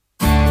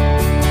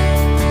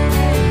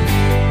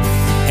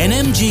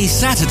NMG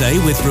Saturday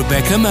with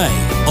Rebecca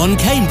May on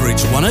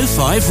Cambridge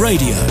 105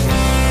 Radio.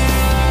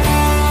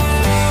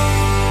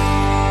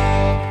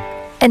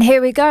 And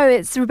here we go,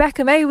 it's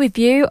Rebecca May with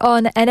you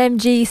on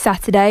NMG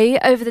Saturday.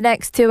 Over the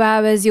next 2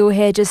 hours, you'll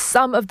hear just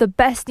some of the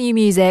best new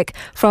music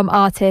from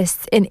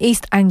artists in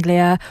East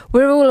Anglia.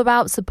 We're all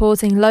about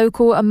supporting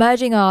local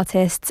emerging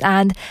artists,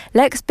 and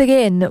let's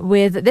begin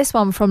with this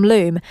one from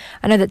Loom.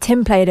 I know that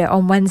Tim played it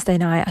on Wednesday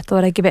night. I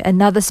thought I'd give it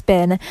another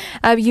spin.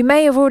 You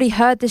may have already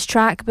heard this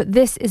track, but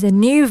this is a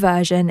new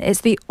version.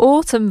 It's the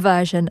autumn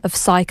version of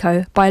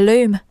Psycho by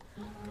Loom.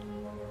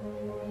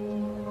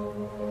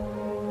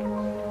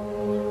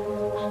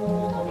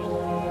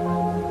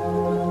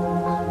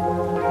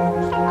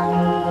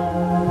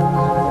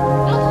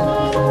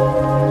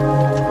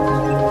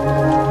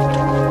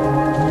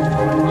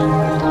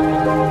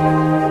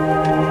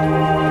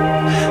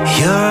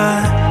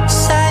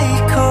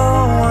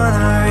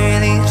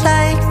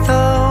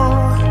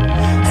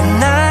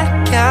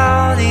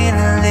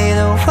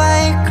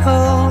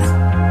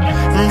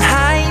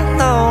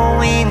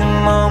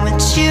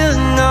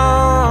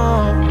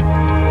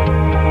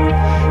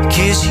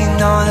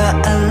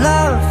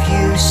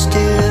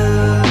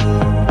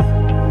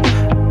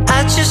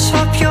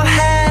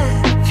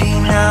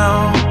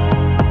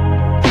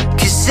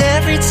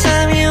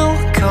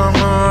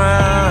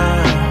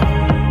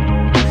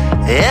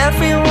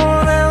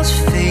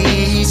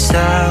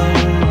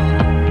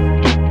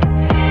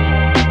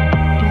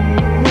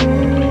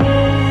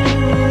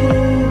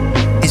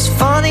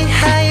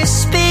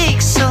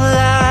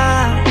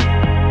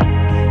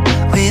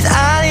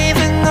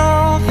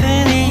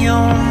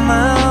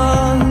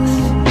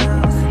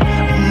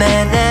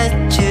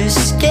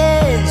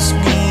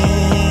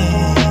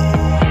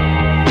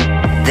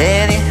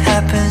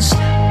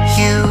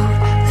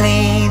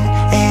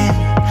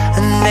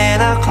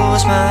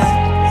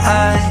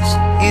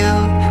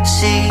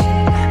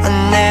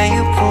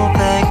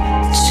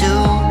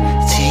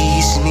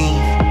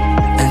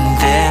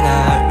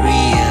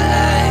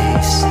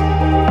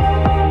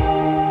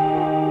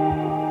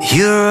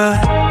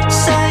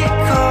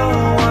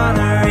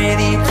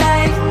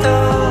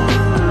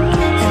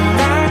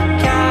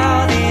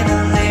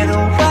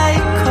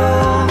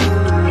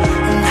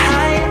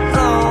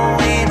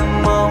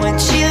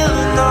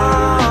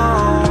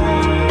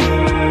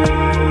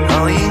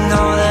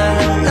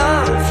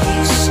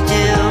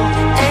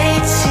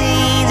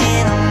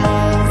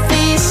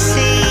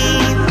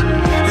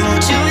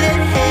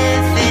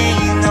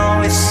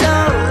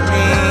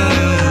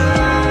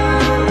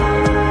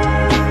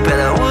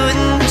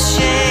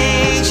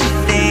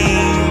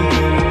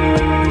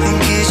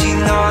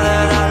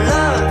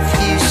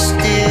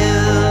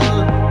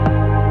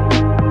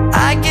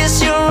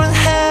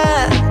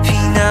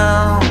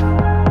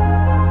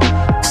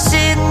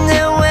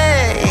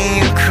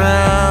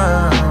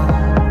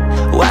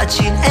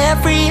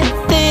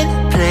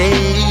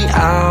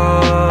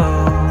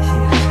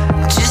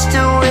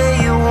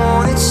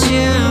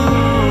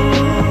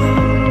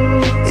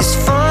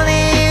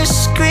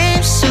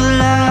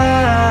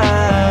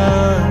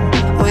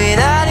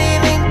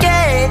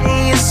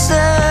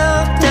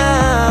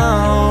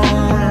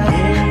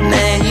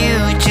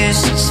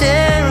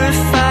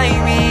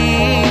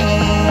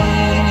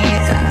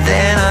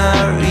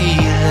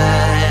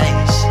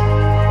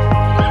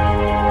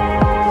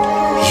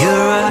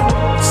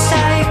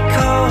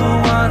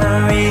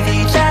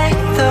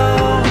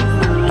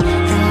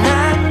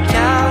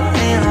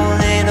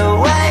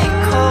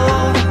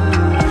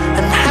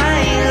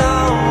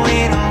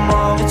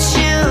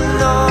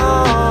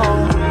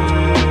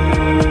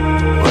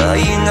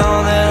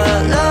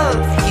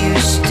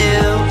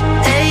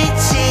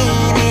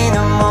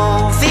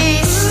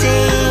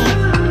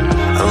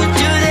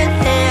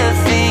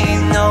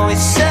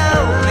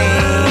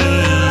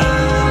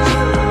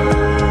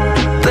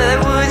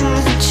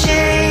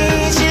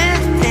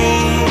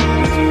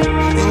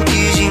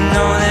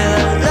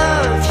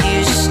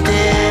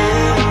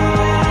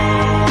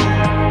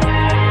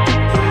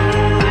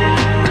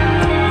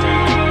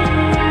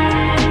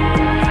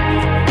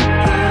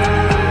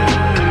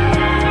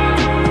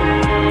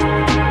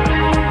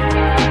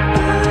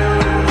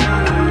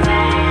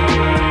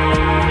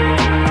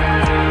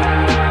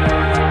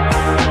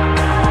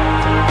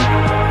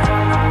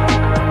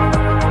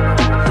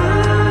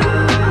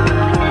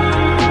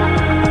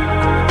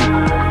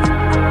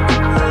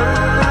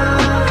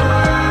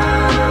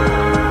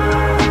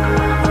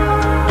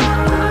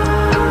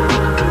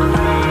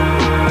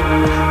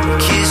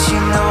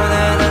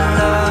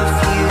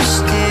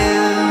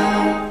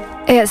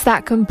 It's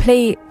that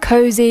complete,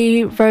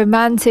 cozy,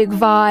 romantic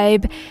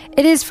vibe.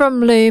 It is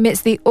from Loom.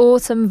 It's the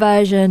autumn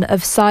version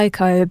of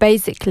Psycho.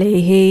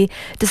 Basically, he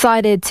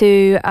decided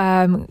to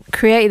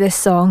create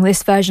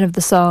this version of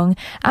the song,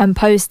 and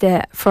post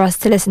it for us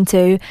to listen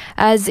to,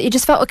 as he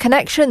just felt a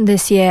connection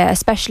this year,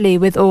 especially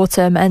with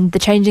autumn and the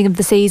changing of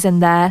the season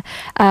there,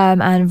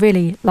 and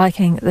really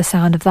liking the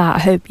sound of that. I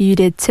hope you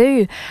did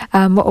too.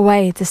 What a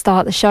way to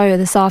start the show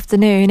this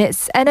afternoon.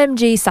 It's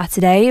NMG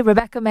Saturday.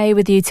 Rebecca May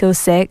with you till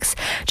 6.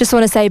 Just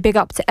want to say big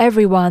up to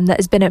everyone that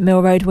has been at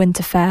Mill Road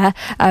Winter Fair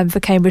for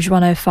Cambridge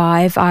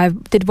 105. I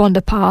did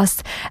wander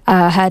past,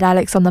 heard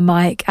Alex on the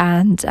mic,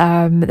 and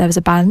there was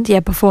a band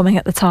performing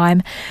at the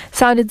time.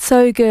 Sounded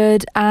so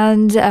good.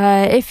 And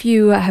if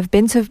you have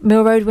been to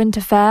Mill Road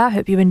Winter Fair, I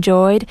hope you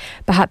enjoyed.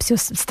 Perhaps you're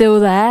still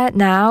there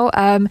now.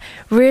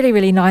 Really,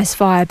 really nice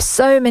vibe.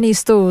 So many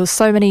stalls,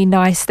 so many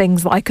nice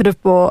things that I could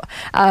have bought,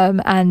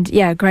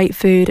 and great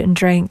food and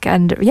drink,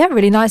 and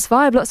really nice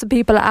vibe. Lots of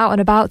people are out and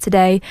about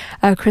today,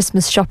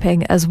 Christmas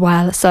shopping as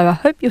well. So I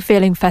hope you're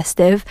feeling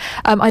festive.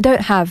 I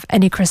don't have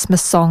any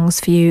Christmas songs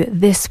for you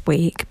this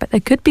week, but there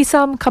could be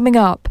some coming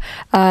up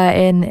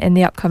in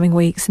the upcoming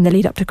weeks in the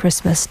lead up to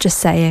Christmas, just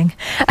saying.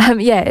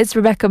 It's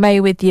Rebecca May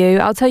with you.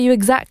 I'll tell you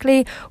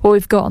exactly what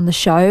we've got on the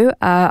show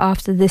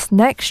after this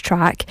next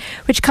track,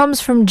 which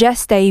comes from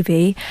Jess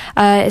Davey.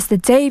 It's the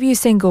debut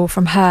single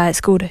from her.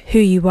 It's called Who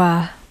You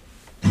Were.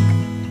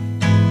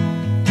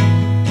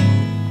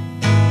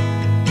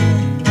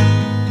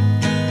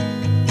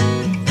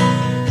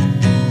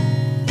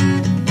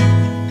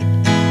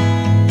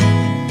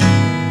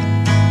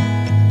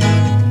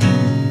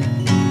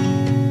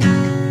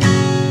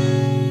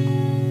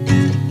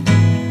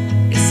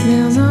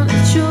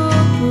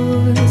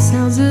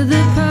 Sounds of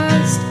the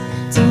past.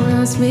 Don't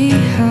ask me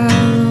how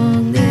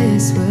long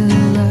this will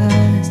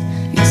last.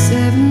 Your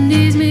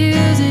 70s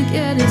music,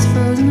 it's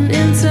frozen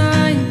in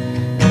time.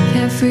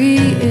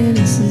 Carefree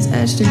innocence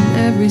etched in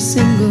every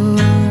single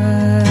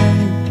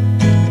rhyme.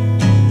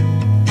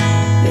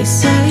 They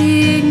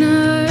say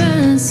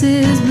ignorance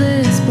is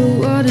bliss, but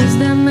what does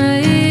that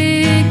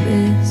make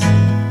this?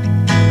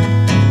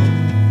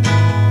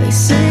 They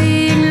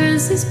say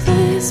ignorance is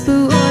bliss,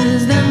 but what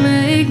does that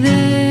make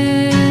this?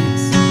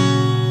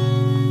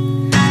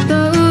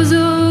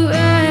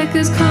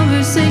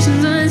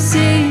 Conversations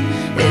unseen.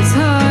 It's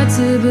hard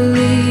to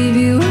believe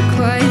you were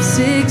quite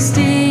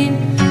 16.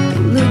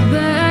 You look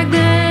back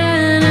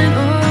then and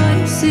all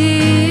you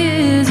see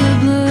is a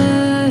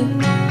blur,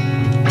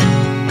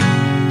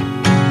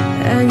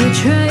 and you're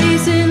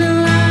tracing the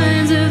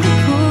lines of the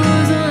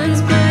cause on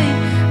his brain.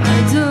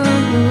 I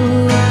don't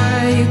know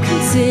why you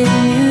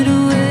continue to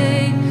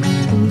wait.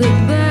 You look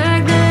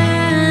back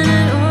then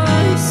and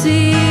all you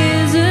see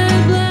is a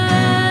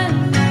blur.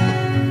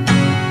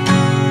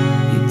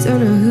 You don't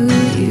know who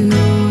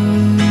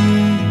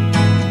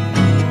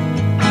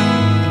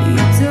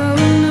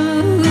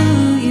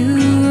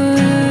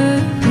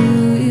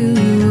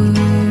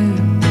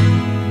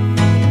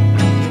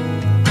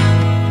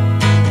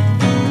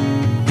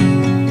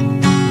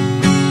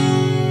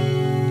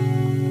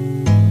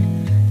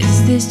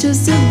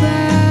just a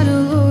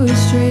battle or a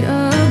straight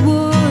up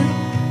war.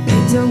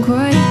 They don't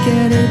quite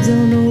get it,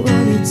 don't know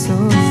what it's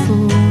all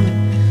for.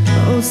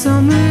 Old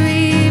summer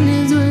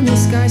evenings when the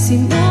sky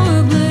seemed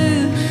more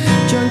blue,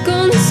 drunk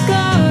on the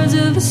scars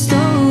of a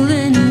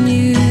stolen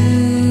youth.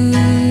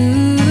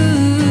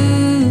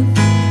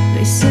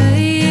 They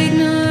say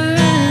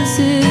ignorance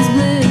is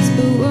bliss,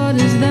 but what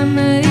does that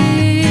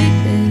make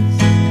this?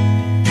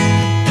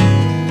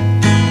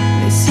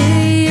 They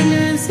say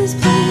ignorance is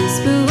bliss,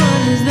 but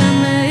what does that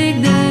make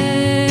this?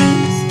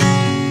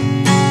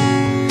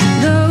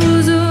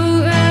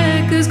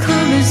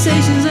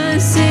 Conversations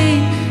unseen.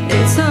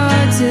 It's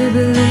hard to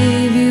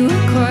believe you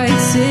were quite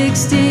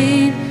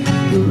 16.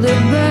 You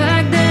look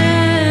back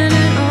then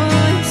and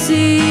all you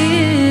see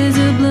is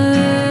a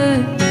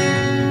blur,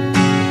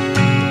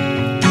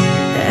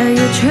 and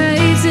you're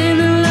tracing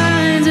the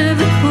lines of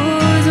the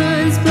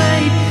poison's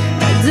blade.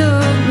 I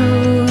don't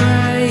know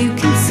how you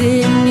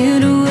continue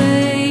to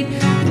wait.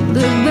 You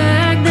look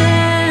back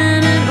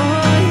then and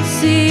all you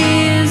see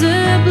is a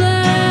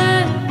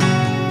blur.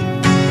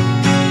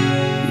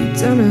 You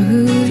don't know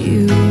who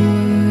you were.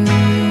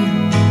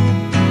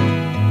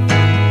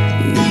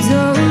 You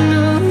don't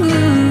know who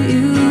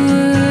you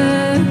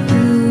were,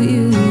 who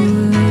you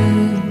were.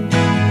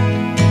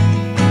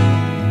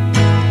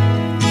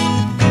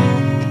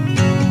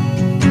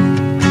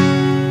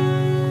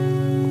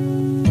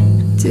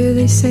 Do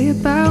they say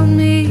about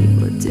me?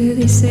 What do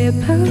they say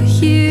about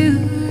you?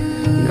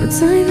 No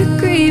time for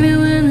grieving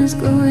when there's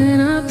growing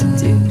up to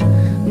do.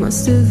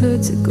 Must have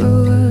learned to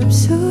grow up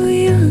so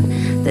young.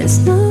 There's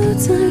no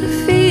time to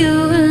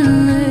feel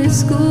when there's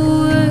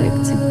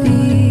schoolwork to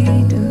be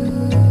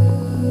done.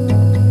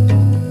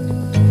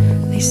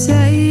 They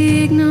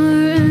say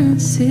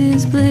ignorance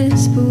is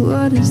bliss, but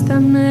what does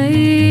that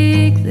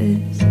make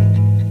this?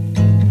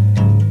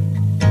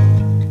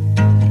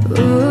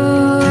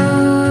 Oh,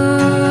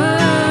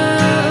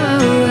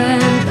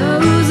 and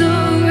those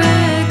old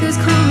records,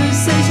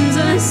 conversations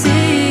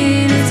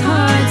unseen. It's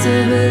hard to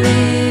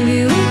believe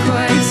you were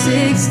quite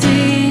 16.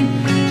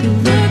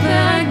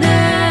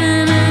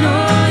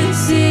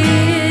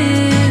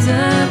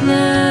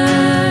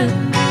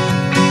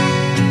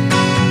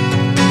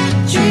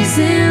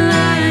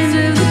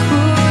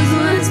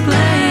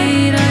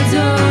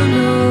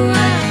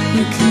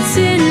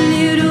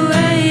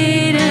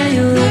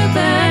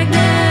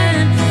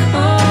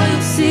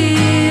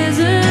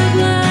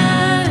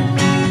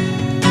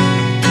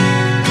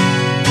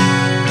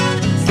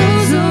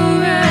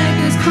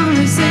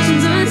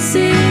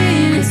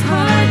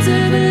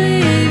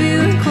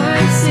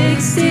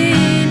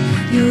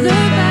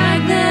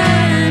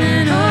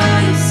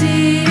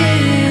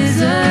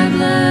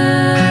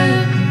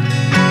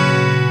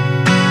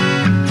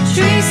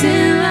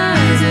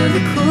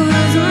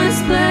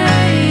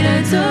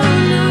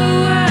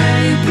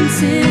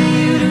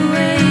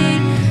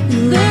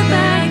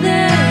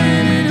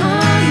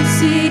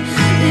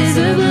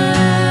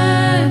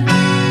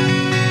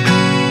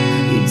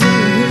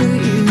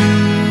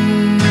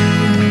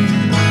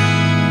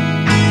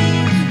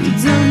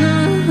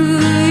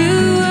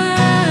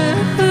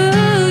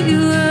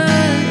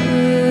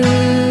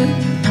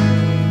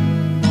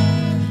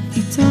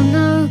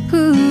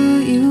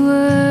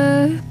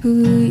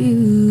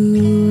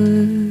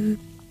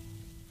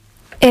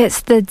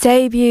 It's the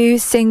debut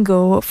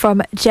single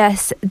from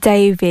Jess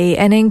Davey,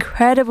 an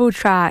incredible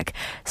track.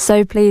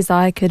 So pleased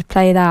I could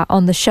play that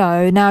on the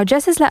show. Now,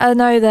 Jess has let us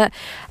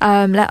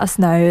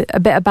know a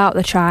bit about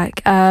the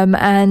track,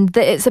 and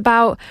that it's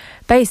about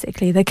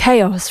basically the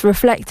chaos,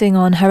 reflecting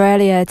on her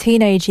earlier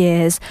teenage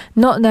years,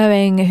 not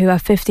knowing who her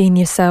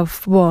 15-year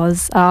self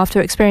was after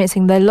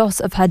experiencing the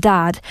loss of her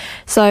dad.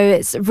 So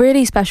it's a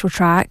really special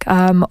track,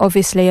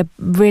 obviously a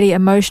really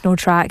emotional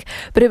track,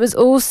 but it was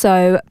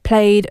also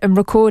played and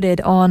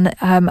recorded on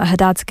her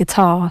dad's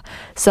guitar.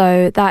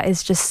 So that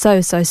is just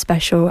so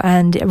special,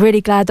 and really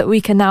glad that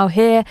we can now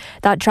hear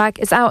that track.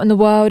 It's out in the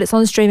world, it's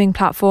on streaming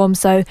platforms,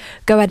 so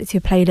go add it to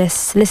your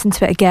playlist, listen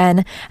to it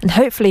again, and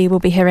hopefully we'll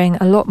be hearing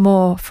a lot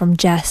more from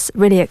Jess.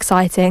 Really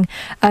exciting.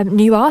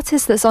 New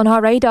artist that's on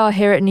our radar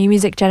here at New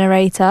Music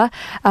Generator.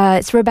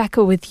 It's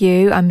Rebecca with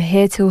you. I'm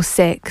here till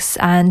 6,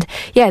 and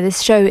yeah,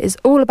 this show is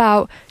all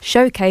about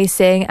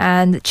showcasing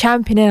and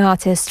championing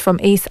artists from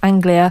East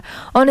Anglia.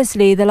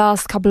 Honestly, the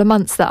last couple of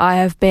months that I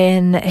have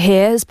been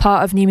here as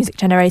part of New Music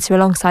Generator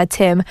alongside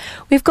Tim,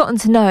 we've gotten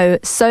to know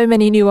so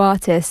many new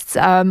artists.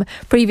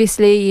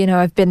 Previously,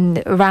 I've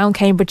been around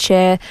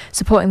Cambridgeshire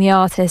supporting the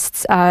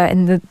artists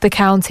in the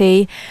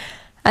county,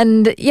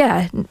 and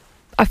yeah,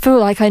 I feel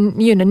like I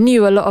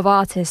knew a lot of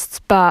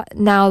artists, but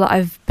now that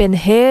I've been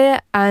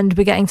here and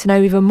we're getting to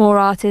know even more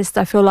artists,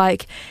 I feel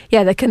like,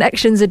 yeah, the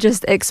connections are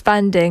just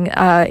expanding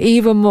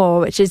even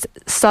more, which is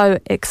so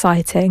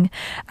exciting.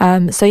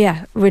 So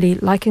yeah, really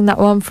liking that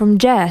one from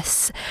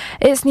Jess.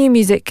 It's New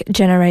Music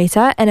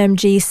Generator,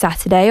 NMG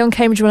Saturday on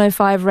Cambridge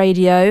 105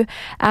 Radio.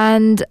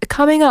 And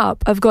coming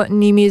up, I've got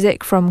new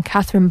music from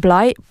Catherine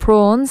Blight,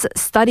 Prawns,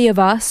 Study of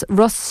Us,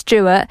 Ross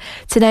Stewart,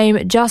 to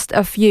name just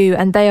a few,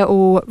 and they are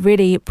all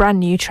really brand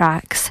new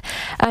tracks.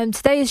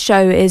 Today's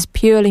show is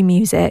purely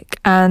music,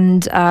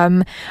 and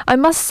I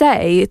must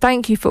say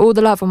thank you for all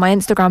the love on my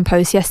Instagram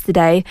post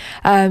yesterday.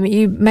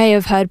 You may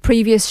have heard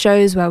previous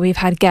shows where we've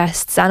had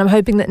guests, and I'm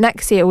hoping that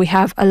next year we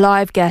have a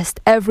live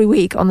guest every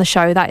week on the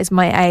show. That is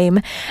my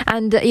aim.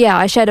 And yeah,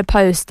 I shared a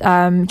post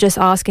just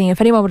asking if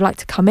anyone would like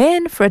to come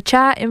in for a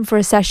chat, in for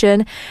a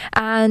session,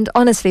 and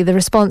honestly the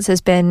response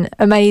has been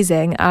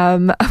amazing.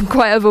 I'm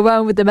quite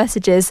overwhelmed with the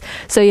messages,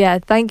 so yeah,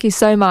 thank you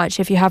so much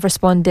if you have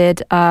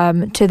responded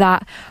to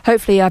that.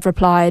 Hopefully I've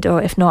replied,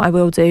 or if not I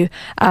will do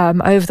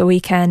over the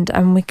weekend,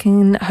 and we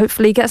can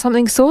hopefully get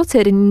something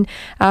sorted, and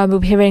we'll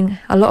be hearing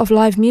a lot of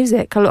live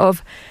music, a lot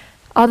of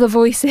other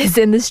voices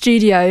in the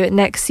studio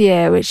next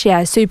year, which yeah,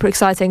 is super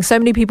exciting. So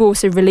many people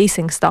also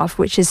releasing stuff,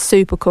 which is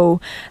super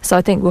cool. So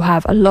I think we'll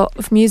have a lot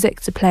of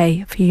music to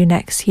play for you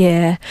next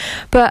year.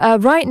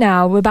 But right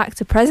now we're back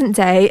to present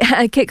day,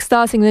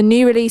 kickstarting the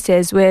new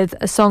releases with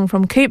a song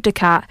from Coupe de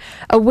Cat,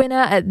 a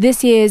winner at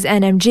this year's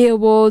NMG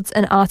Awards,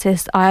 an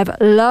artist I've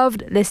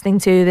loved listening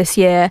to this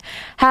year.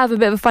 Have a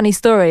bit of a funny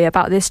story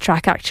about this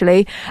track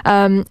actually.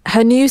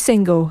 Her new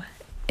single,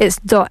 it's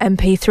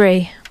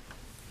 .mp3.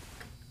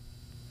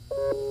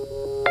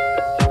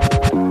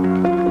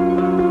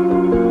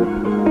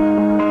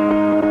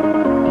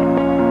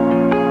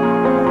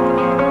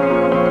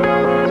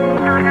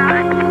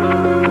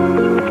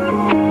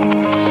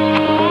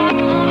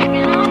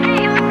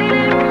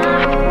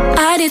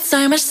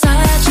 So much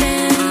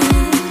searching,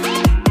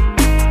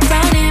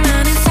 running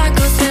round in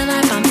circles till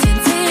I bumped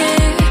into you.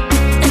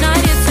 And I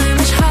did so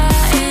much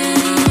hurting,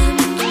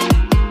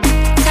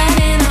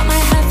 turning up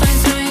my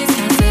headphones, noise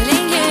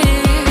cancelling you.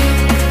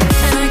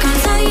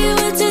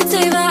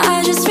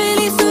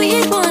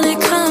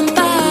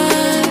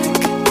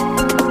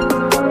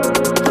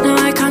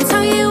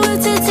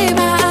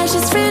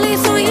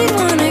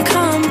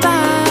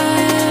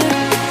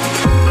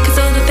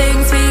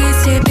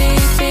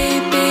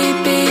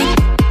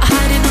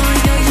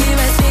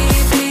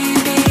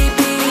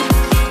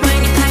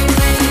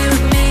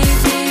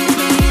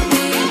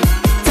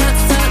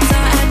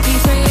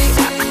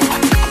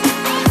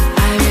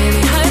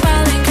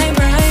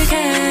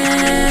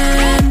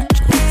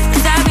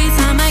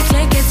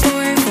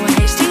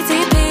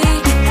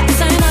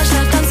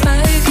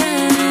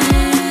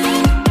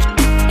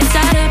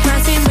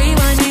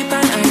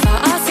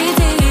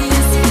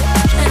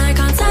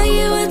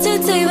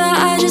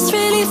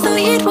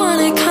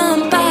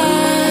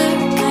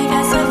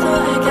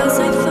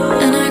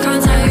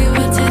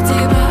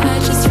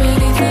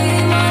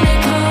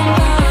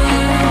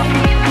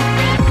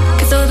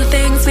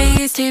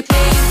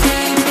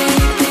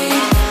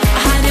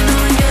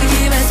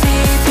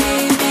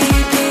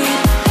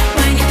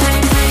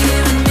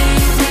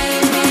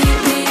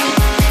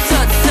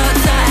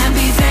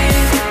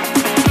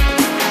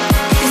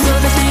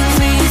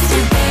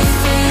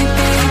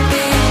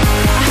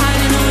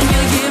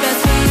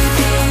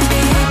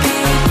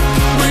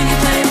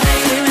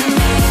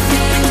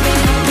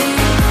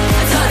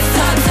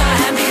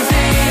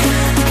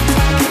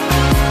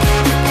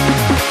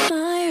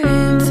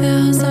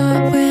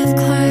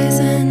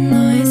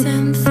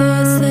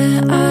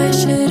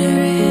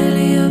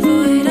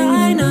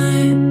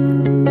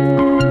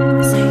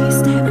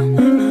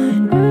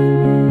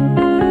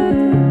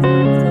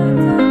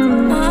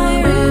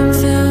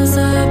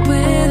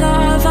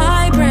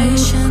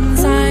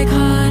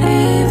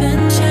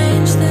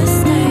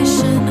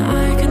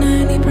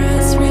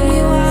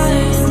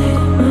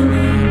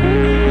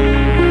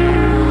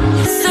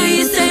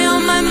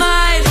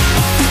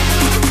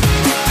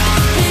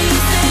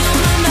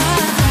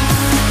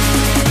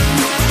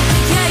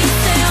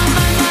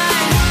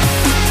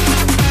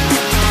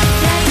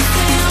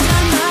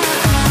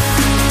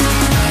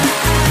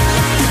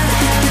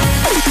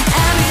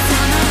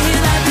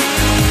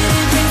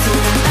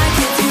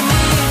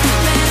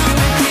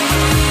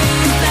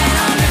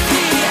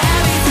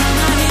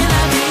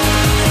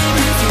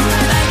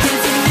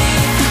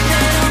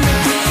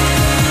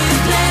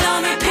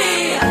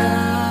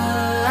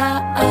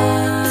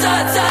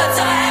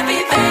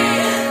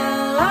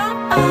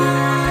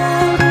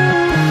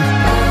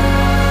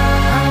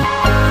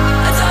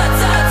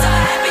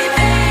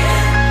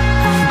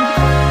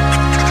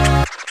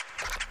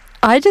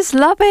 I just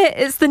love it.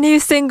 It's the new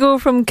single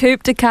from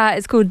Coupe de Cat.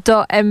 It's called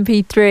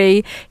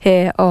 .mp3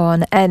 here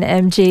on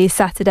NMG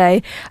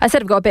Saturday. I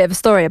said I've got a bit of a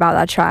story about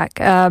that track.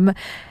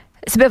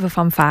 It's a bit of a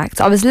fun fact.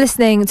 I was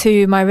listening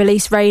to my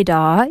release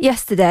radar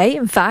yesterday,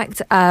 in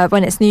fact,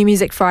 when it's New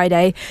Music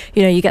Friday.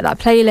 You know, you get that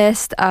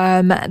playlist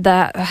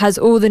that has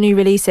all the new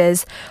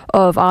releases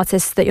of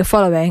artists that you're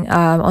following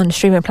on the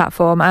streaming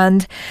platform.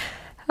 And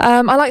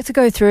I like to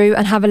go through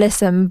and have a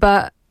listen,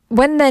 but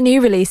when they're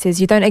new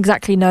releases, you don't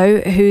exactly know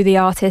who the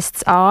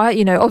artists are.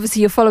 You know, obviously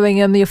you're following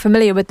them, you're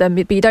familiar with them,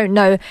 but you don't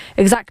know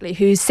exactly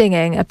who's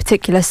singing a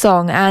particular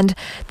song. And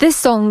this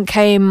song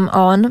came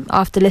on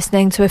after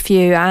listening to a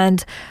few,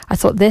 and I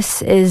thought,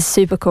 this is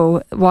super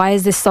cool. Why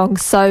is this song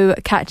so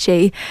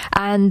catchy?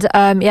 And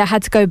I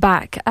had to go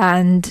back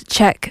and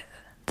check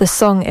the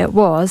song it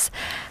was,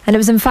 and it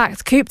was in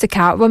fact Coupe de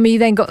Cat. When we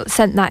then got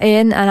sent that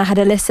in and I had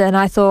a listen,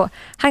 I thought,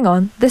 hang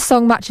on, this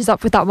song matches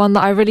up with that one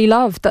that I really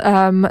loved,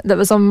 that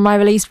was on my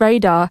release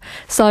radar.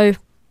 So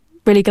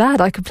really glad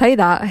I could play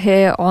that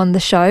here on the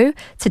show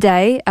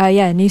today.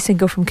 New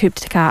single from Coupe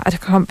de Cat. I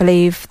don't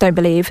believe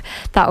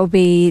that will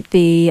be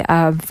the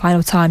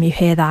final time you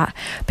hear that.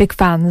 Big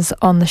fans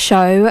on the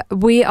show.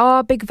 We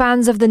are big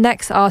fans of the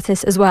next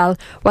artist as well.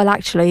 Well,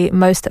 actually,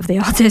 most of the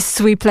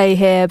artists we play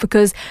here,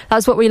 because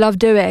that's what we love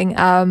doing.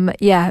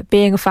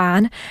 Being a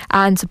fan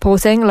and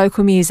supporting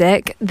local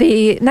music.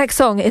 The next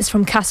song is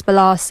from Kaspar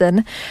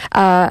Larsen,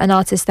 an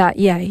artist that,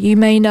 you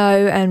may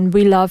know and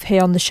we love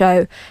here on the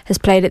show, has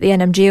played at the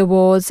NMG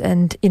Awards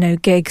and,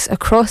 gigs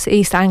across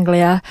East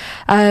Anglia,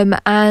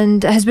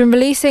 and has been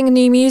releasing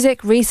new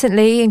music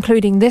recently,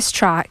 including this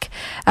track.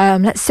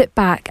 Let's sit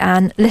back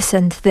and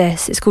listen to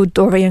this. It's called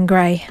Dorian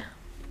Gray.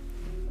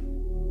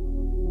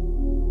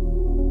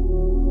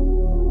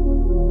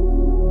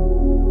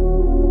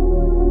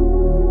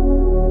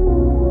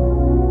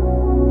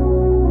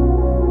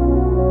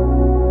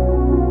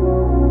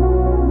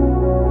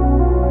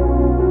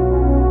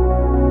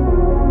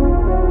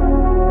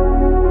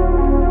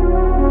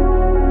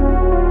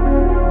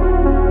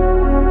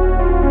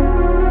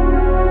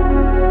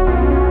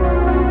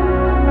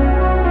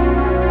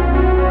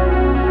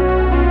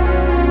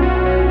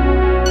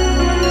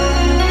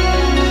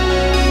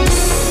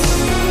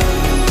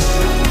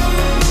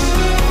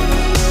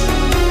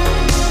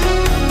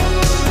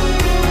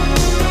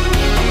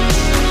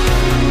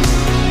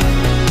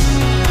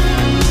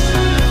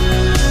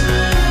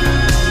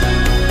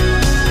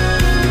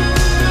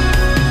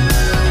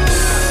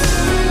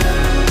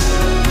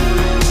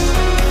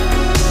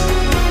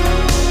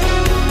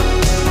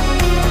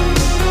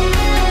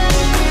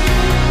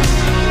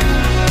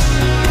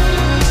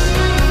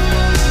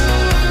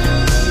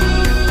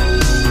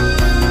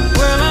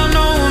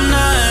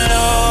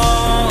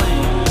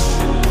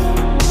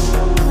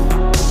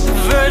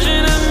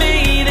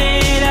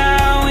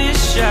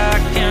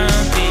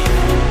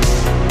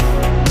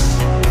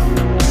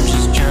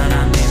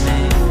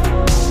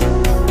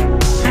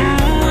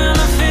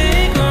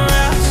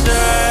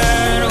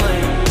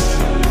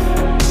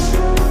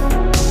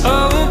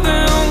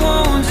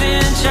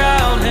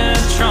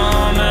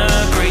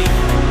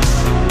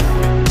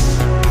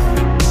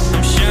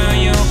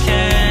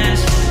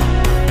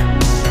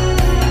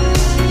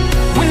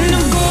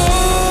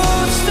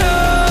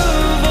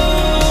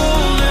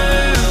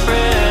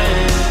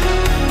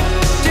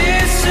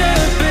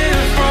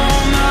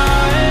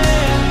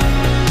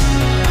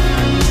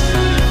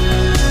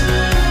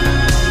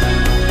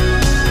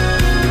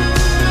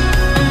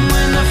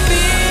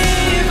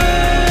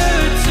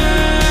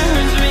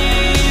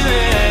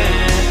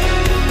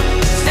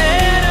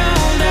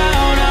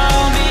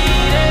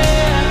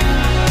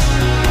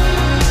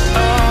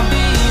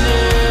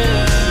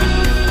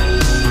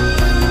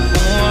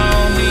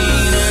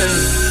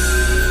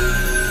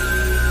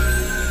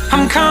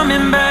 I'll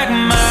be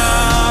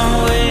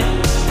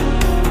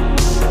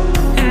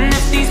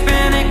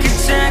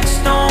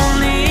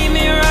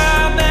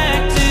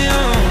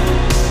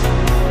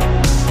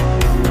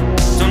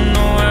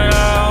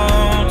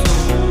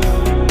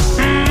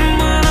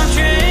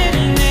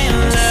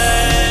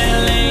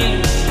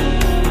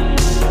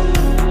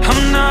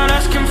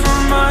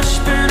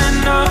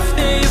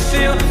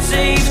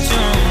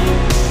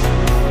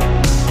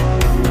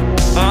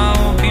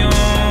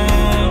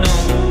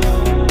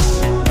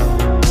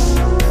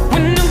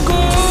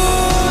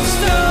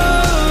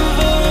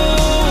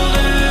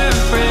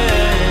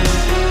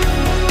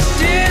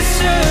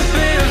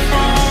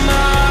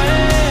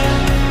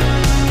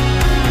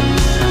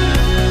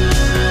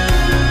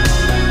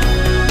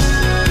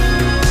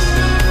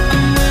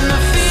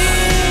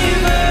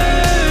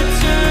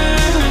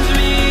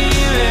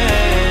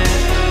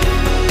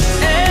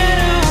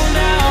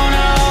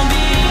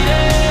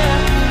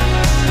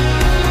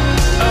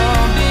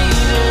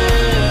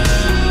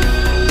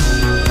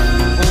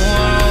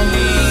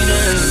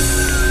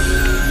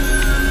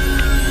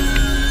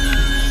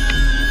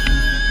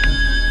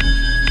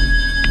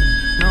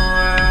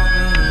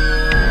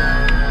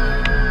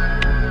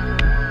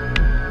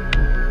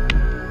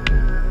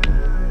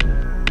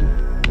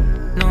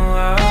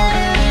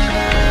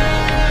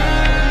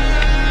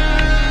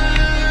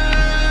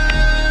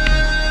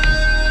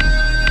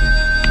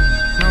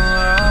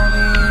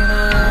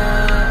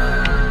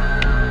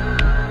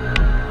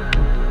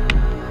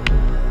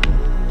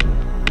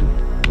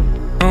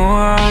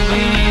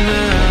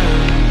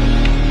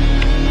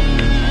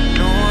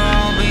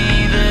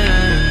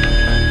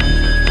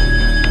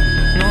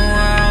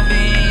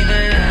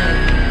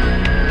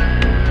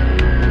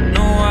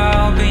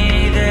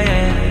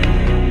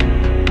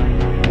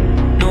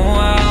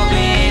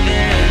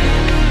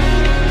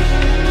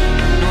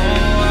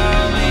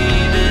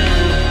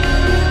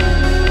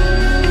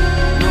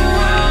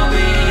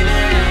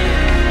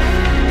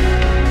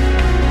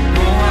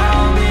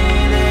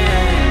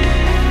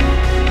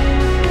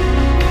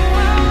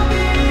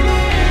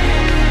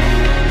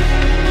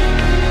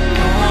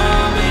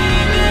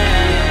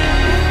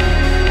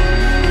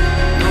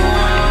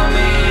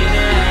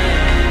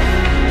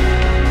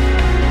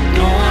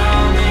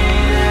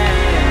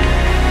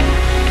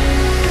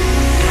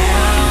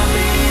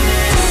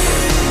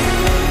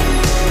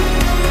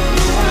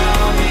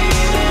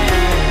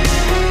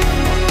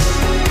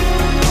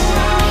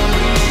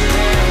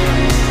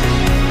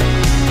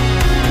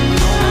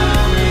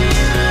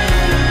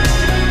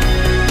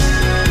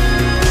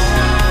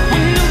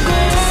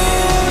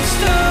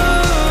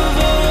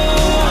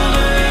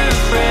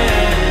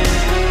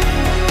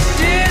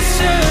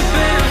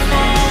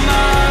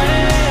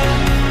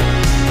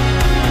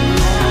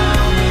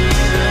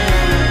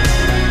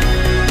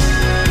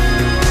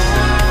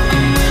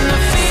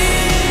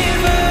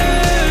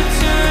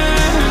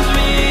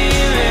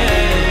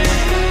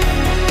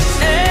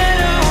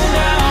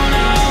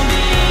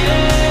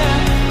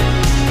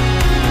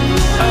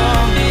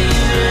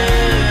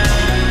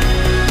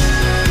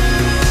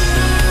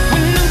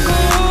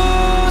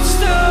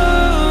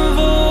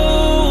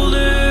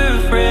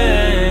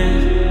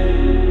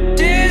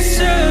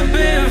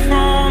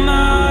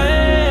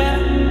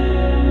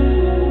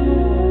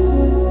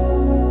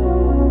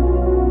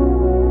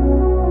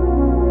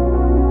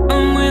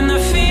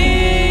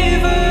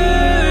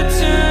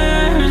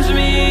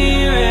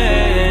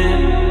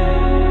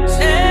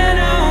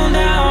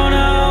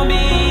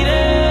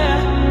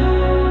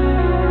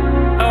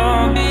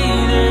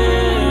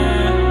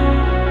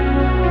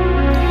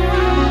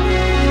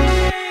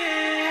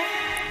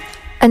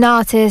An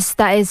artist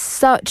that is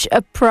such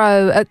a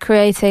pro at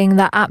creating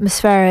that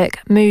atmospheric,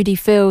 moody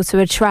feel to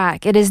a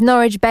track. It is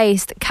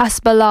Norwich-based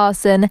Kaspar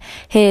Larsen,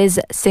 his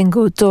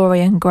single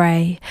Dorian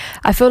Gray.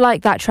 I feel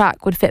like that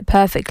track would fit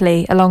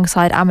perfectly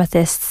alongside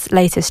Amethyst's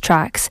latest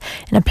tracks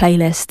in a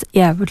playlist.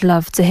 Yeah, would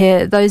love to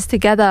hear those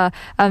together,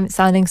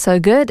 sounding so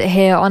good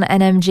here on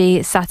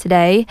NMG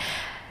Saturday.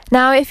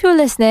 Now, if you're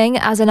listening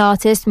as an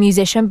artist,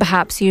 musician,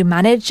 perhaps you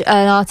manage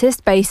an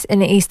artist based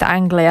in East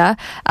Anglia,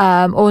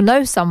 or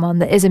know someone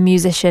that is a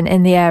musician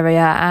in the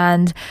area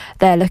and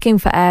they're looking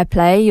for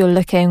airplay, you're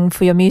looking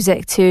for your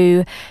music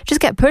to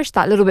just get pushed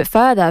that little bit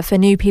further for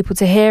new people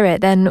to hear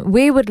it, then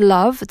we would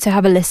love to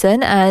have a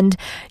listen and,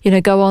 you know,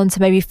 go on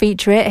to maybe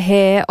feature it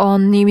here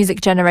on New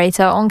Music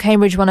Generator on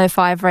Cambridge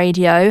 105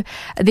 Radio.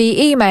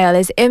 The email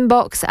is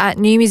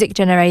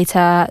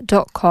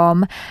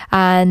inbox@newmusicgenerator.com,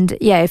 and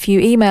yeah, if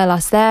you email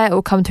us there, it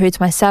will come through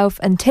to myself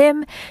and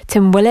Tim.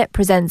 Tim Willett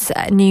presents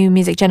New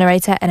Music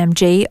Generator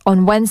NMG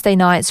on Wednesday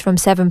nights from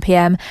 7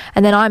 p.m,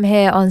 and then I'm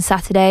here on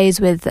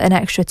Saturdays with an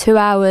extra 2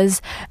 hours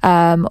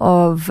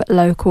of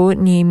local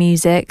new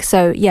music.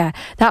 So yeah,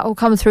 that will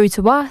come through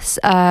to us,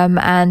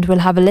 and we'll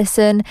have a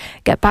listen,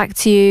 get back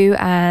to you,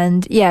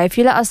 and yeah, if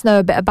you let us know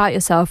a bit about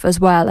yourself as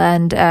well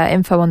and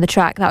info on the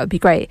track, that would be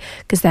great,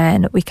 because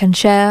then we can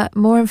share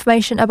more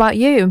information about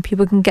you and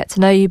people can get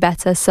to know you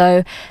better.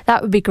 So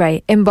that would be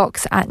great.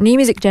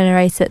 Inbox@newmusicgenerator.com.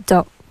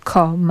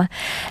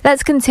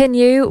 Let's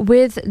continue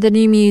with the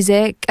new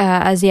music,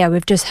 as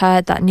we've just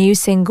heard that new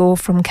single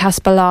from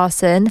Kaspar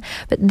Larsen,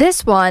 but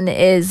this one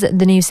is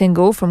the new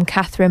single from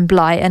Catherine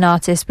Blight, an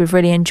artist we've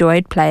really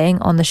enjoyed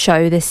playing on the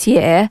show this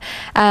year.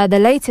 The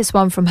latest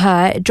one from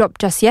her, it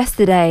dropped just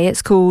yesterday.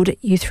 It's called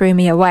You Threw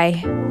Me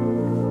Away.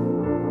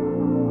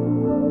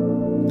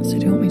 So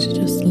do you want me to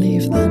just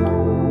leave then?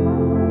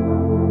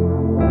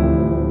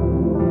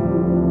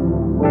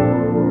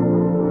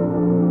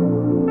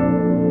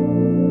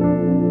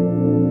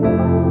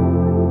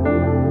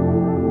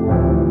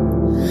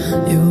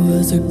 It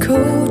was a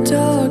cold,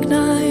 dark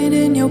night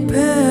in your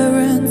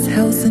parents'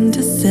 house in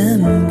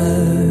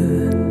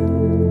December.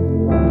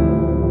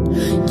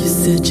 You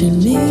said you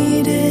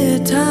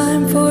needed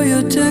time for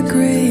your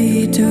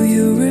degree. Do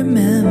you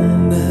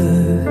remember?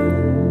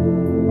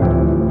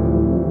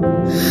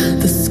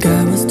 The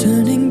sky was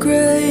turning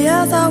grey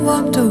as I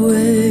walked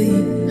away.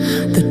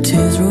 The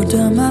tears rolled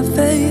down my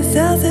face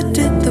as it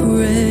did the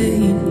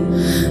rain.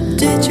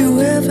 Did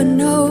you ever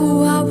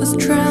know I was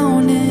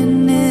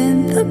drowning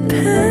in the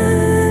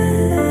pain?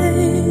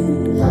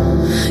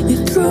 You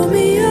threw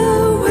me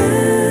away.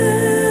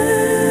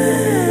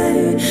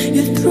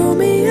 You threw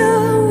me away.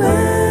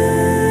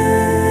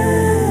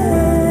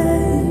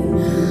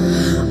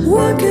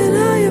 What could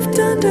I have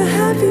done to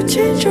have you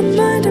change your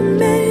mind and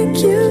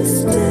make you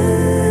stay?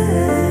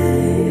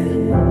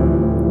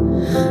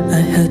 I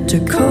had to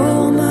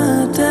call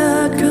my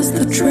dad 'cause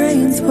the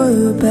trains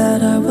were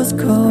bad. I was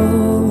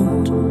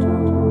cold.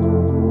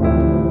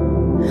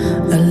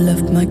 I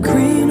left my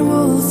green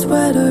wool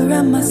sweater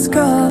and my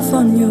scarf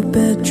on your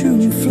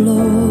bedroom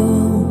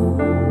floor.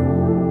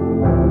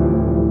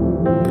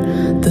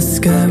 The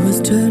sky was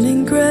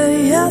turning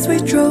grey as we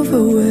drove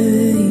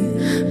away,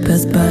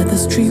 passed by the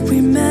street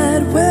we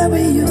met where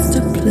we used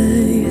to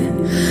play.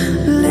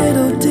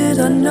 Little did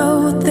I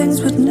know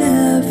things would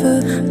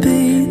never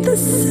be the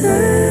same.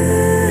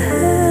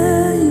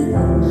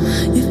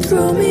 You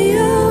threw me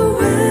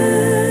away.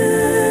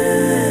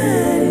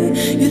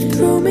 You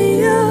threw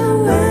me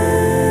away.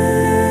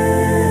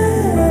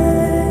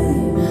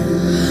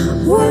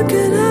 What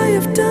could I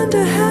have done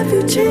to have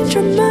you change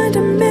your mind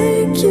and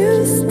make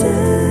you stay?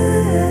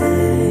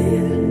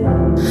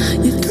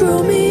 You threw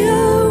me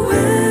away.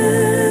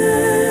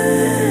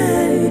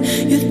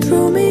 You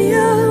threw me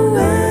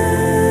away.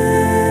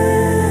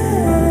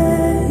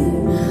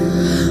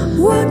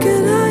 What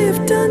could I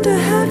have done to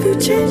have you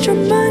change your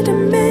mind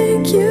and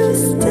make you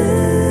stay?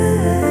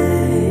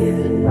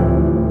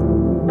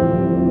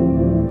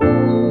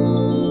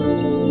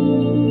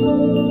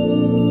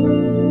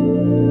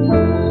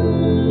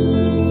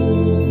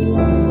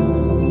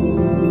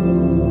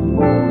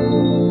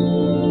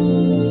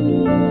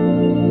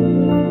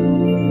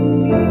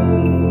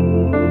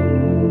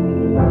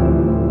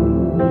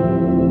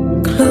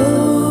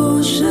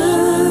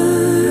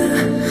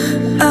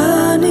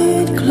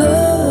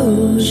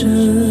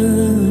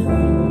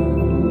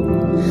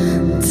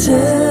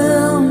 Tell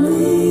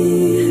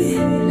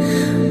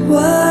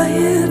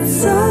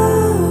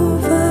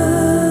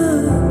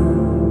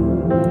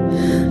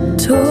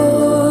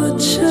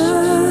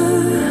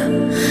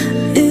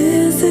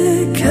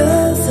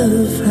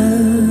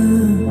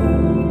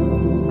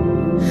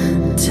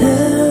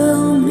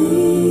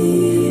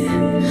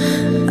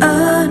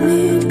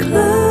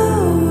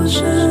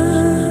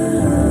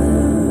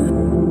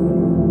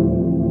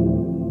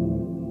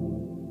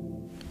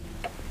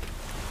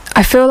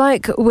feel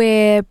like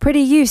we're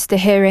pretty used to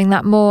hearing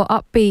that more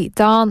upbeat,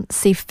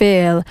 dancey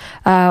feel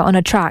on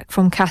a track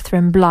from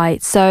Catherine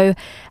Blight. So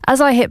as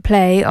I hit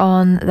play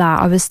on that,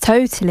 I was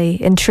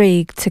totally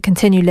intrigued to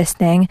continue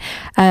listening.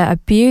 A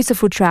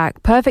beautiful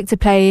track, perfect to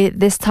play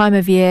this time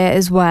of year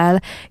as well,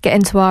 get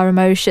into our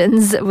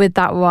emotions with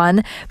that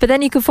one. But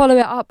then you can follow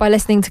it up by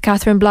listening to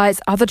Catherine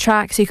Blight's other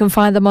tracks. You can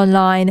find them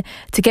online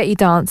to get you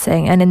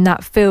dancing and in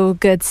that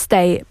feel-good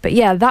state. But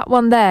yeah, that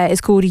one there is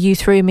called You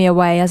Threw Me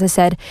Away. As I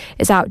said,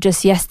 it's out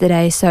just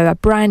yesterday, so a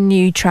brand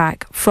new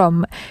track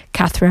from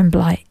Catherine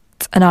Blight,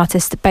 an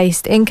artist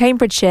based in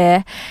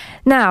Cambridgeshire.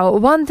 Now,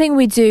 one thing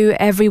we do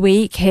every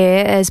week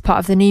here as part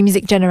of the New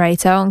Music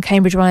Generator on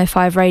Cambridge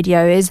 105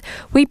 Radio is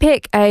we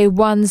pick a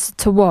ones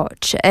to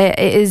watch. It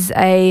is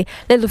a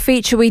little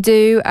feature we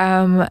do,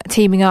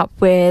 teaming up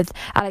with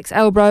Alex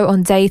Elbro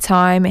on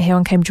Daytime here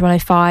on Cambridge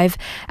 105.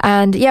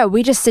 And yeah,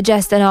 we just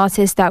suggest an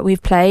artist that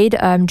we've played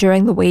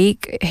during the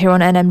week here on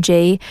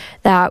NMG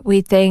that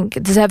we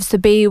think deserves to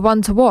be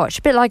one to watch.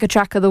 A bit like a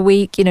track of the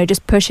week, you know,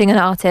 just pushing an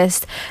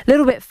artist a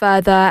little bit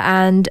further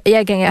and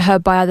yeah, getting it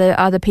heard by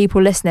other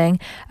people listening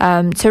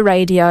to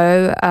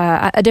radio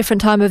at a different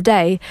time of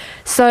day.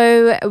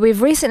 So we've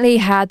recently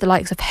had the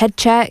likes of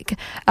Headcheck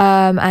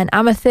and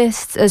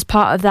Amethyst as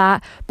part of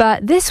that,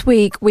 but this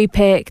week we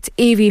picked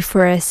Evie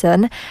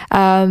Frierson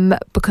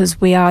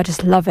because we are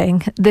just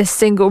loving this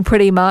single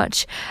pretty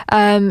much.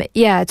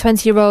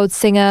 20-year-old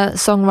singer,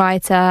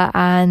 songwriter,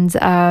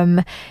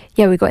 and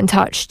we got in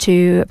touch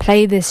to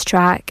play this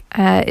track.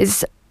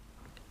 It's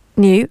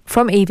new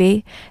from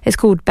Evie. It's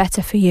called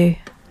Better For You.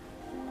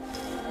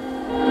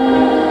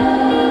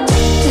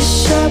 The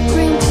sharp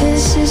green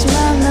kisses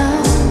my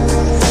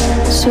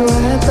mouth, so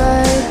I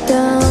bite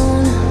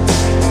down.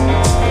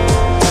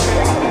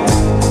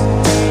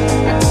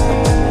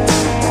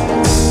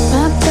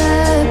 My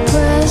back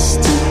pressed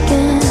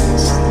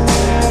against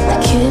the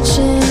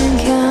kitchen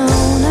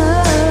counter.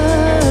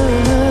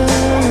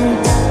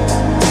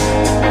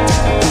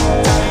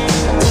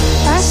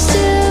 I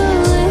still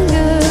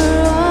linger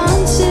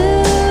on to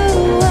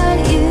what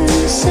you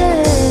said.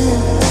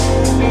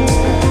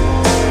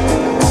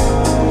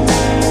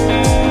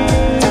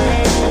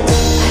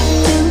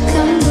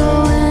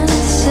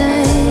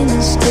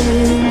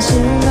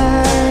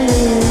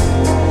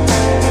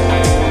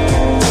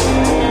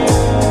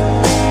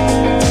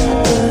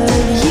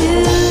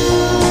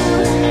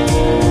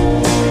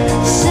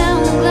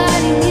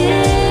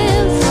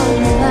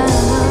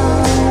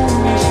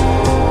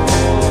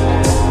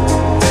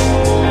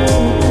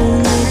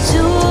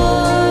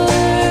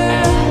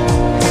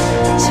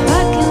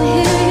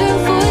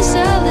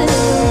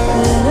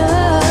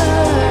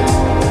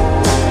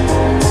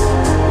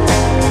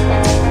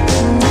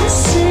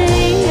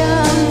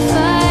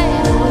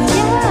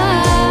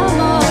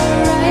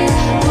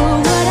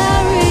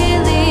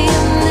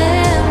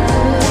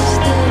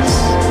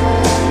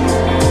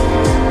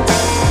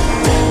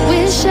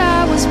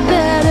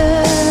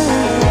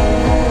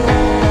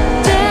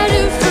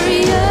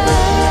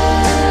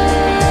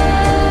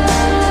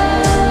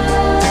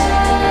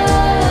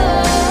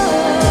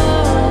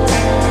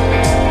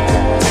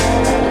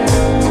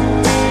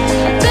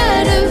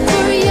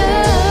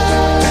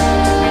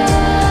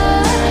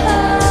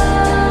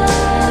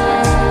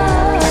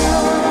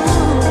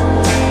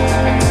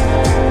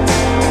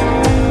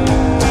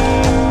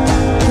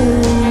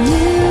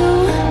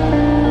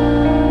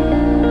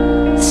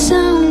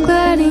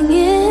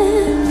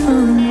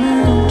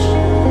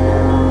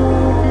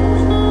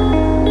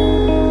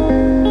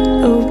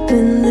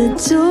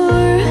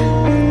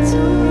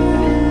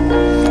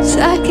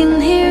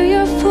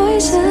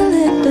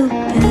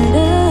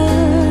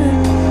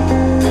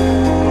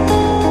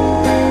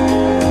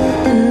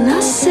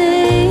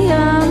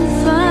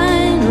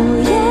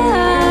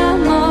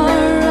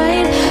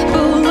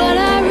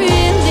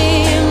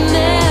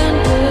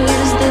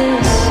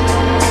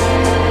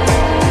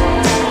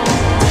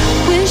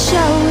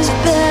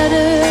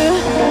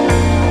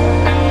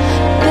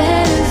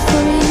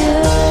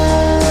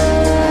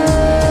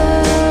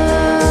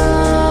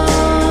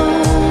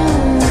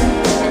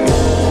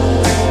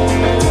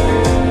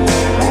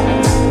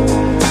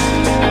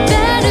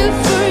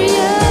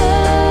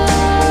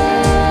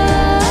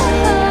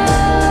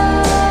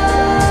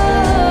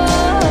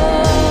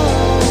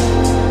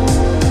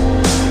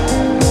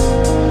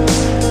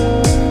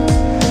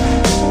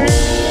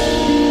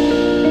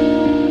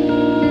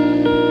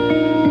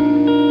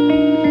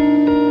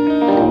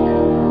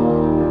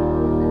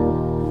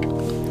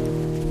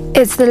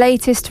 It's the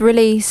latest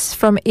release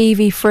from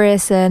Evie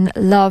Frierson.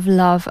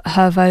 Love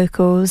her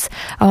vocals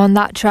on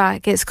that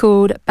track. It's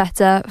called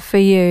Better For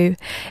You.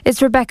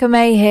 It's Rebecca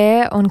May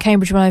here on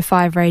Cambridge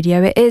 105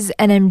 Radio. It is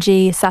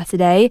NMG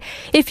Saturday.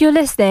 If you're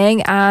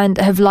listening and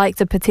have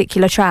liked a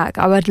particular track,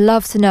 I would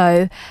love to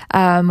know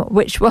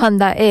which one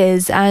that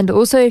is, and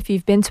also if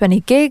you've been to any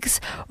gigs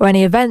or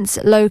any events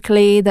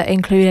locally that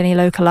include any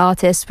local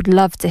artists, would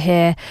love to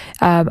hear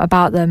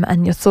about them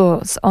and your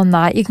thoughts on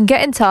that. You can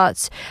get in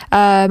touch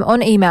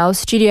on email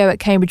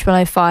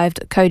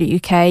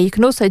studio@cambridge105.co.uk. You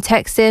can also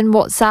text in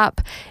WhatsApp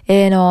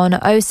in on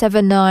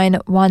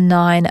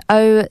 07919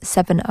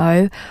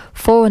 070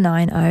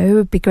 490. It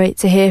would be great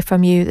to hear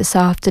from you this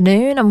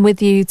afternoon. I'm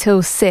with you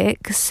till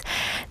 6.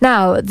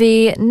 Now,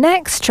 the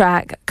next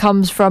track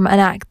comes from an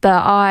act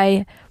that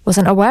I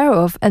wasn't aware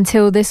of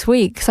until this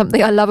week.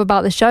 Something I love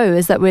about the show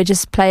is that we're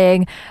just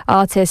playing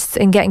artists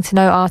and getting to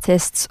know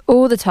artists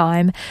all the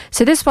time.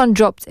 So this one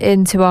dropped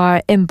into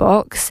our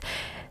inbox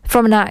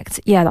from an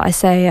act, that I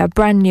say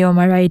brand new on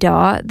my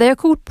radar. They're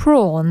called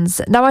Prawns.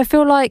 Now, I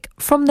feel like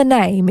from the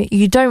name,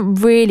 you don't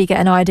really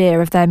get an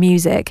idea of their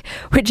music,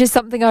 which is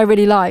something I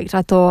really liked.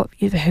 I thought,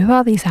 who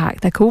are these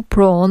acts? They're called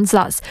Prawns.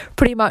 That's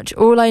pretty much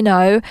all I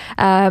know,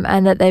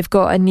 and that they've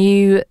got a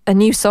new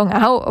song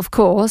out, of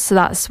course. So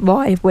that's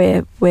why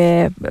we're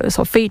sort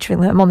of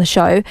featuring them on the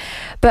show.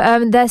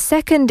 But their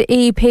second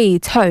EP,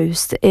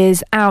 Toast,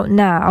 is out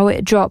now.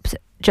 It dropped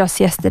just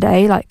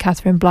yesterday, like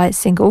Catherine Blight's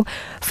single.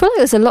 I feel like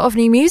there's a lot of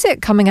new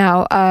music coming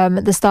out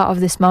at the start of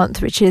this month,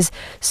 which is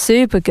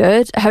super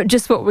good.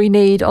 Just what we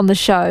need on the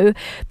show.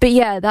 But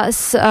yeah,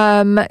 that's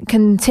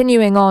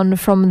continuing on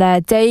from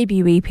their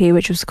debut EP,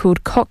 which was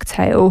called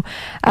Cocktail.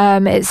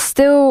 It's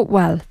still,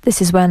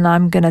 this is when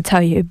I'm going to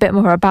tell you a bit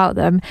more about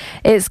them.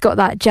 It's got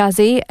that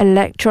jazzy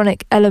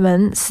electronic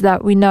elements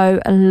that we know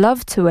and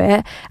love to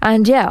it.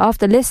 And yeah,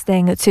 after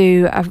listening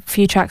to a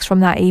few tracks from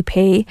that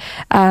EP,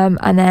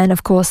 and then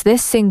of course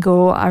this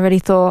single, I really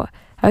thought,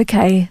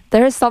 okay,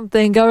 there is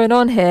something going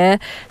on here.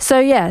 So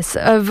yes,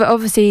 I've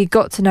obviously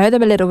got to know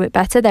them a little bit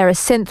better. They're a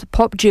synth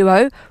pop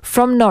duo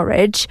from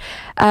Norwich,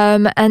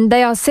 and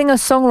they are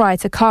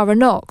singer-songwriter Cara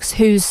Knox,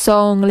 whose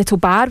song Little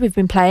Bad we've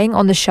been playing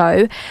on the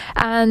show,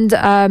 and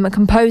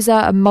composer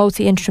and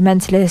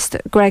multi-instrumentalist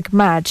Greg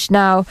Madge.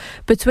 Now,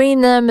 between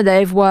them,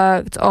 they've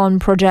worked on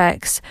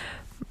projects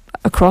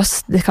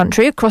across the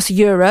country, across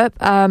Europe,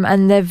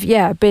 and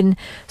they've been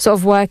sort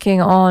of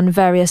working on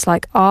various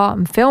like art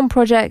and film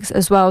projects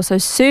as well, so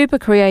super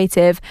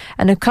creative,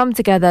 and have come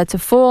together to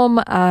form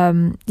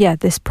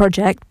this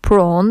project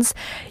Prawns.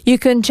 You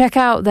can check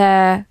out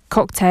their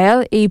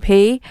Cocktail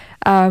EP,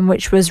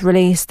 which was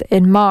released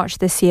in March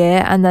this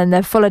year, and then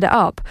they've followed it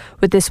up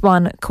with this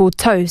one called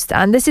Toast,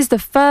 and this is the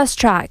first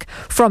track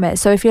from it.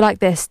 So if you like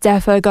this,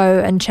 defo go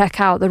and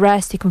check out the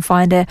rest. You can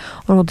find it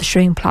on all the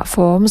streaming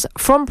platforms.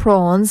 From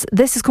Prawns,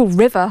 this is called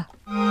River.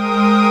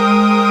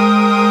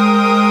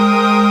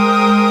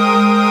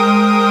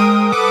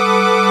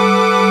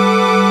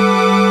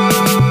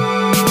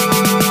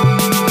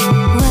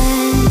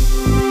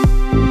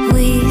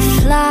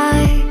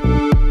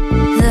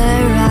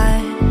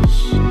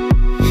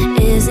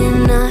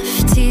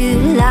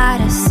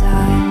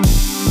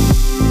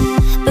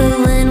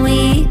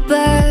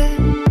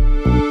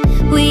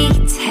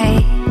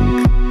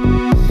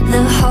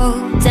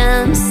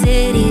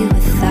 City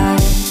with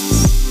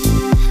us,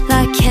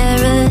 like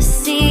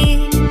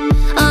kerosene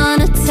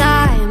on a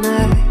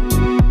timer,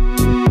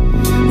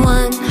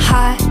 1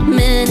 hot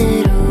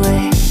minute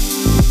away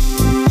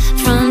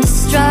from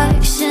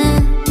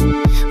destruction.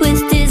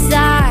 With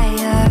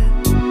desire,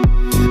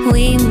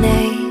 we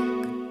make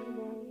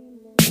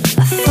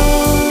a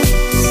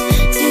force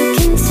to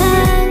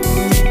contend.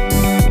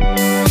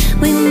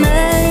 We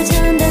merge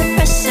under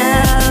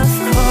pressure, of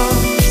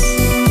course.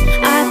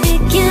 I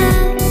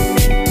begin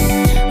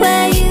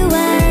where you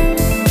end,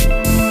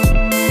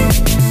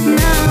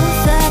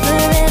 mouth of a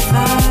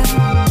river.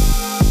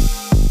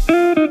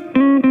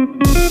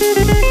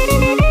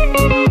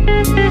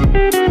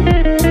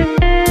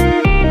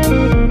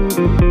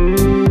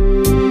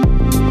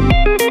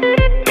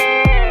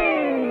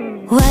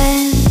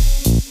 When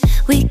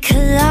we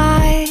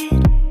collide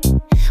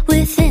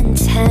with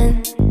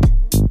intent,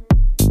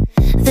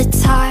 the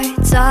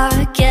tides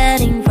are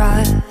getting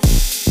rough.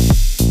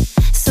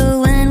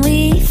 So when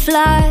we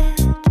flood,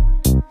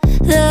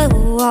 the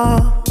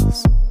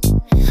walls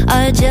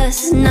are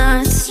just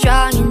not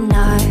strong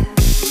enough.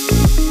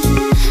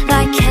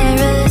 Like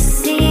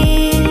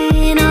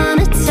kerosene on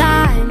a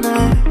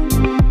timer,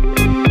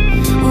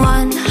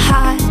 1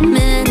 hot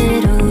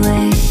minute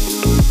away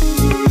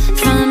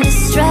from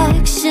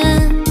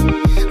destruction.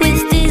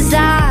 With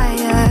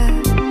desire,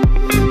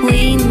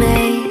 we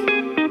make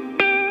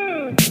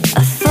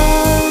a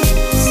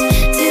force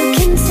to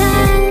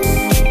contend.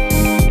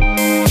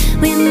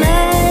 We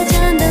merge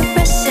under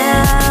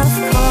pressure, of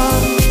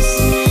course.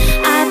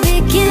 I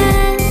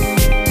begin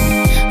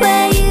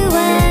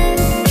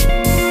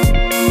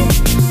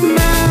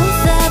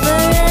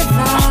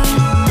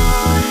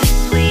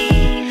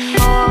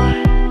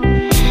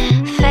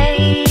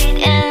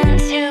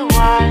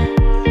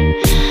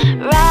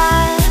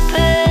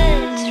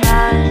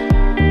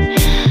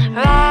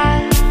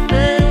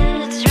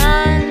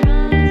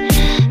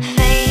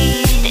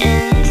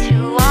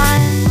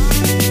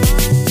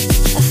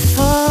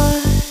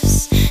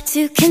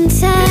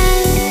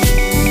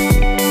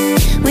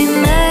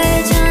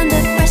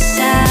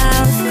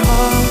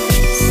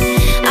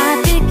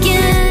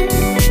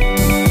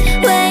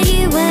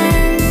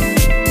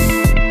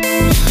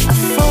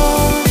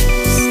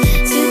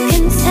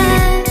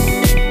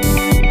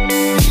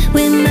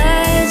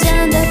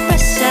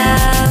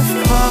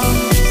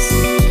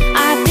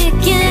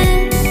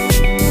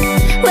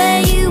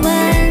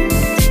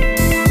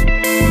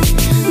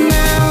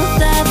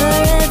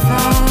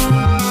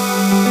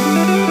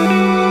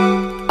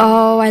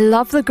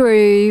Love the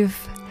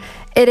Groove.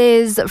 It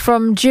is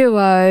from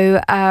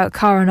duo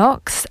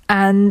Caranox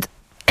and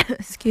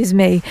excuse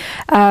me,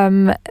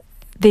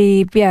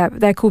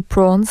 they're called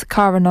Prawns,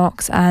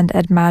 Caranox and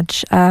Ed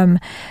Madge,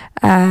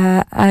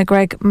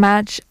 Greg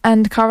Madge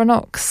and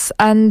Caranox,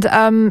 and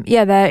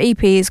their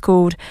EP is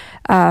called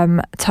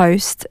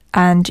Toast,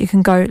 and you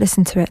can go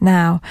listen to it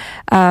now.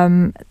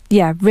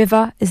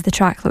 River is the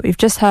track that we've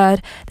just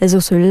heard. There's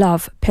also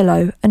Love,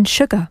 Pillow and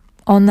Sugar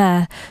on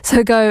there,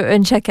 so go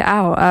and check it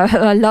out.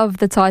 I love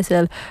the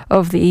title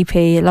of the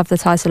EP, love the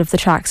title of the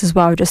tracks as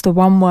well, just a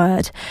one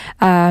word.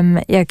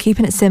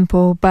 Keeping it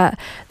simple, but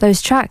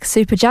those tracks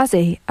super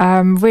jazzy.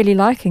 Really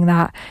liking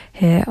that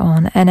here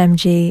on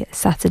NMG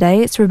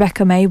Saturday. It's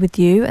Rebecca May with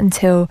you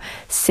until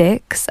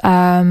 6.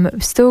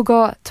 We've still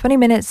got 20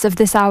 minutes of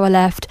this hour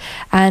left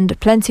and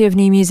plenty of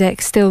new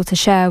music still to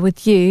share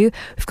with you.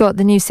 We've got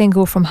the new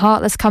single from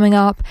Heartless coming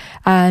up,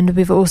 and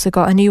we've also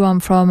got a new one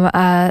from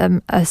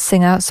a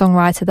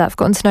singer-songwriter that I've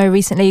gotten to know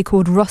recently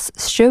called Ross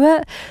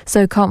Stewart,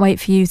 so can't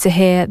wait for you to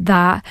hear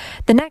that.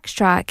 The next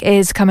track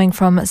is coming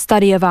from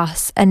Study of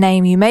Us, a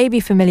name you may be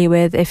familiar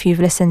with if you've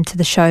listened to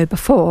the show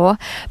before,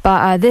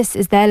 but this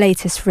is their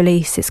latest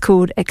release. It's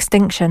called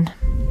Extinction.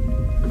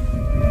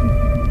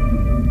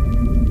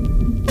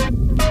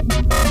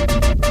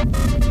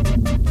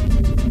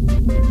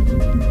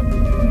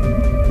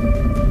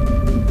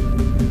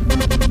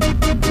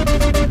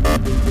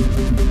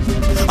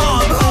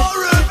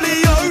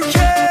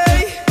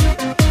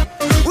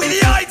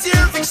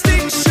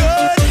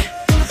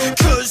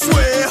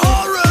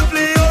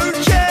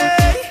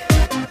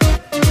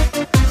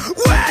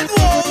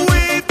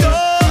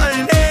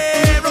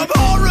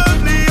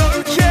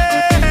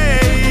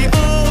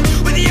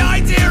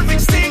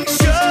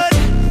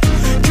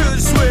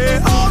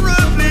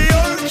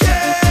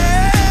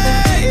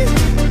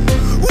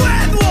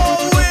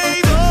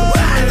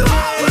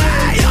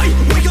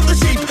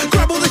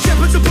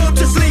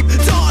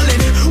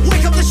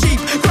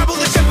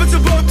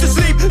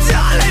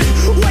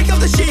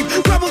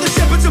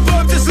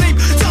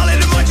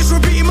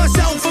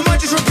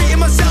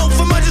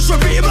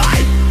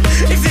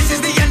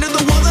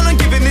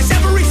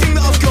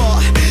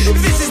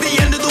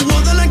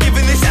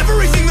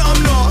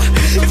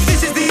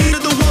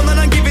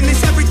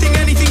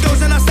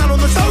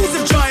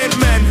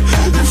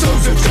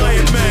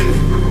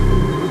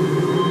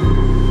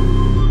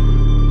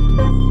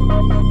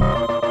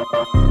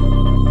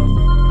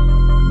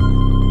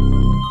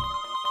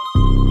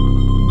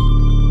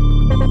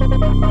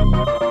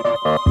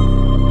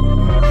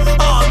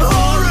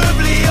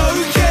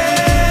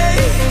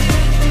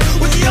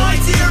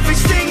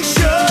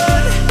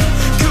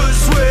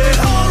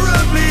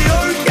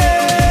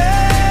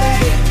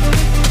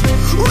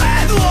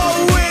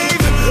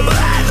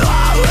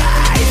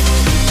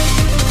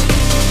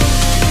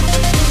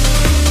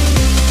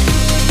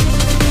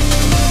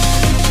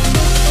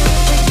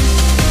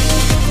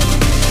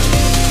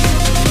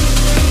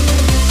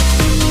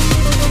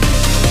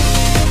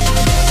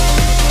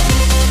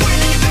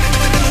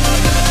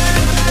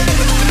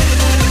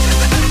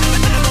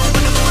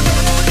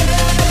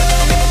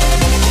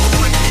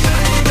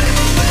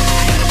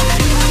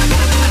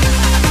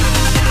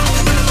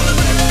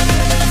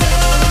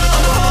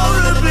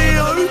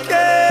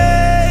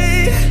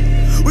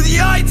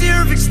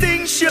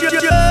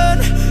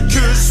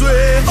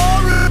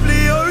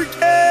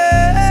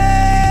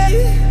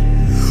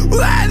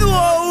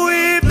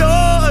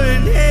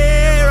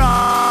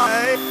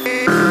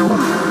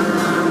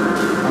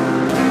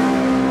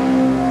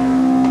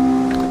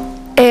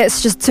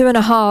 It's just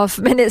 2.5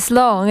 minutes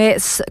long.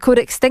 It's called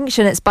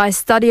Extinction. It's by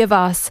Study of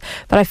Us.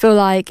 But I feel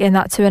like in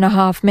that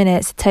 2.5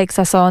 minutes, it takes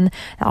us on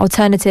an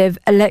alternative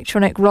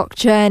electronic rock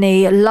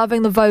journey.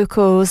 Loving the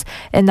vocals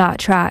in that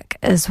track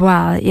as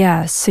well.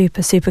 Yeah,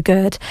 super, super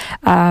good.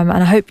 And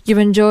I hope you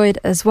enjoyed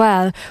as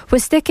well. We're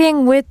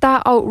sticking with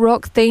that alt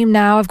rock theme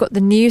now. I've got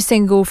the new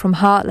single from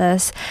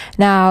Heartless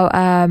now,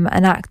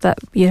 an act that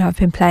I've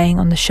been playing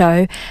on the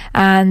show.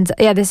 And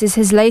yeah, this is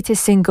his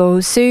latest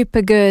single.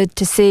 Super good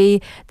to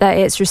see that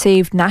it's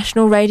received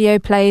national radio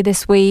play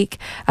this week.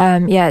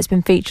 It's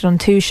been featured on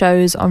 2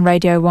 shows on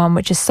Radio 1,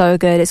 which is so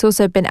good. It's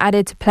also been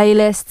added to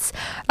playlists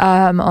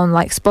on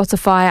like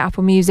Spotify,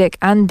 Apple Music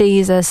and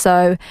Deezer.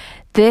 So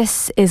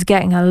this is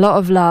getting a lot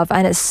of love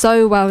and it's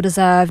so well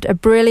deserved. A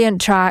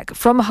brilliant track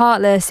from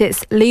Heartless.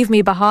 It's Leave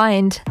Me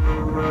Behind.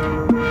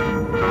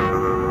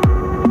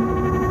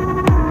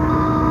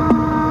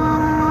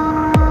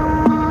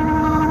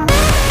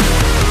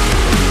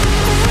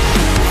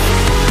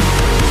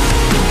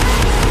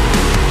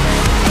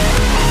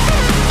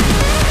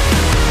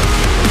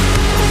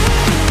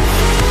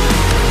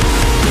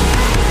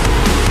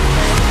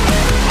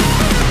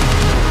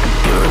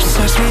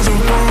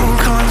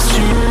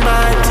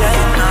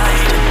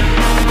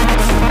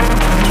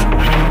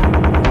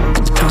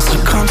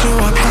 Come to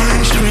a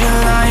place,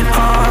 realign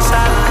all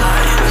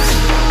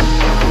sides.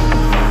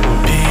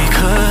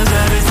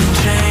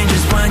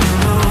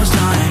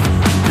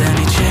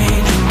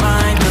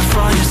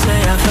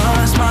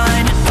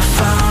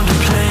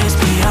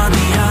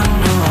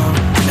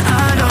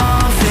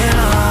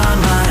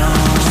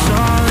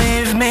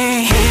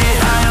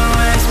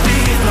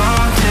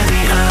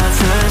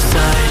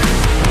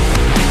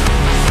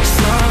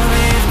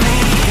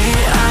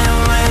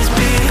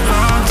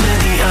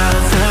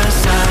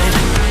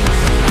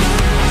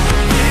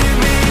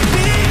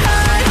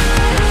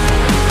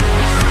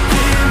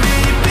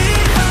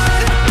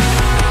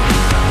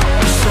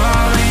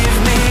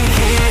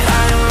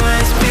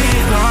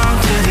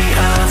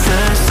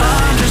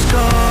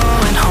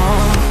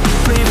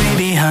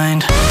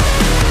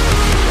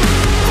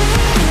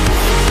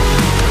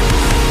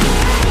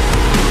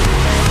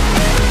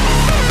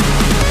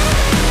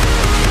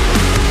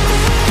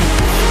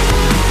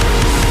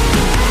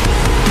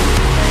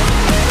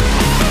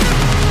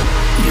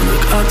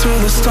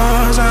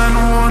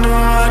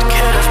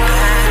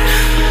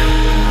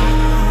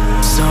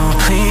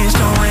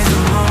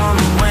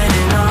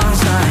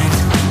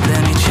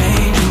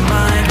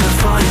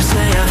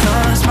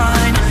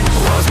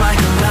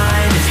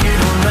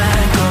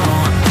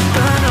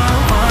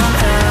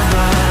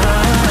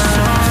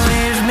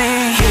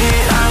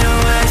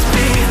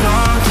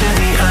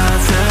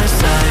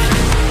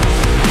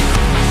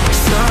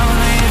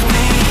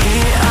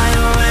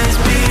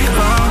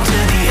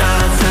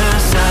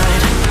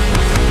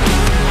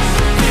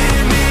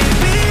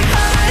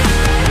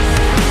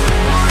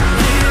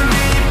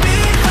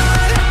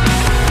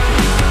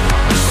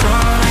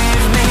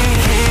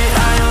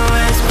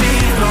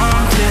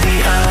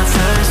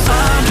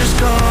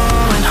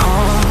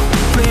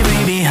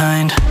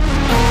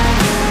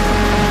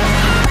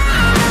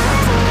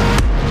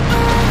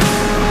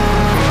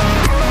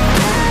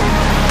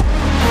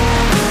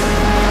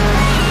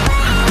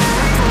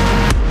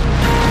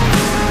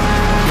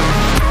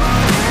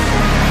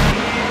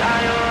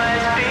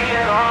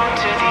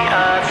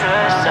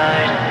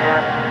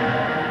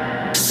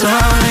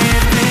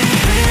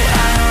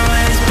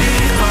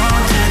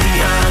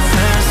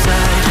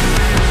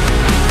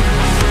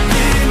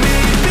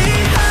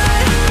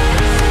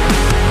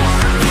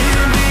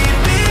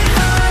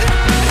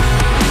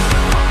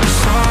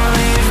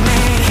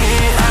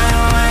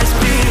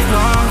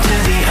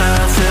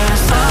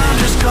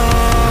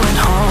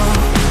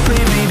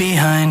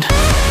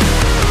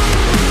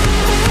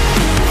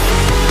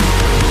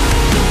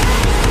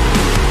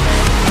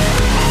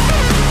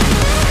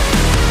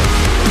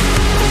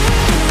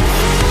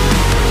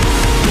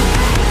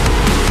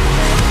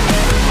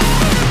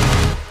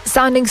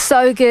 sounding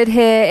so good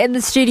here in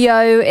the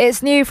studio.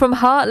 It's new from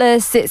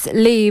Heartless. It's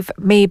Leave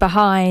Me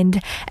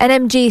Behind.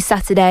 NMG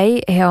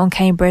Saturday here on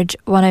Cambridge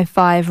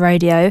 105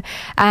 Radio.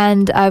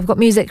 And I've got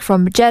music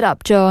from Jed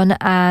Upjohn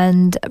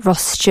and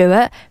Ross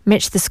Stewart,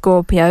 Mitch the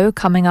Scorpio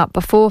coming up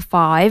before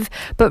 5.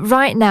 But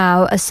right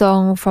now, a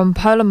song from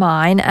Polar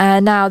Mine.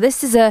 Now,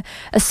 this is a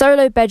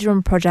solo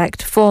bedroom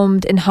project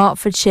formed in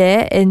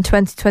Hertfordshire in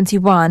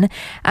 2021.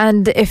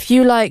 And if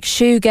you like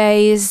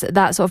shoegaze,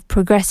 that sort of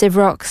progressive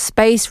rock,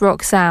 space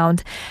rock sound,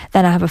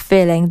 then I have a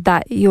feeling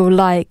that you'll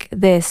like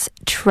this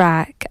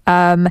track.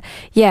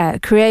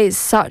 It creates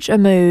such a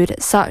mood,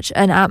 such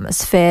an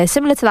atmosphere,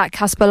 similar to that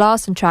Kaspar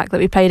Larsen track that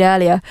we played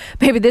earlier.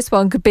 Maybe this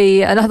one could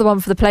be another one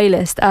for the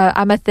playlist.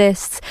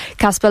 Amethysts,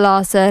 Kaspar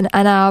Larsen,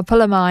 and our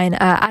Polar Mine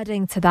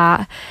adding to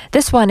that.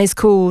 This one is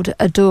called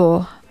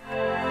Adore.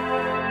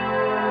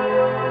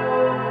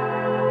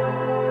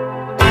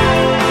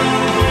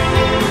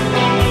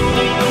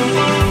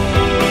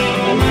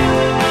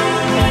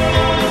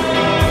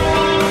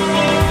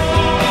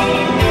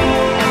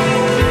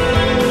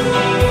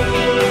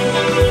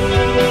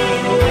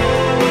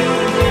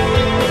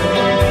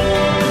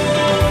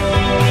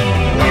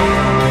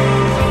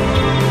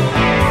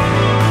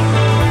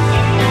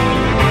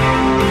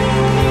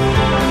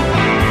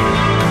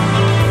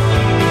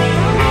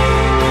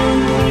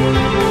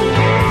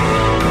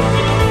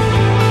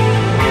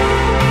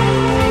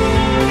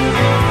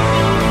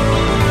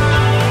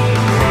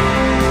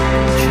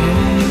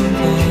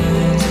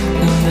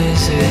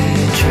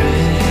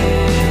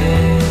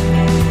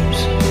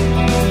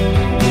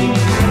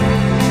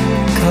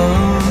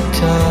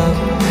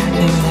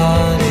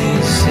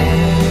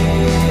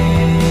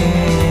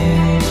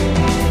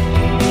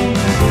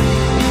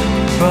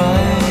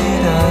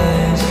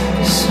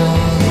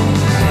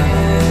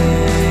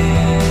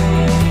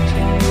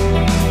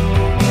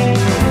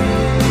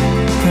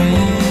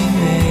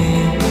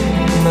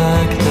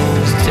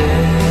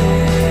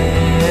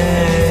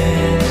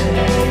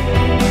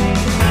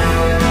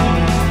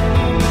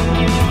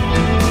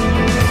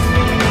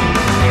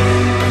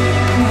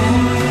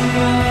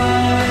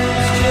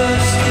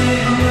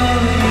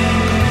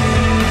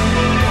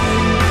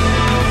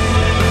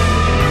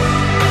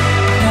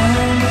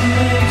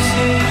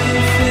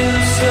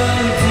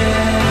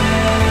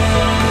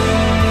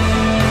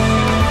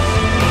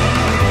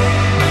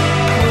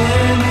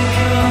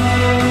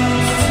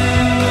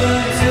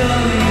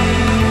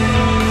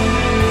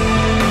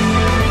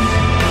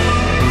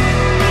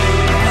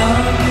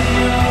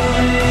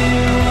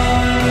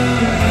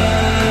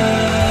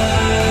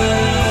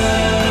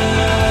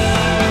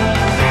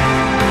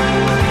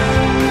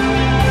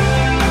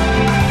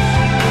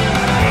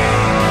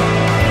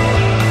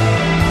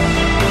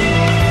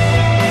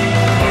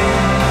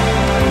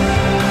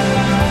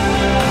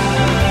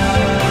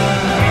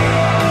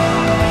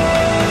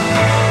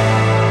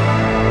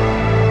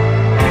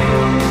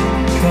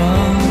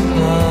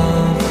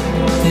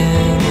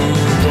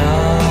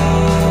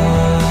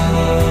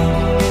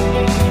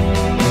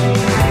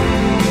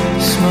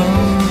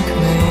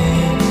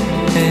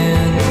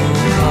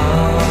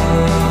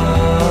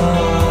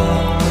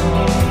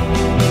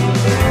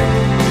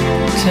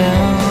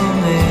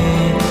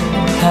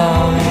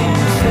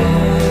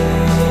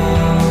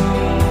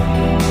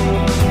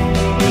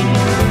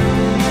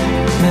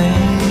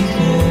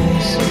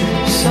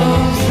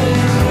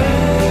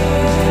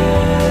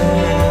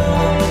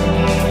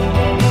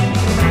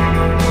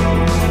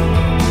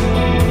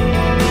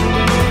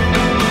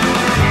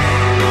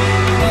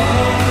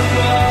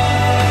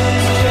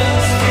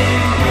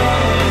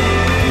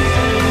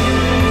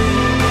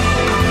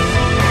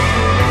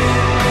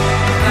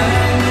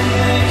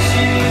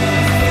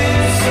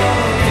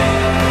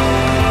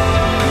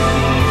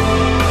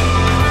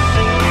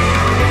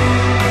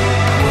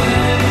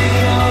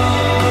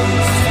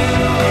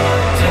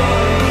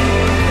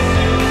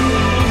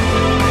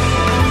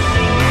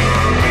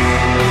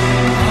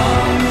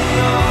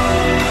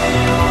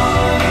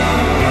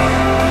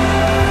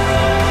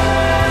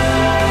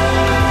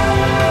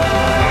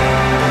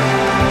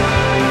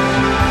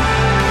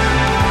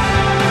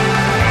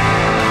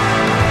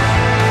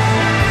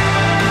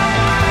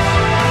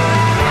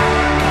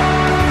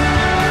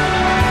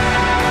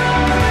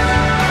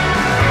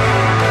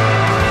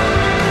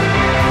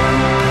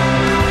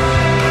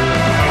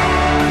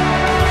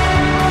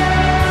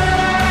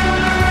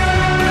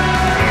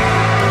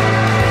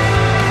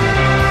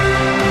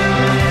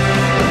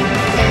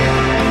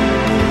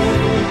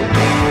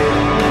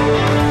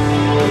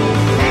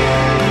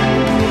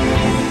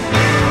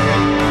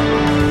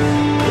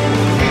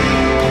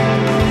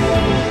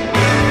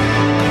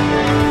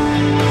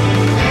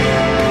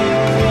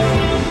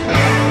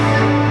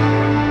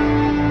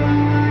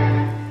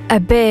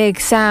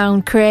 acoustic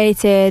sound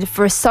created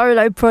for a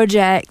solo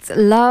project.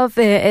 Love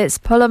it. It's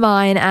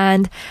Polamine,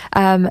 and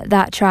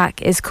that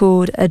track is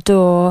called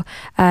Adore.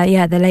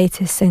 The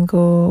latest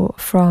single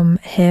from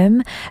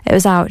him. It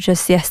was out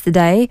just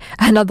yesterday.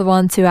 Another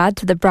one to add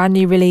to the brand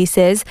new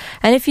releases.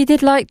 And if you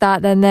did like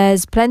that, then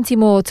there's plenty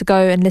more to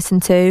go and listen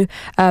to.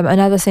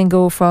 Another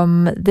single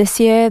from this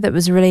year that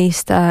was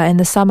released in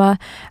the summer,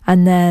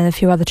 and then a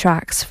few other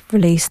tracks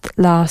released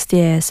last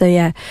year. So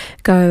yeah,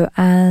 go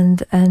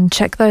and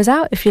check those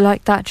out if you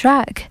like that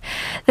track.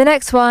 The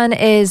next one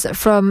is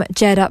from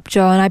Jed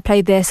Upjohn. I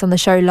played this on the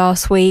show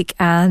last week,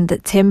 and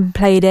Tim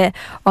played it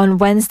on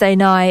Wednesday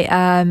night.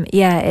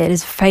 It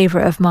is a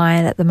favourite of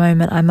mine at the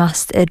moment, I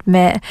must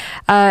admit.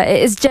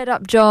 It is Jed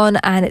Upjohn,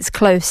 and it's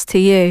Close to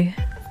You.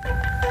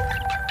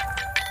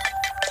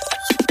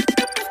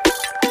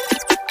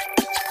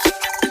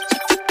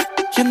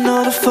 You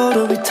know the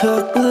photo we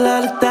took, we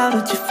let it down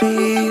at your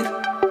feet.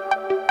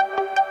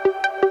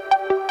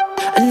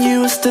 And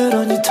you were stood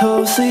on your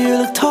toes, so you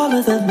look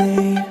taller than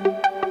me.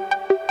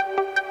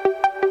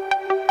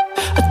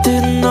 I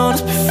didn't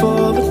notice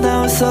before, but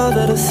now it's all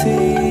that I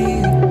see.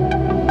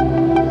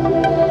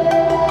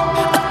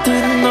 I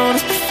didn't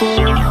notice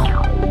before.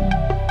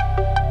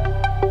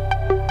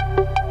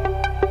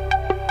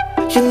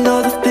 You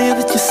know the thing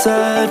that you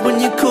said when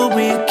you called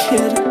me a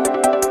kid.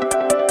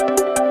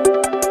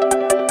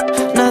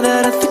 Now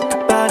that I think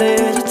about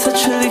it, it's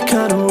actually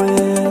kinda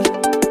weird.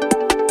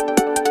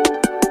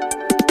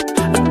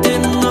 I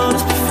didn't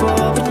notice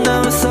before, but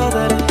now it's all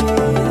that I hear.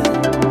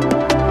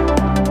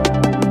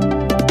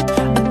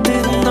 I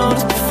didn't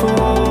notice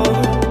before.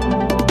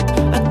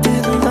 I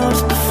didn't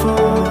notice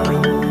before.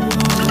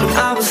 When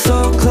I was so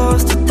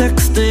close to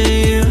texting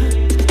you,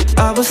 I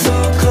was so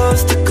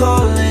close to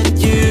calling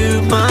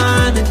you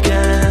mine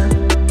again.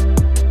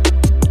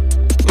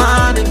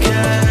 Mine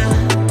again.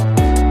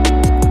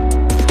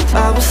 I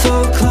was so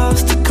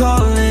close to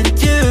calling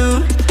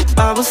you.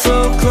 I was so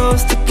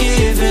close to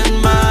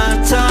giving my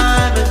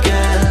time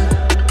again.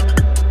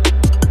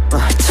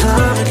 My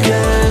time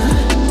again.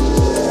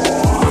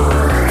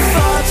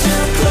 Far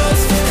too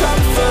close for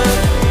comfort.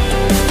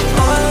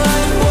 All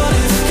I want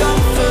is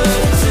comfort.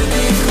 To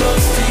be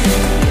close to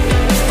you.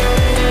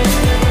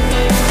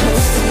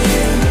 Close to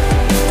you.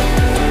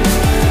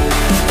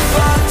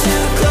 Far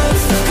too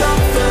close for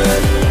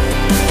comfort.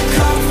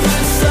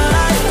 Comfort's all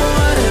I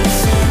wanted.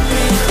 To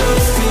be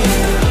close to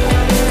you.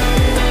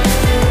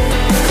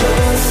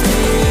 Close to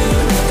you.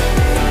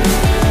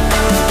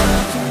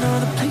 You know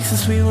the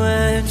places we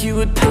went, you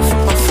would pay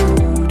for my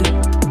food.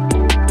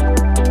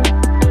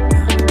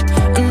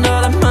 And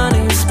all the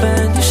money you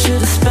spent, you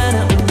should have spent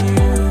it on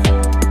you.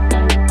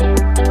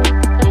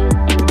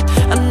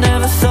 I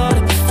never thought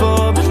it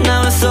before, but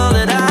now it's all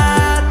that I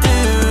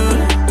do.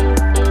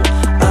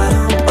 I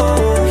don't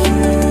owe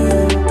you.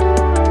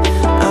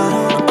 I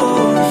don't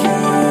owe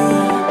you.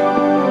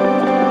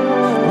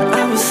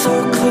 I was so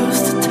close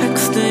to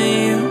texting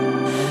you.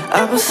 I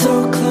was so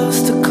close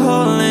to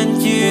calling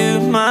you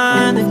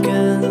mine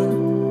again.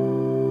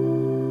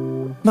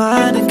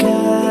 Mine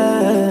again.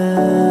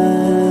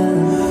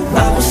 I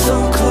was so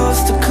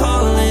close to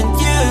calling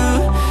you.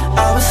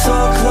 I was so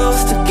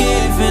close to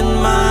giving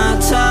my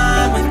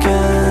time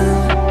again.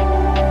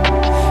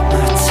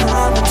 My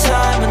time and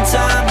time and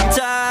time and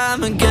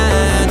time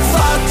again.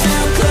 Far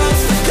too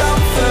close for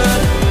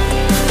comfort.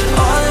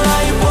 All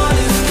I want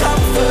is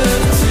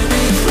comfort. To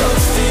be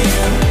close to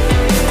you.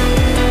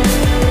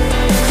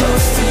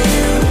 Close to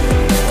you.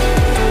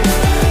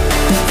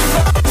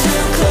 Far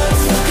too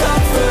close for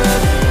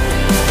comfort.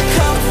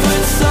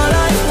 Comfort's all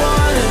I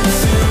wanted.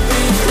 To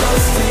be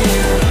close to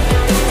you.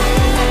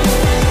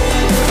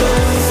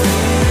 Close to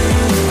you.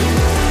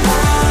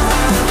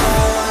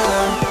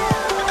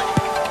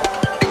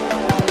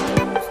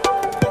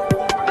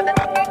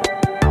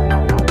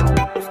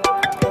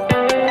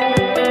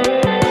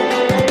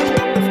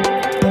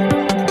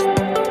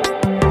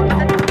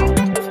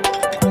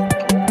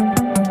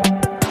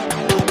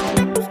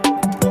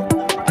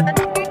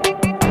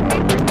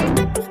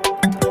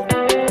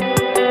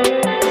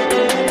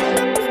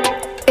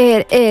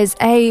 It is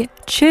a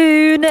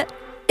tune.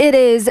 It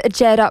is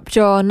Jed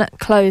Upjohn,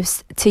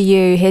 Close to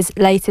You. His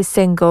latest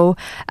single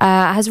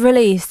has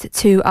released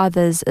 2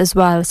 others as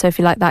well. So if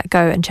you like that,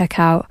 go and check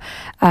out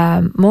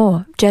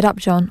more. Jed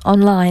Upjohn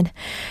online.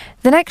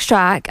 The next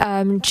track,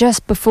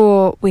 just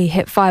before we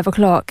hit 5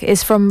 o'clock,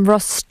 is from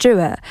Ross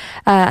Stewart,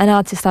 an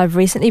artist I've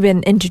recently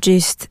been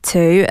introduced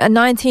to, a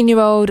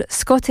 19-year-old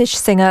Scottish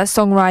singer,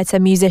 songwriter,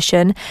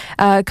 musician,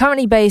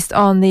 currently based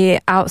on the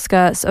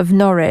outskirts of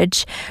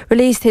Norwich,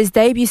 released his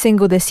debut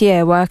single this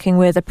year, working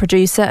with a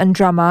producer and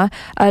drummer,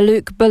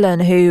 Luke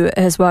Bullen, who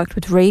has worked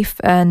with Reef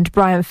and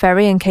Brian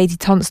Ferry and Katie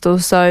Tunstall,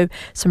 so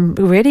some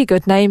really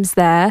good names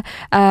there,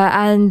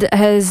 and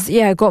has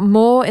got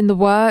more in the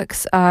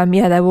works.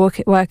 They're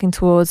working working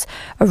towards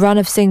a run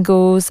of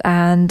singles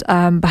and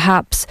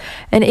perhaps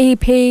an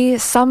EP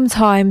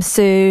sometime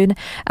soon.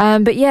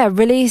 But yeah,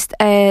 released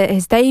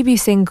his debut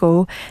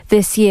single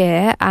this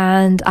year,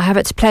 and I have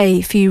it to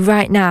play for you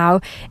right now.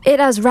 It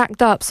has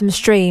racked up some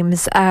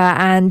streams,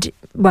 and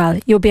well,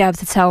 you'll be able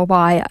to tell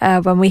why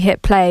when we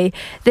hit play.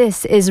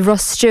 This is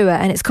Ross Stewart,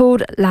 and it's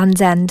called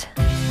Land's End.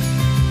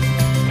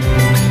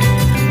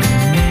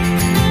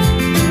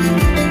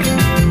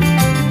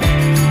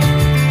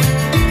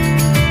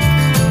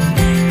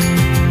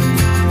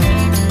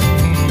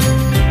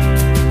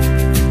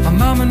 My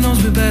mama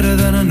knows me better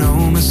than I know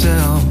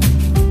myself.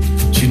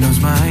 She knows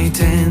my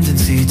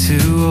tendency to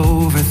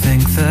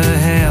overthink the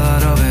hell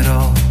out of it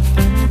all.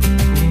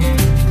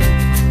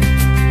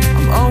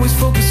 Always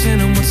focusing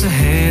on what's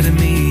ahead of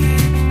me.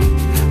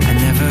 I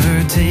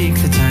never take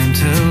the time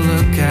to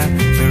look at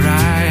where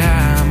I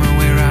am or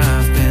where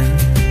I've been.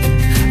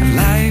 And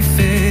life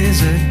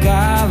is a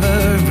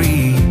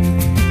gallery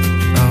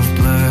of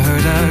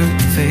blurred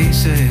out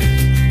faces.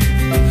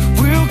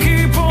 We'll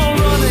keep on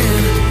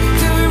running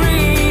till we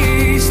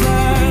reach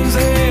Land's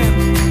End,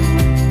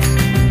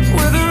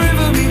 where the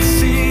river meets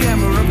sea and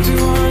we're up to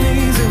our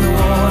knees in the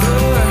water.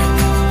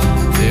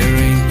 There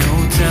ain't no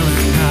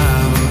telling how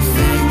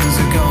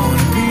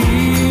gonna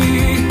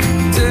be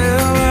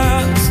till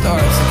that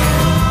starts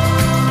again.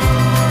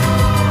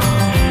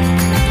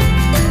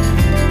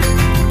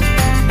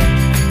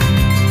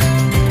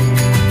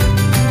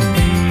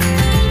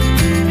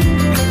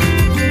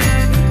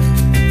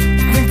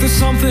 I think there's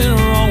something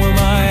wrong with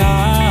my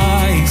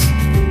eyes,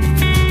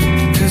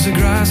 'cause the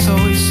grass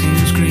always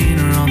seems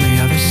greener on the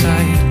other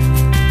side.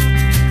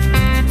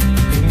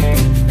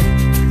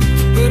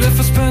 But if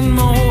I spend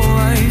my whole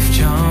life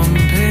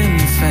jumping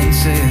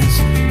fences,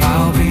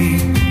 I'll be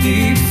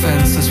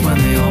defenseless when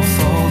they all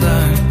fall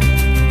down.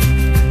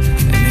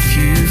 And if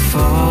you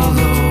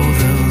follow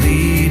the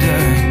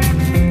leader,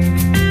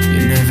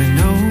 you never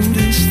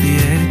notice the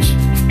edge.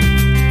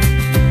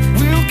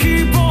 We'll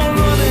keep on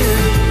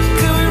running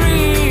till we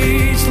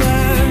reach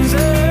Land's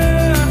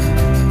End,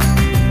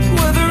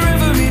 where the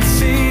river meets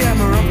sea and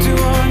we're up to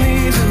our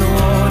knees in the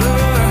water.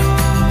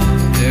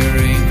 There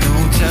ain't no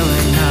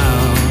telling how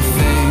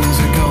things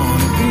are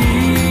gonna be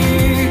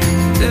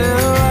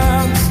till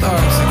that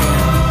starts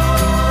again.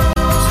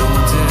 So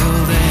until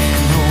then,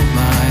 hold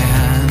my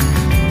hand.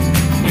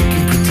 We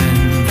can pretend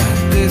that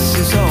this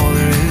is all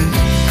there is.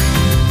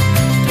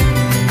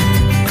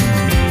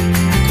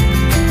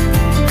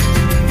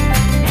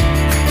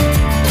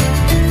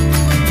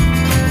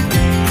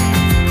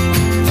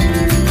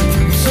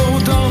 I'm so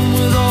done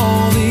with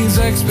all these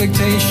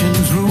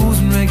expectations, rules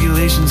and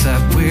regulations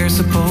that we're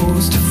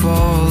supposed to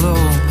follow.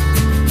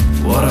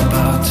 What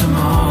about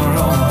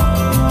tomorrow?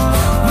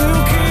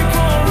 We'll keep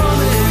on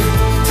running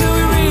till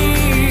we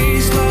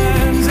reach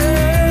Land's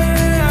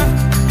End,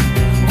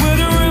 where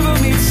the river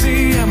meets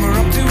sea and we're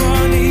up to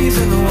our knees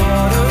in the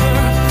water.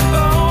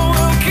 Oh,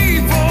 we'll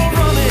keep on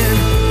running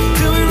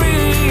till we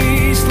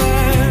reach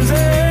Land's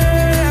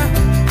End,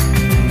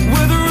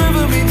 where the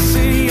river meets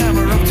sea and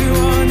we're up to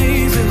our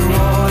knees in the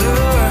water.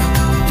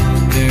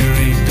 There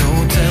ain't no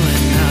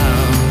telling how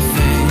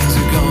things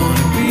are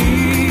gonna be.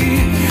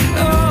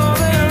 Oh,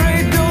 there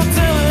ain't no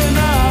telling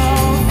how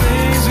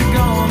things are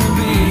gonna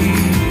be.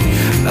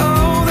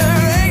 Oh,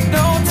 there ain't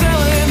no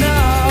telling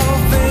how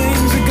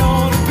things are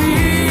gonna be.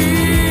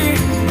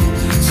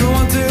 So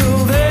until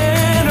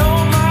then,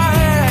 hold my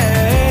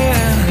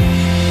hand.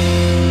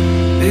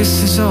 This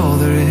is all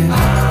there is.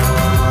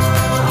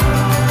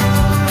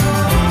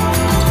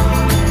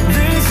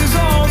 This is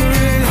all there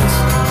is.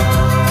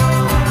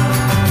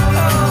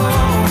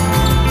 Oh,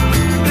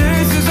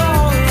 this is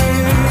all there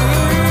is.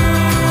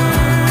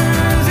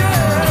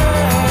 Yeah.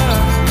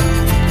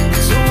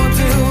 So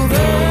until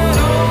then,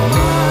 hold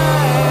my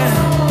hand.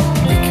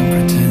 We can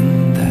pretend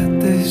that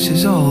this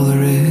is all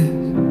there is.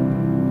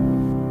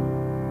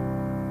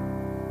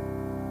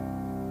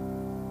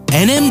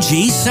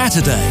 NMG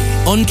Saturday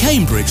on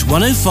Cambridge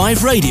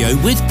 105 Radio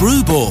with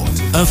Brewboard,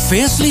 a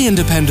fiercely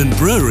independent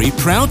brewery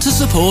proud to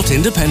support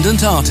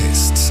independent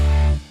artists.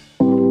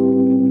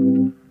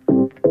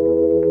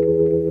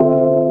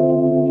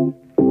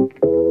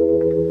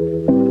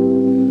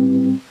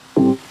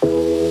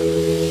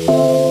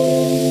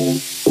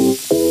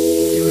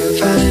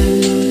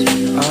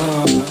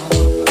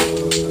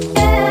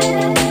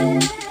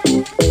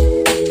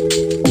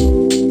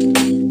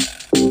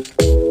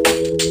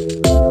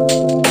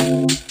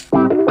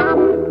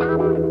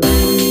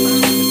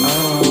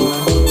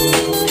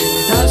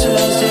 Not till I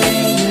say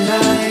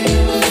goodnight.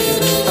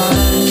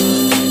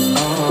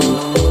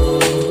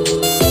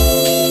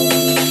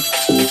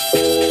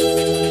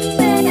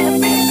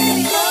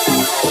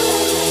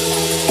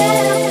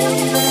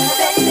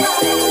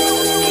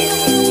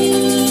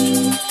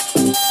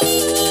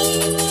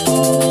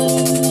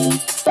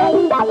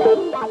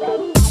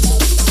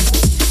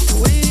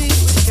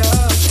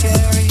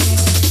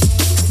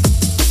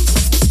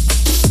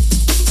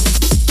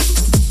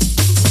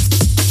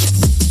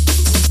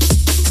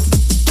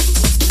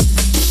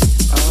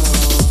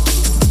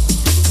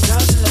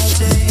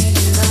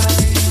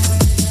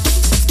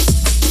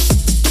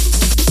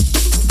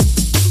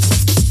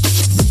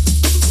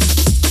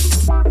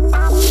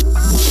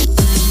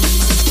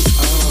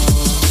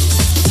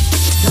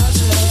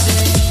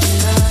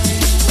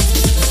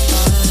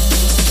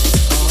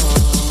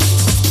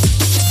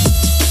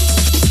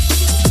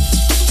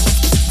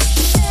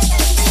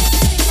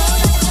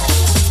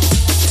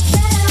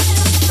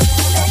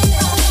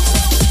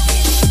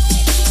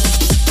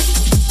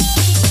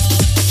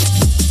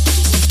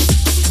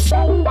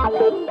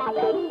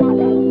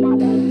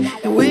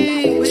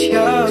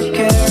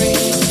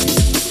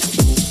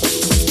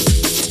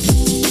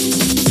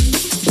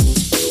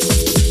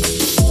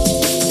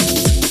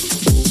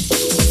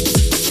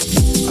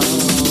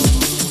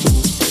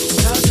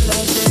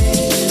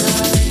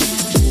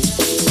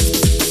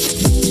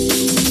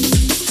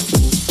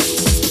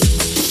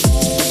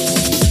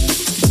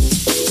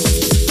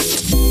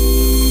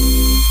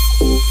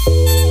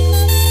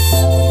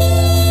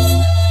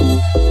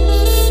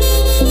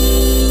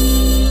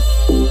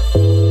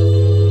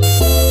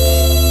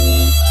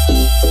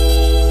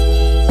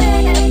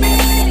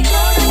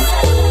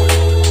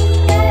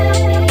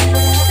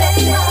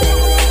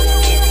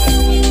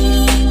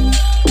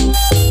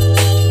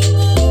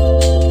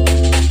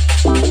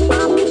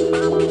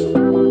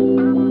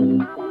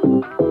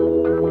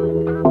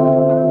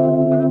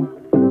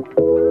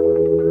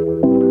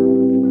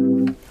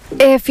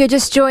 If you're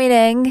just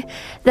joining,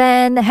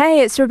 then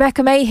hey, it's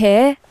Rebecca May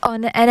here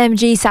on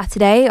NMG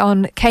Saturday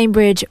on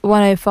Cambridge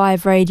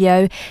 105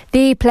 Radio,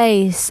 the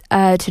place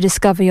to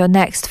discover your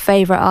next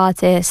favourite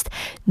artist.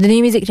 The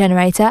New Music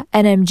Generator,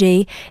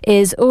 NMG,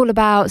 is all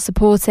about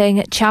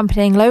supporting,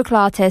 championing local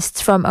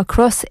artists from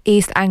across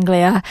East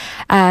Anglia.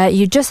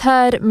 You just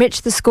heard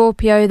Mitch the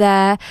Scorpio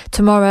there,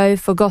 Tomorrow,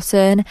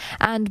 Forgotten,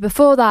 and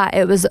before that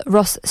it was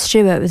Ross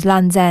Stewart with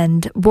Land's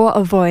End. What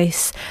a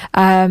voice.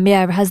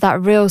 It has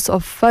that real sort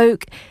of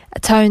folk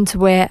tone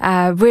to it.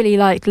 Really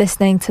liked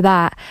listening to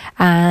that,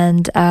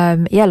 and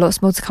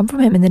lots more to come from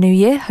him in the new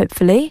year,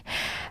 hopefully.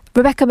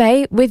 Rebecca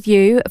May with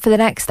you for the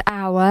next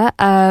hour.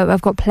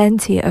 I've got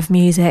plenty of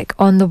music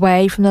on the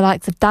way from the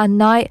likes of Dan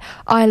Knight,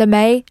 Isla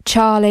May,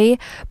 Charlie,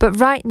 but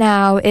right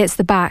now it's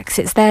the Backs.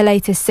 It's their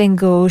latest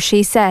single,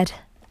 She Said.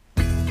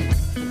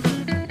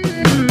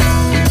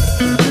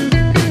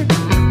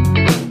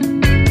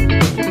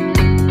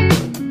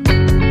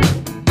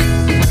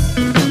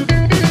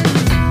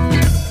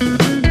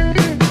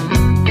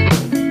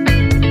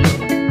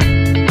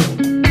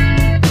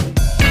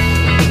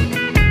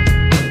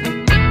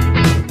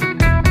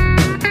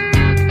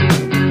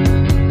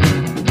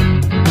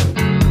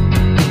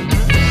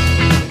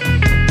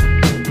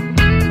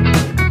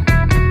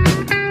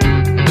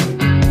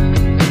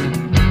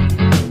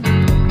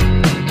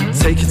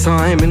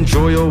 Time,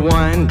 enjoy your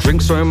wine,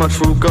 drink so much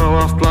we'll go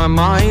off blind,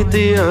 my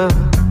dear.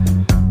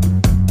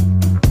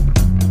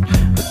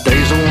 The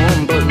days are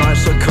warm but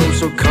nights are cold,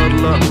 so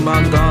cuddle up,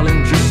 my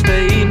darling, just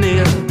stay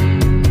near.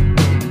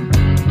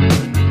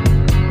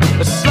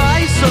 A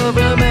slice of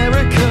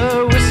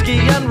America, whiskey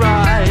and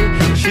rye.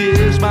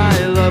 Cheers,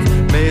 my love,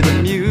 may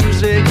the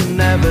music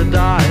never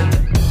die.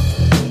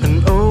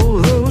 And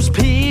all those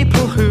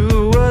people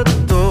who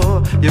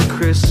adore your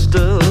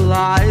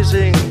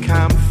crystallizing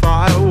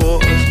campfire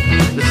wars.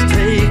 Let's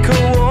take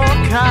a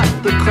walk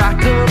at the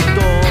crack of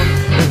dawn,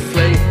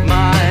 inflate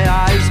my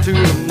eyes to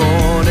the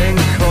morning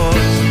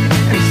cause.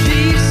 And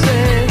she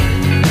said,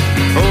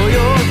 oh,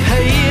 your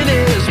pain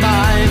is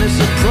mine, it's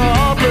a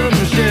problem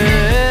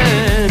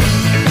shared.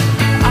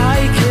 I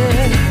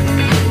care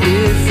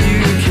if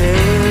you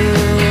care.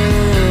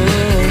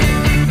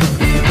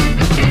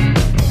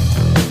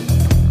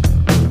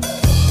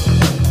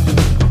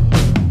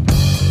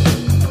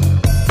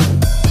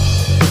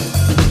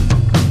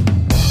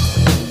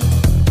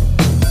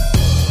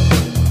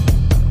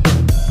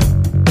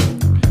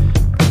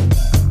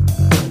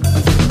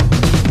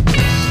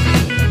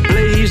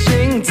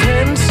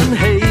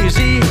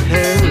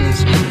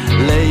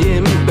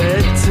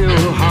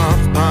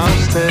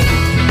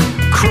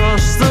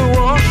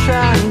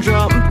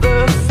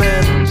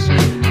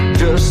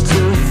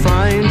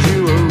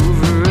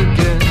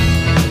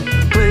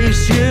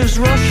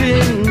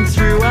 Rushing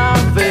through our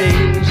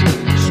veins,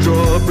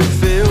 strawberry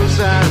fields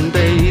and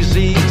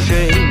daisy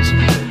chains.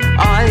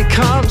 I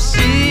can't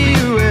see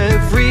you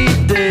every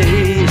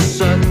day, it's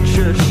such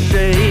a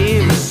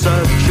shame, it's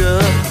such a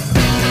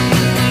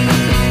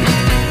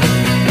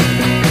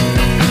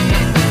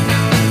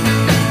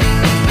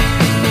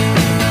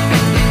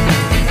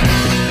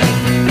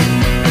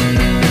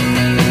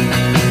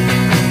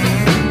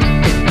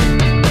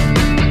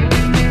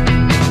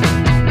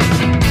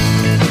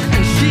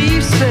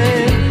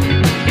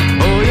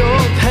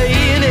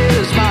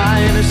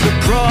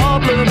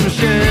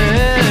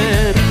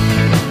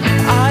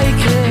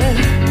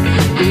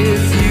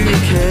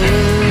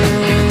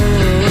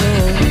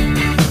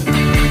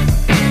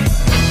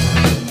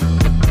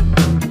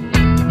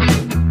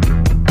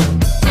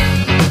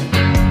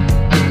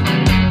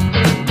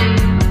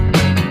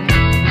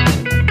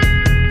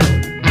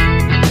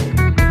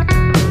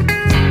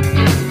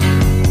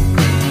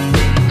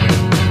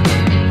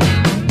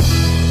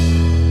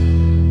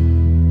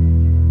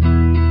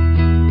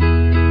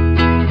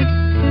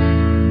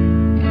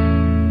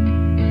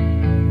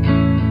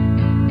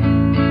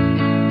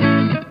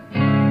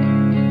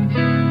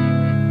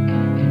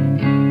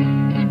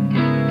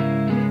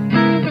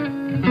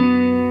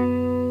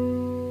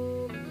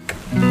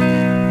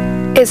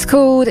It's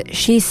called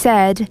She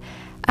Said,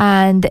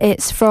 and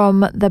it's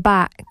from the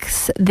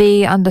Backs,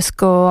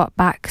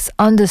 Backs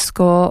on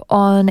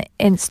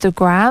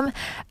Instagram.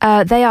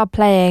 They are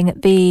playing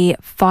the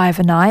Five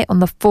a Night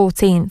on the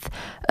 14th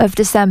of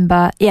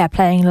December,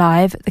 playing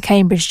live at the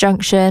Cambridge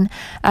Junction,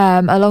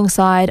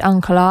 alongside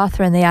Uncle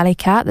Arthur and the Alley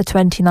Cat, the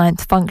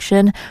 29th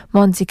function,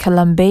 Monty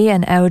Columbi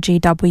and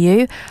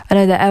LGW. I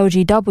know that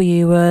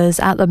LGW was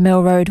at the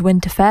Mill Road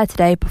Winter Fair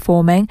today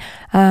performing.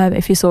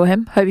 If you saw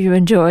him, hope you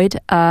enjoyed.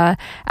 And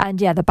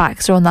the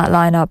Backs are on that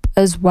lineup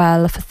as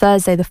well for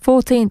Thursday the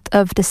 14th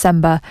of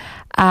December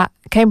at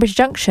Cambridge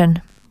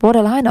Junction. what a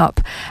lineup.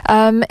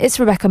 It's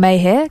Rebecca May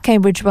here,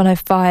 Cambridge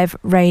 105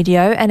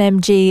 Radio,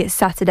 NMG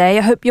Saturday.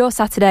 I hope your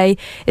Saturday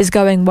is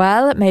going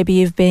well. Maybe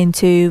you've been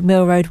to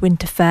Mill Road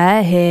Winter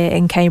Fair here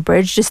in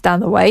Cambridge, just down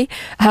the way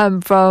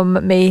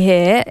from me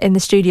here in the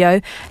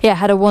studio. Yeah,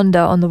 had a wander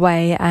on the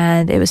way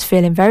and it was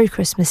feeling very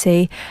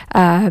Christmassy.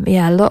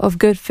 Yeah, a lot of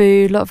good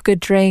food, a lot of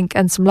good drink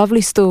and some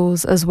lovely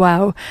stalls as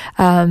well.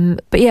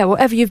 But yeah,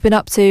 whatever you've been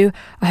up to,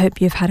 I hope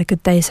you've had a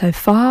good day so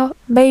far.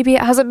 Maybe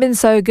it hasn't been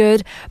so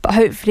good, but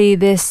hopefully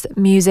this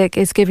music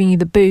is giving you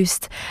the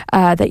boost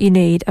that you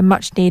need, a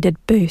much needed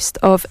boost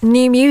of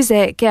new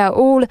music. Yeah,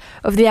 all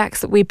of the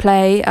acts that we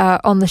play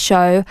on the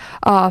show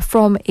are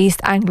from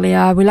East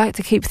Anglia. We like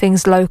to keep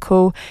things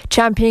local,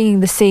 championing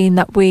the scene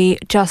that we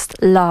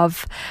just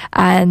love.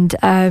 And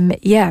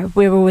yeah,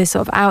 we're always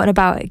sort of out and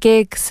about at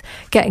gigs,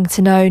 getting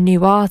to know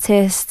new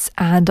artists,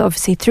 and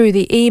obviously through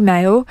the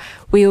email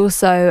we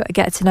also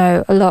get to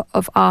know a lot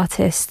of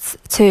artists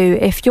too.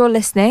 If you're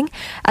listening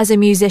as a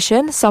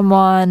musician,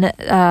 someone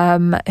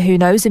who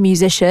knows a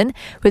musician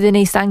within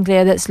East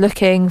Anglia that's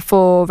looking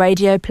for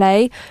radio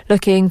play,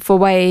 looking for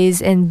ways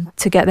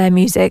to get their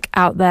music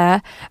out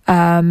there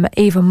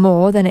even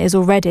more than it is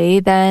already,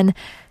 then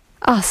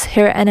us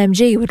here at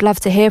NMG would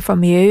love to hear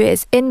from you.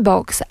 It's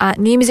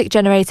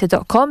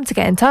inbox@newmusicgenerator.com to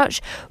get in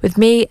touch with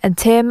me and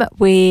Tim.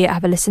 We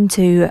have a listen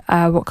to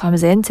what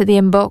comes into the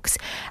inbox,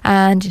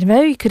 and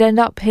you could end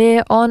up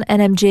here on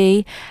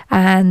NMG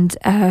and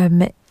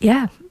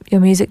yeah,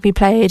 your music be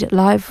played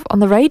live on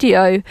the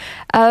radio.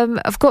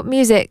 I've got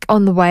music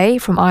on the way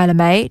from Isla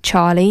May,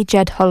 Charlie,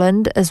 Jed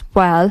Holland as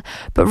well.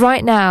 But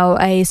right now,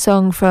 a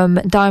song from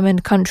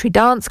Diamond Country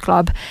Dance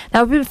Club.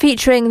 Now, I've been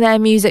featuring their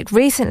music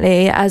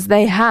recently as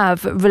they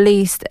have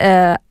released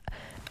an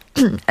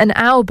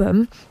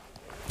album.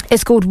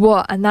 It's called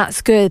What, and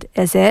that's good,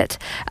 is it?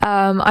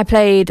 I've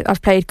played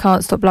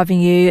Can't Stop Loving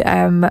You,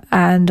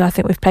 and I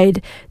think we've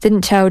played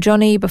Didn't Tell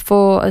Johnny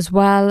before as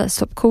well.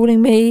 Stop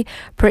Calling Me,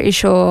 pretty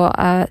sure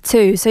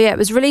too. So yeah, it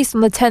was released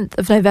on the 10th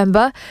of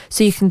November,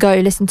 so you can go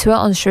listen to it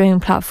on streaming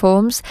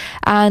platforms.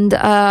 And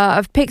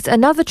I've picked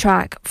another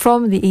track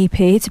from the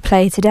EP to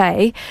play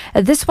today.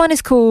 This one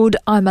is called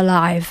I'm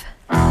Alive.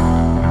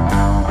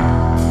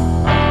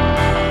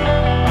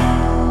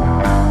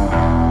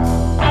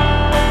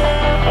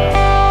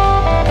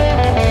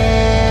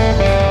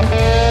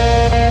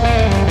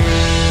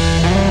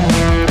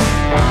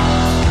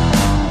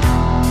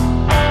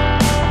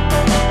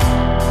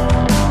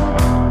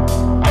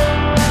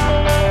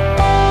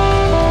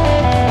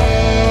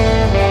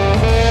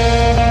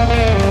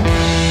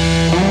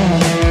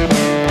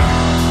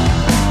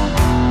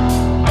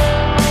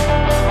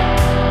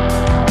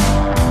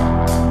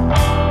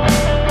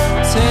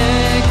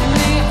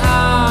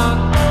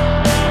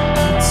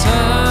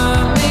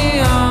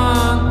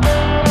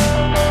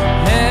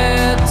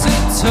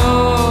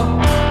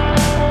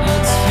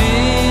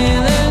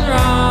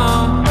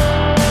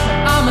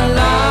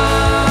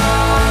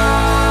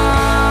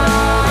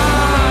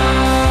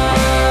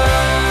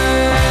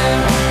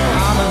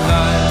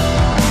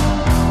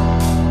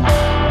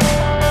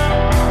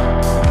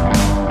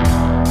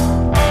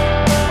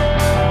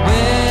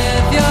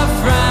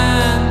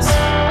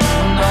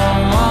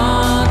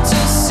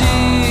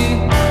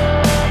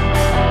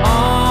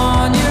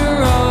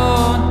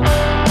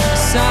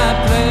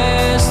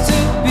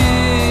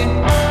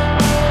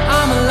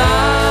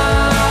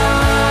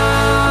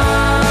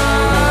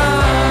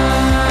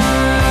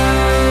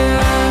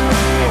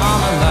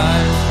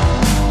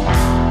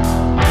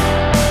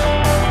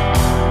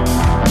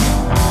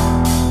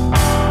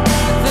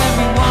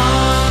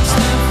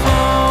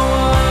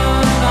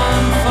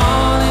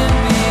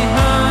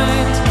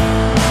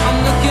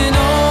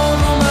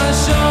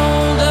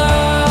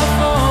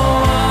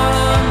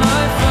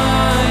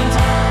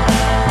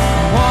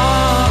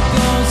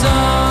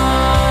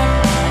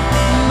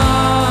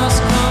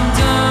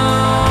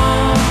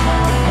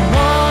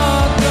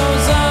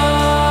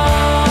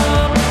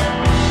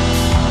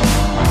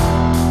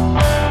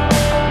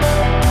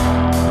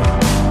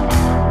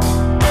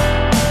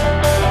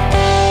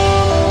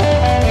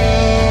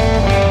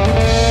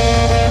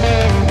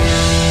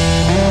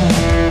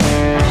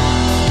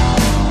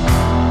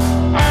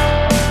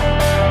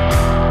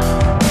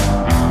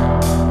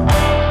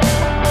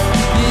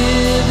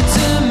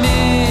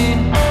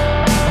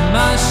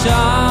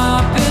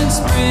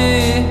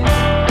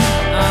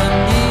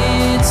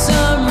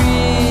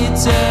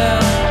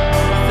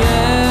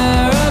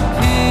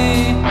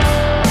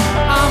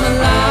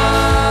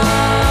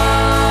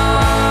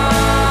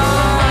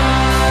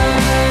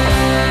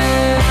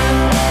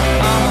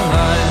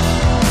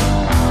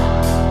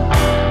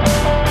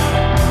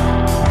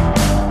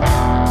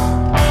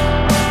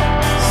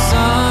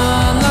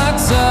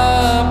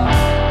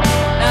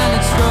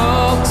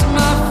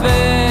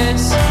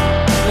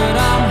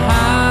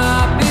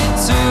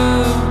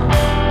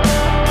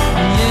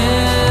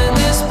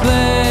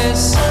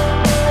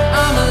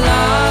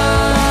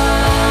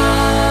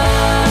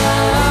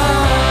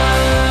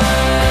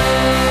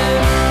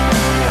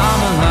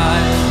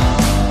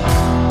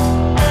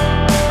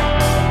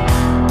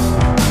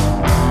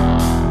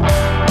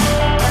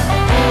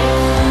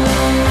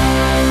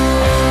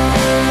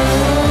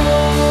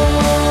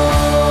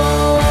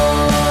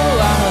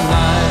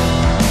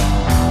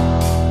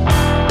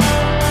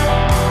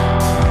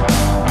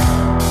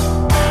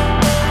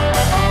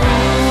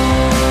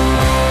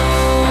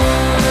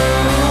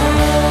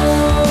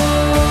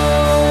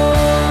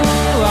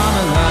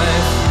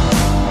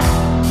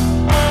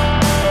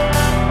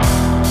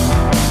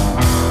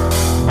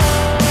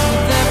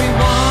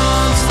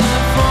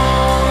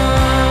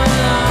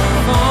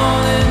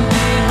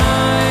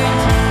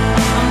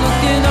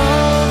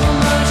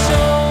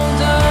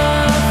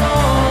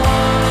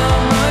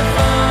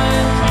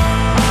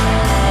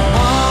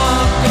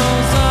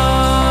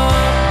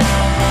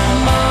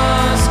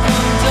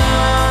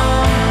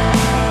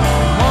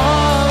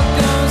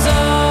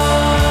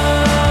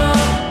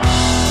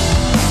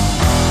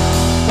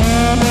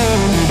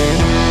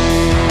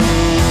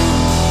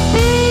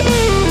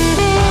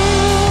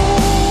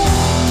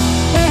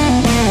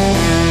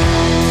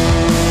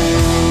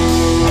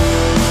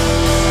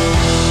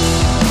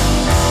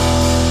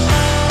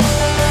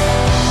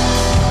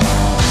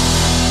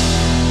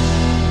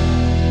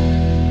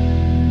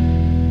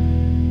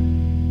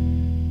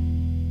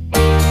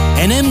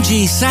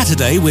 NMG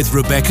Saturday with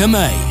Rebecca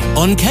May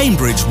on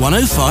Cambridge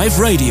 105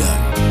 Radio.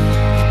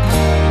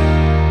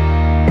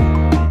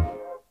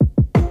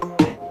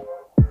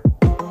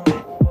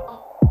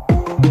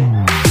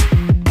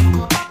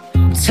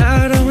 I'm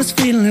tired of us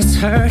feeling this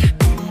hurt.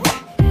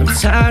 I'm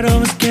tired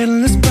of us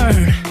getting this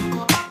burn.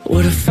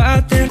 Would've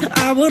thought that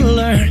I would've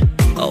learned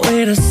a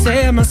way to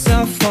save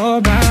myself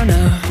for by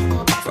now.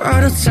 For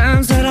all the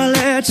times that I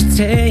let you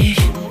take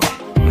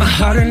my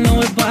heart, I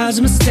know it was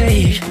a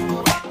mistake,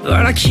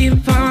 but I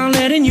keep on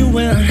letting you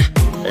in,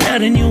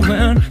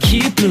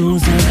 keep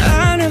losing.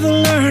 I never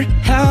learned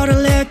how to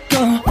let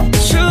go.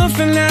 The truth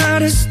and now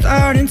is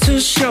starting to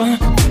show.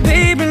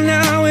 Baby,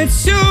 now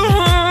it's you. No.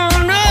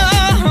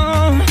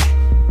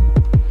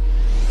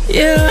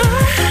 Yeah,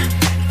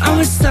 I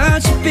always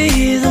thought you'd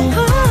be the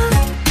one.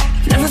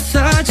 Never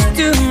thought you'd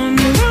do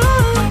me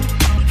wrong.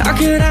 How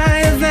could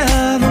I have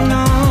ever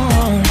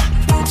known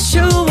that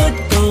you would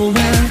go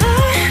when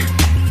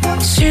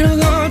you're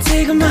gonna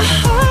take my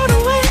heart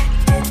away?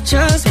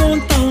 Just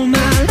gonna throw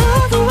my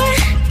love away.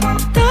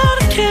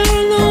 Without a care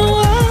in the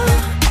world,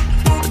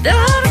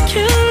 without a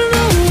care in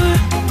the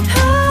world.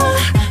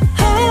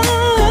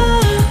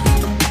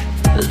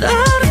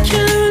 Without a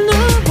care in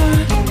the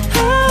world.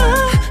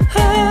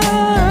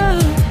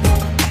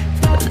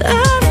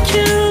 Without a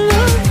care in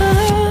the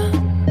world.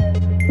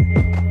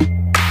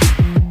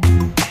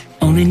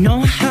 Only know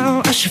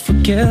how I should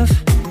forgive,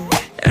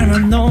 and I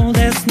know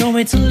there's no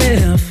way to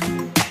live.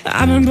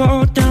 I've been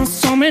brought down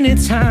so many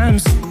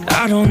times,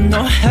 I don't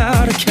know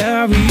how to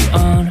carry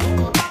on.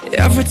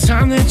 Every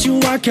time that you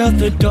walk out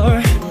the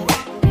door,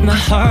 my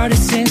heart it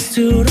sinks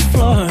to the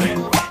floor.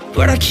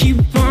 But I keep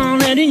on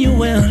letting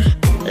you in,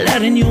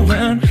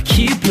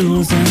 keep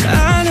losing.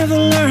 I never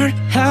learned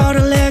how to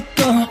let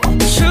go.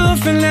 The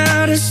truth and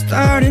now is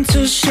starting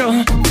to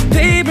show.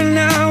 Baby,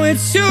 now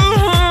it's you. No.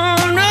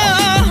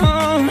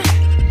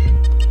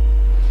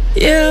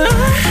 Yeah,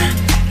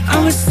 I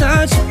always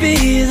thought you'd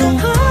be the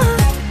one.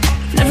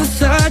 Never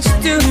thought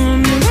you'd do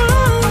me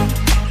wrong.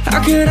 How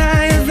could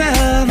I have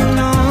ever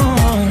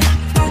known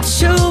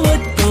that you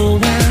would go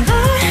when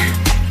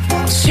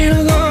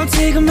you're gonna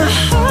take my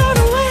heart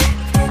away?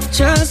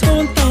 Just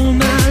gonna throw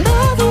my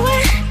love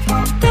away.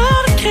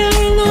 Without a care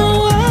in the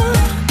world.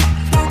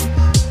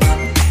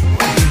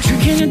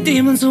 Drinking your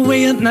demons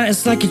away at night,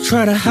 it's like you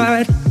try to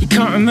hide. You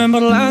can't remember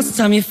the last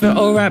time you felt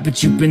alright,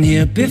 but you've been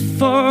here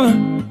before.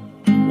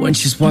 When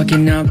she's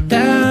walking out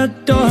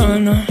that door,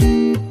 no.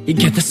 You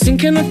get the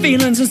sinking of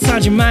feelings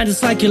inside your mind,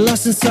 it's like you're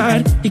lost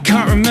inside. You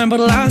can't remember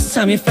the last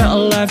time you felt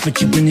alive,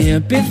 but you've been here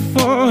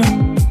before.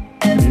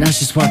 And now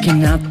she's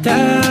walking out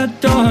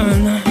that door.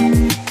 No.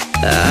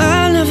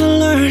 I never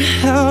learned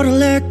how to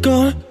let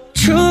go.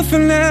 Truth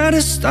and that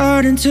is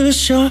starting to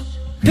show.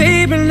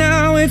 Baby,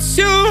 now it's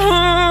you.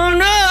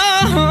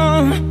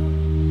 No.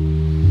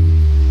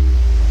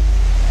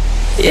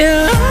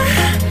 Yeah,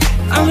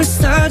 I always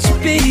thought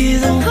you'd be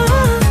the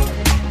one.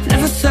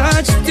 Never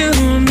thought you'd do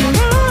me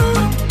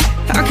wrong.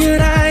 How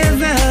could I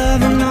have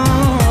ever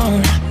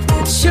known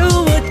that you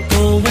would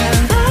go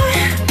when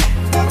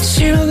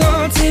you're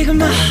gonna take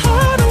my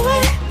heart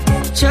away?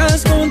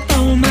 Just gonna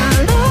throw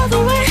my love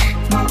away.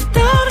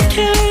 Without a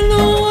care in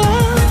the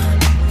world,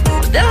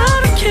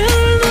 without a care in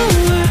the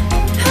world.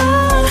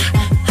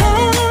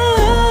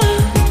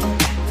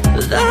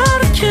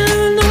 Without a care in the world. Without a care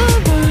in the world.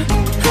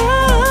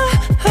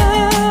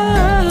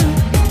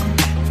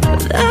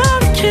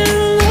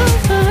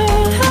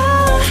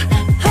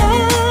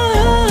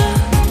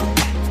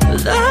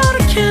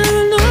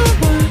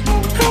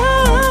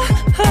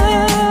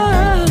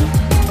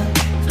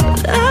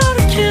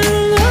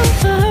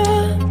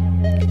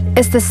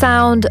 It's the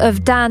sound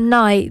of Dan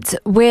Knight,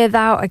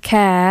 Without a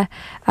Care.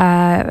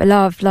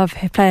 Love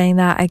playing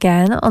that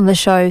again on the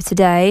show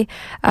today.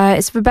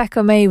 It's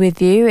Rebecca May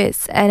with you.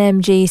 It's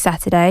NMG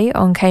Saturday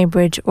on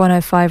Cambridge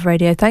 105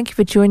 Radio. Thank you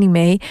for joining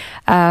me.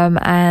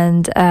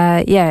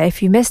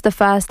 If you missed the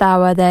first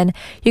hour, then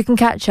you can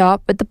catch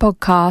up with the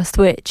podcast,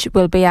 which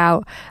will be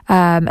out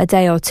a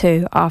day or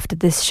two after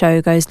this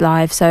show goes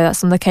live. So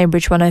that's on the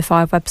Cambridge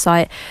 105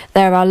 website.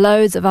 There are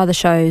loads of other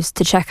shows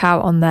to check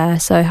out on there.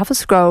 So have a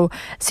scroll,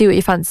 see what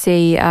you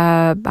fancy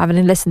having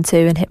a listen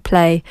to, and hit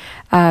play.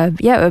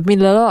 It would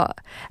mean a lot.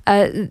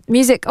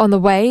 Music on the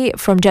way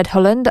from Jed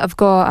Holland. I've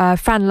got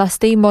Fran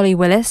Lusty, Molly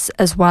Willis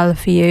as well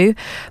for you.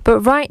 But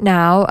right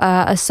now,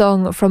 a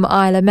song from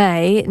Isla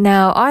May.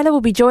 Now, Isla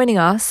will be joining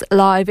us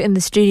live in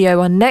the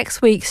studio on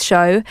next week's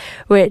show,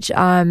 which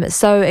I'm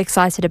so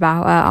excited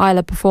about.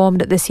 Isla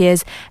performed at this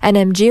year's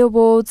NMG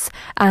Awards,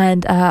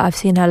 and I've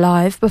seen her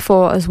live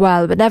before as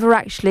well, but never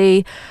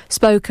actually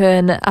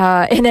spoken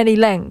in any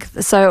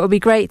length. So it will be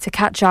great to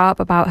catch up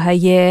about her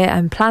year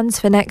and plans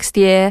for next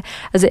year,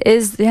 as it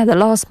is the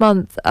last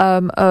month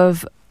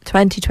of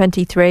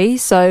 2023,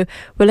 so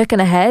we're looking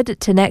ahead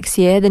to next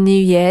year, the new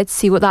year, to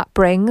see what that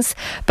brings.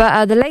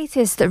 But the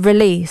latest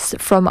release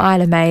from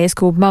Isla May is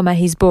called Mama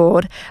He's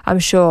Bored. I'm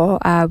sure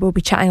we'll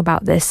be chatting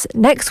about this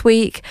next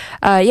week.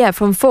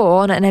 From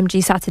 4 on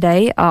NMG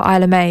Saturday,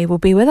 Isla May will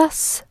be with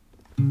us.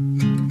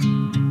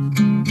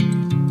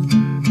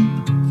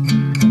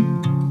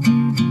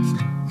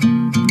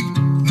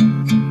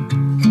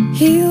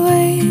 He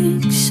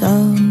wakes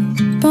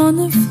up on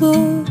the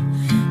floor.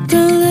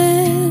 The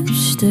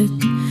lipstick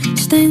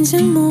stains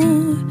him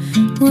more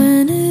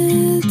when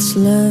it's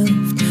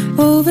left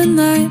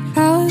overnight.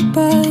 How it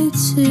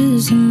bites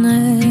his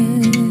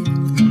neck.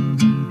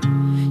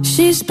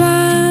 She's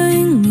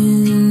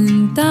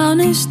banging down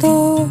his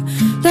door.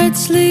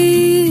 Let's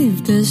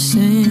leave this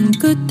ain't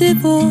good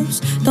divorce.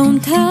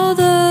 Don't tell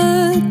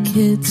the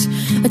kids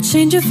a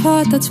change of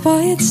heart, that's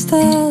why it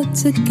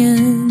starts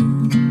again.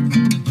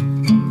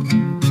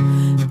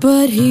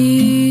 But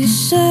he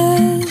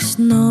says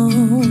no,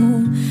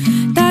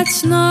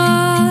 that's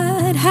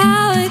not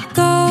how it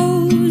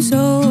goes.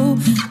 Oh,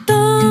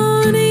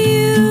 don't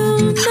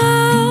you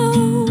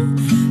know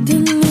the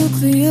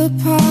nuclear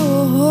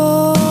power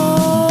holds?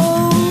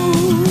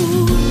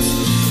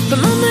 But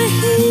mama,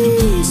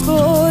 he's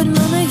bored,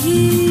 mama,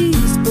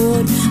 he's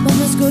bored.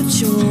 Mama's got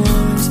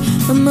chores,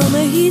 but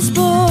mama, he's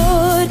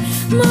bored.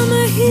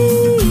 Mama,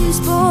 he's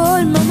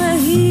bored, mama,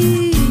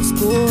 he's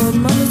bored.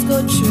 Mama's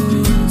got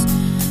chores,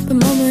 but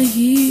mama,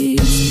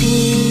 he's bored.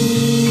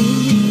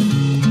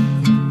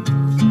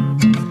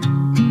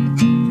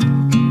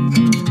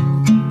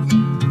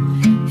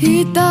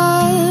 He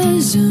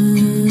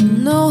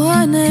doesn't know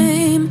her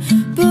name,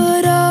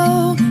 but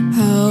oh,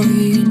 how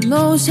he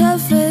knows her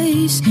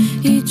face.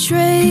 He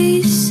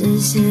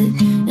traces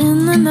it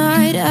in the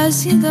night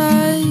as he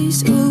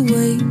lies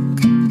awake.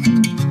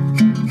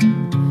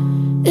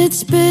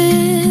 It's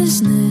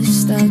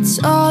business, that's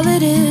all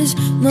it is.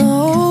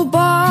 Nobody's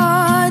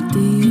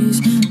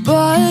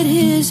but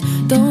his.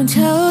 Don't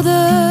tell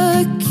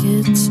the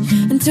kids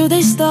until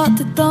they start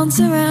to dance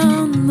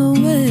around the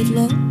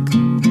wedlock.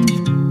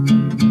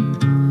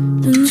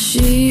 And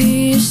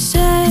she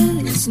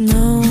says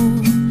no,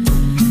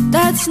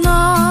 that's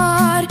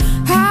not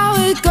how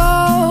it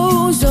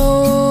goes.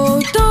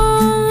 Oh,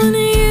 don't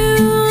you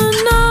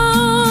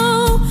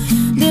know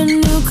the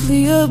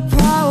nuclear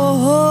power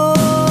holds?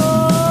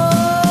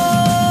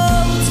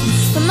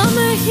 But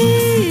mama,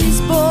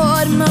 he's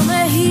bored,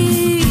 mama,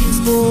 he's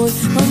bored.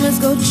 Mama's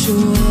got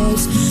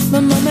chores,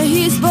 but mama,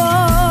 he's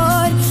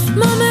bored.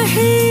 Mama,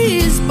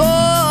 he's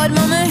bored,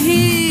 mama,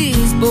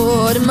 he's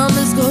bored.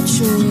 Mama's got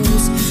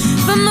chores,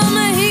 but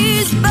mama,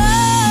 he's bored.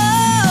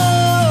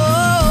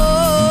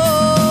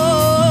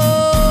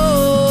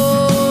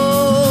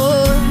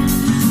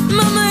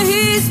 Mama,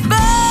 he's bored.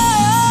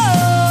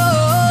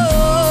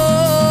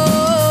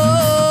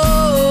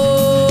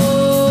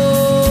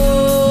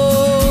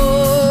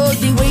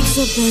 He wakes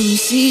up and he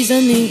sees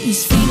a need.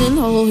 He's feeling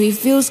whole, he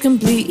feels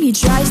complete. He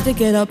tries to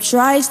get up,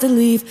 tries to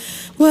leave.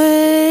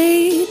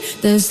 Wait,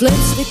 there's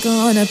lipstick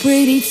on her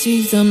pretty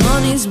teeth. Her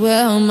money's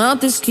where her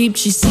mouth is keep.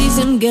 She sees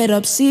him get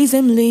up, sees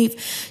him leave.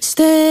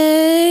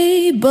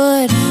 Stay,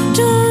 but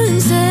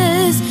John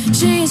says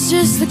she's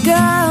just a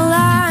girl,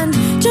 and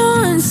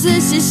John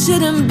says it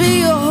shouldn't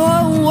be a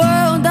whole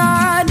world.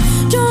 And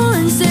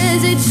John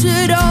says it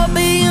should all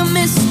be a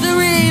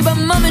mystery, but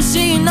mama,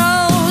 she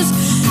knows,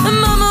 and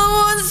mama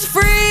wants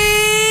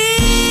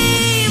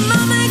free.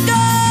 Mama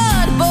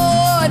got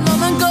bored,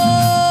 mama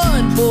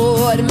got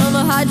bored.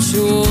 Mama had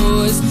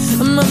chores,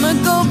 mama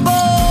got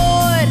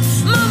bored.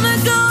 Mama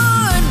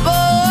got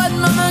bored,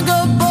 mama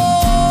got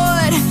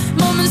bored.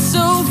 Mama's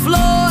so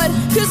flawed,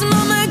 'cause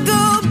mama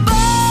got bored.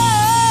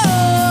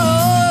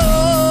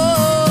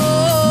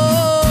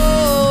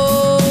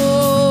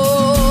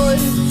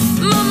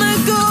 Mama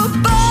got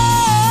bored.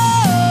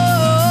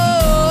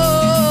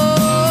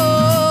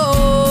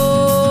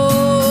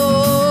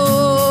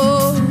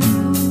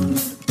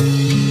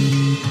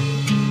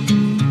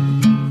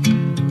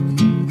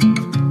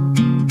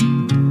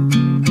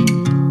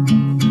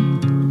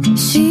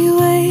 She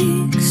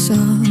wakes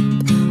up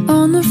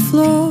on the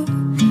floor.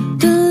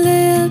 The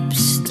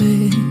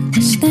lipstick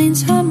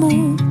stains her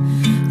more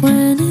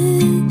when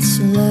it's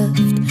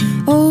left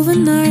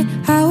overnight.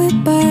 How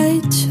it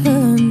bites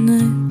her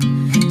neck.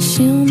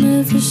 She'll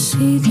never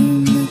see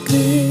them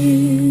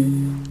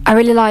again. I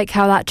really like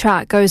how that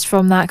track goes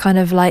from that kind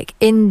of like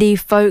indie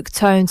folk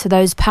tone to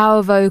those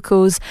power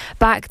vocals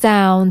back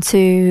down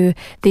to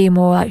the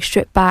more like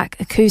stripped back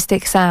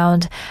acoustic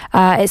sound.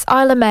 It's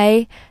Isla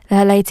May,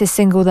 her latest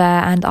single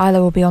there, and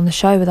Isla will be on the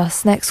show with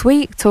us next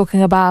week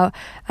talking about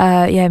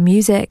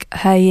music,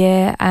 her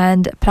year,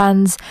 and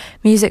plans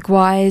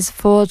music-wise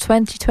for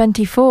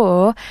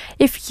 2024.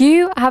 If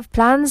you have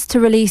plans to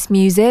release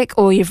music,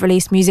 or you've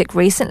released music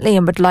recently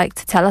and would like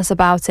to tell us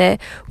about it,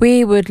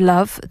 we would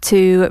love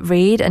to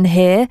read and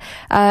hear.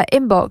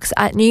 Inbox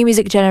at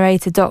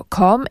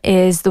newmusicgenerator.com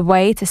is the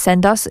way to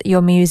send us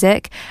your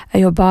music,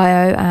 your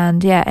bio,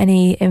 and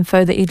any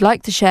info that you'd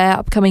like to share,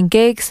 upcoming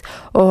gigs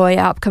or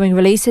upcoming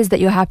releases that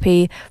you're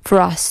happy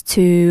for us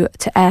to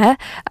air.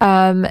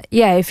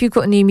 If you've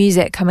got new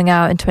music coming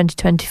out in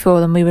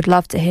 2024, then we would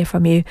love to hear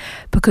from you,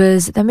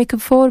 because then we can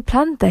forward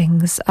plan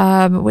things,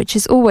 which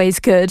is always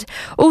good.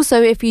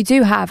 Also, if you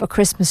do have a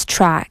Christmas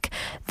track,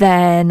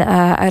 then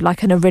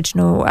like an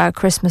original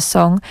Christmas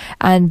song,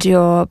 and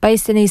you're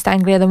based in East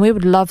Anglia, then we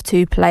would love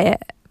to play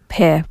it up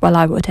here. Well,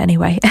 I would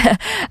anyway.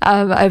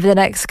 Over the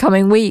next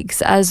coming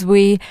weeks as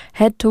we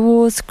head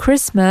towards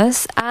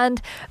Christmas.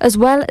 And as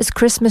well as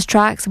Christmas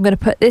tracks, I'm going to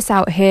put this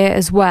out here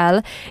as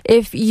well.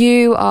 If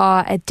you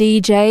are a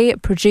DJ,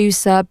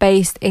 producer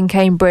based in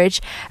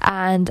Cambridge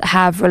and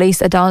have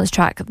released a dance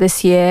track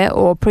this year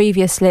or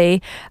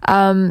previously,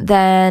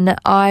 then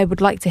I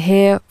would like to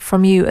hear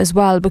from you as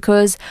well,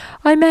 because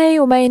I may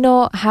or may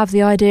not have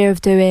the idea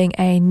of doing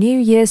a New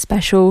Year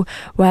special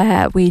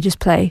where we just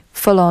play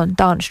full-on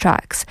dance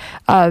tracks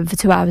for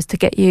 2 hours to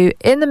get you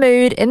in the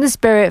mood, in the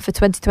spirit for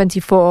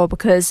 2024,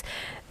 because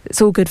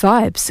it's all good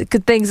vibes.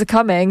 Good things are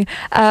coming.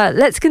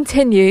 Let's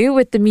continue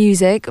with the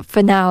music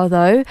for now,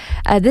 though.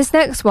 This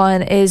next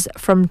one is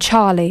from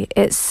Charlie.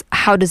 It's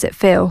How Does It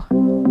Feel?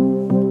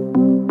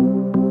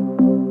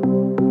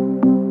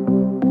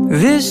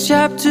 This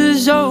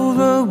chapter's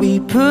over, we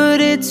put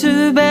it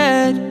to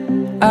bed.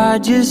 I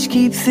just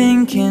keep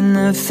thinking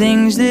of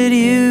things that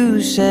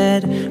you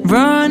said,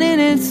 running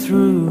it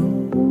through.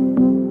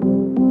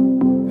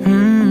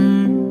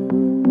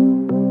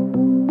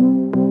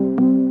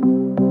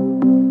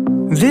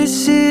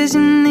 This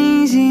isn't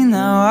easy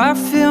now, I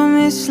feel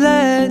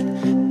misled.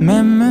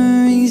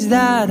 Memories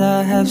that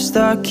I have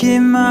stuck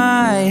in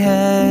my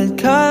head,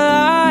 cut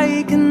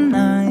like a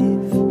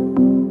knife.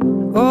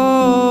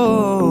 Oh,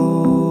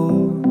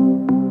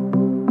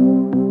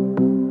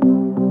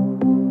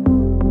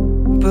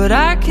 but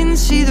I can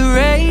see the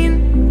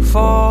rain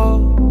fall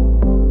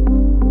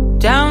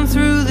down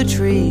through the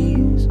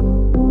trees,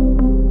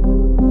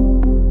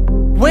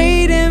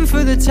 waiting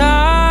for the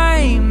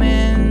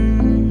timing.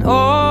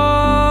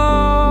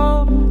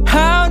 Oh,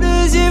 how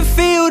does it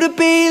feel to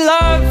be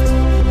loved?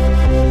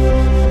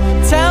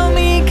 Tell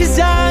me, 'cause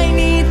I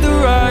need the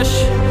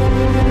rush.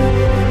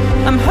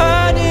 I'm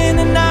hurting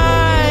and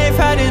I've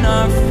had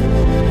enough.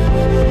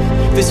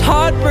 This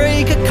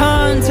heartbreak, I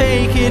can't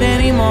take it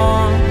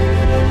anymore.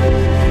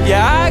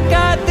 Yeah, I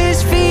got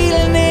this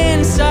feeling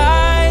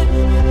inside,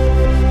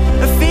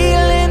 a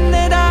feeling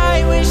that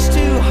I wish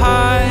to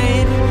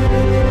hide.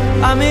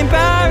 I'm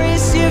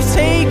embarrassed you've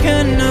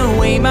taken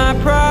away my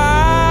pride.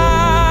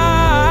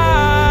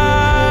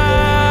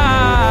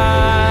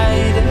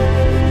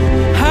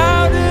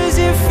 How does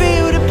it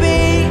feel to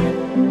be?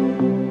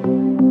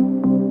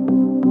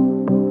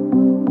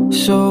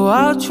 So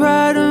I'll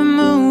try to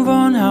move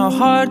on, how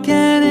hard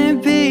can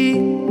it be?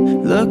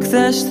 Look,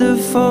 that's the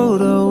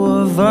photo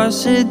of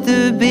us at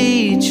the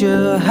beach,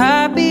 a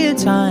happier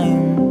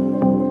time.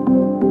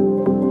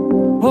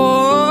 Oh,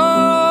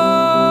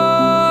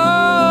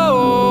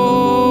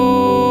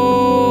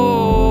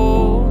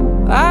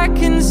 I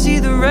can see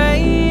the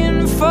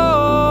rain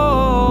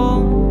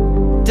fall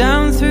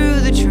down through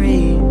the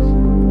trees,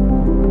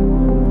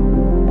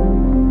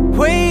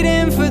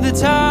 waiting for the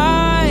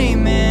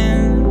timing.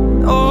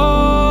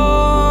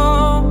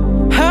 Oh,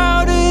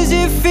 how does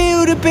it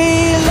feel to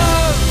be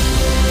loved?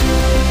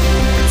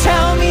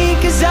 Tell me,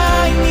 'cause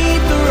I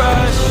need the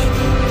rush.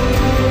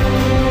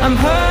 I'm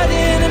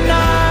hurting and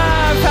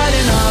I've had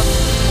enough.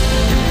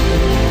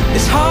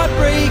 This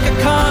heartbreak, I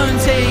can't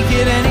take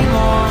it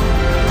anymore.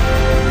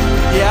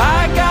 Yeah,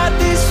 I got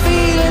this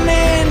feeling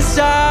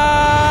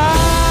inside,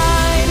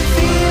 a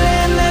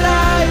feeling that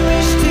I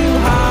wish to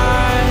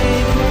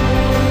hide.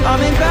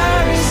 I'm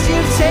embarrassed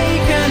you've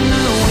taken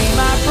away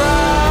my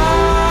pride.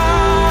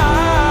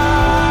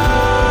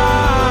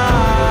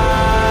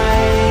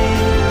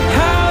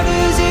 How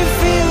does it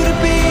feel to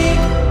be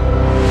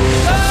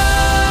loved?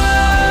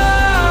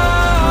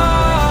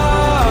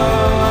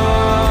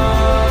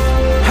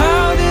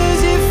 How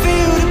does it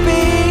feel to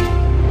be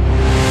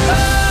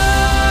loved?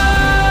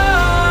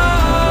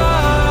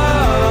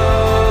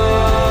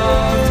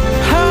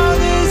 How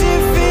does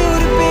it feel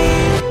to be?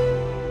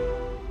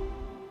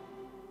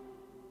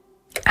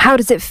 How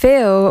Does It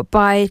Feel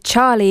by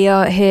Charlie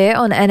here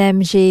on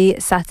NMG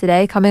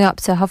Saturday, coming up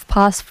to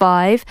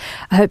 5:30.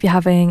 I hope you're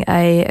having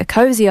a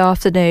cosy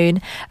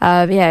afternoon.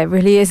 Yeah, it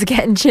really is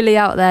getting chilly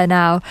out there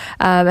now,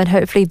 and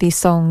hopefully these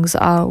songs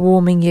are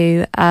warming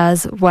you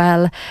as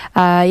well.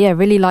 Yeah,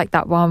 really like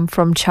that one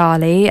from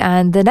Charlie.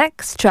 And the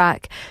next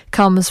track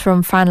comes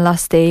from Fran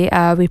Lusty.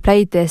 We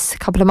played this a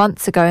couple of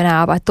months ago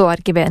now, but I thought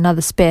I'd give it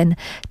another spin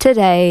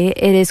today.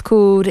 It is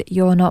called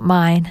You're Not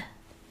Mine.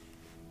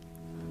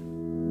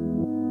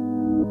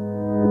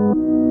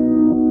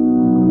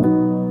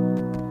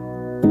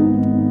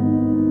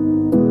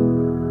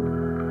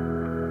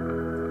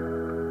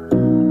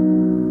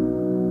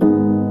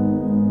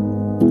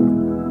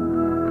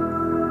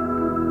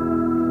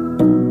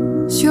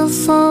 It's your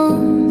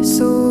fault, it's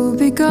all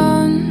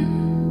begun.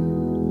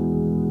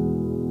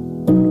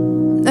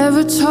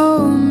 Never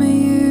told me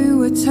you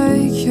were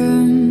taken.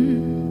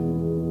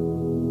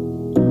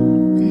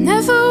 I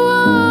never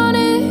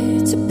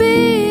wanted to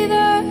be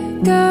that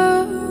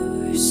girl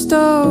who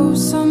stole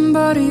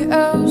somebody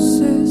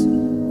else's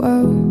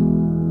world.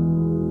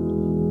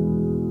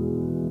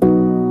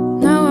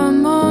 Now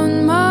I'm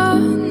on my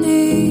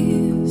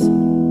knees,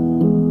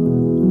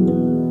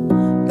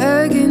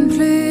 begging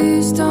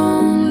please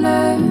don't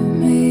let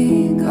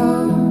me go.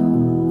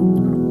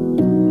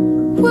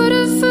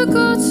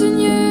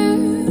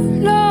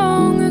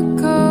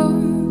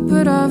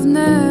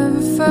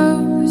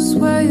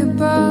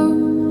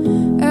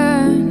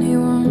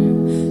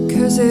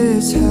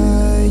 it's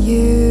her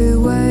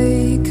you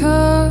wake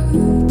up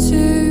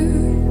to,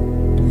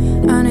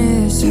 and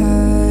it's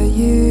her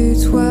you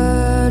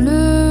twirl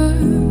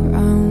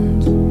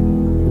around,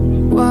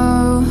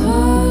 while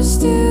her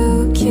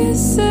still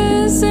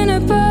kisses in a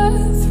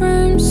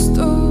bathroom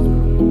stall.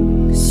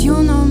 'Cause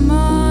you're not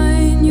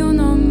mine, you're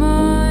not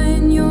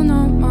mine, you're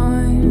not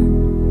mine.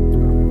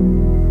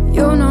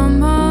 You're not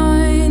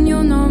mine,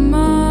 you're not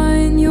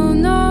mine, you're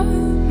not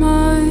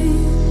mine.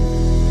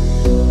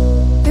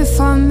 If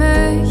I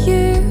met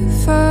you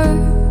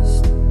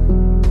first,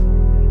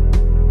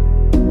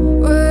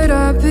 would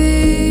I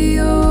be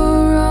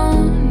your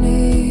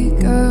only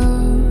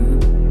girl?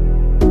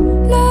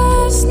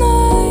 Last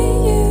night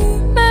you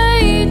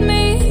made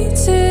me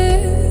tear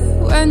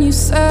when you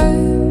said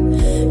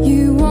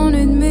you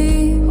wanted me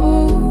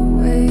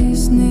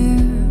always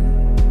near.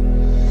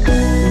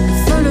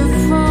 Full of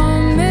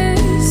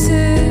promises,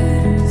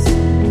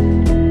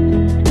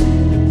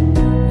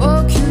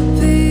 what could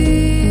be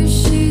if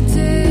she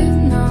did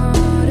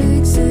not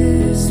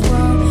exist?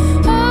 While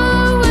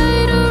I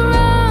wait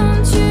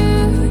around you,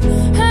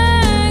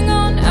 hang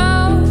on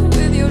out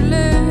with your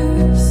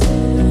lips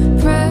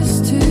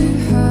pressed to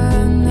her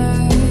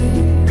neck.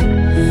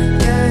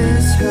 Yeah,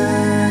 it's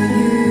her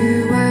you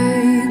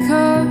wake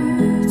up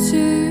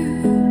to,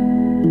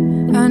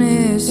 and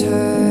it's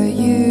her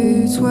you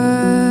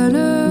twirl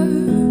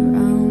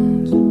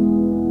around,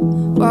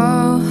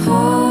 while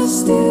her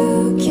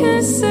still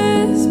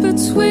kisses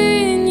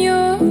between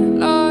your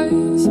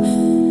lies.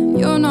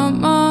 You're not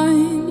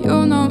mine,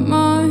 you're not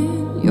mine,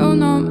 you're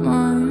not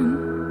mine.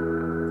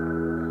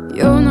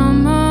 You're not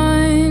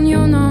mine,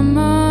 you're not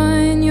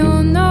mine,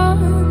 you're not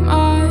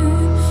mine.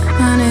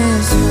 And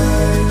it's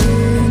her you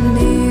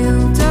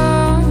kneel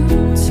down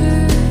to,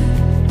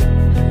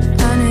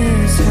 and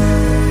it's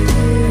her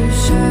you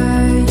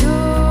share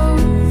your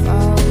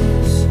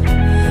vows,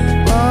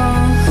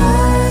 while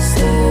her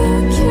still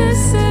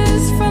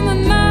kisses from a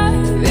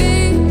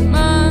married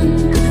man.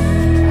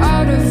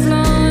 Out of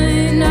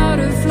line, out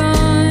of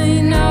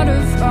line, out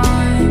of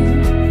line.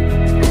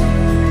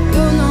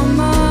 You're not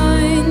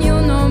mine,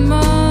 you're not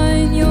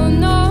mine, you're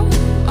not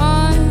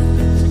mine.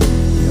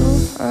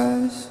 You're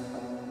hers.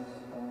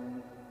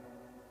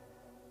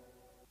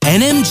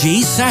 NMG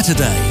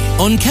Saturday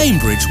on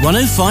Cambridge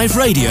 105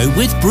 Radio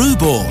with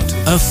Brewboard,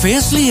 a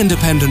fiercely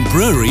independent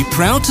brewery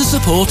proud to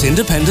support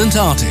independent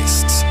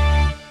artists.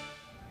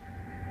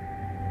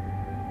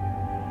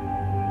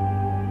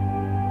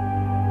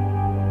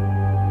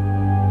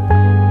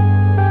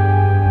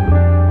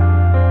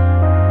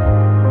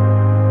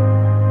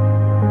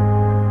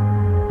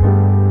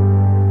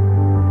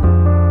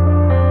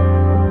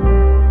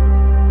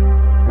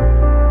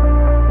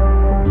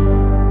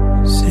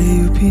 Say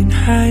you've been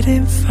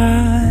hiding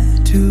far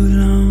too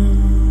long.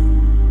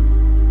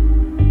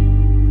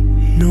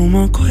 No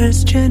more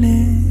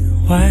questioning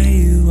why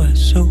you are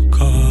so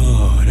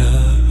caught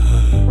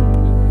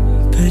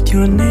up, but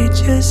your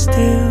nature's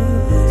still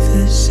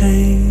the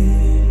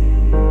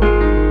same.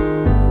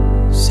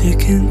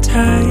 Sick and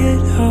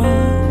tired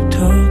of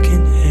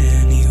talking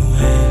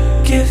anyway.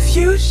 Give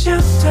you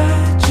shelter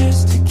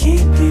just to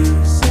keep you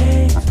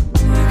safe.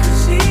 I can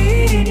see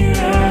it in your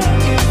eyes.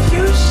 Give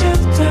you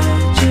shelter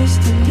just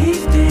to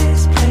leave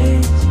this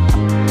place.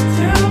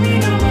 Tell me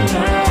no more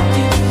lies.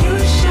 Give you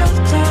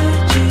shelter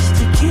just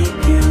to keep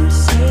you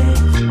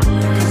safe.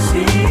 I can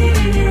see it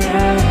in your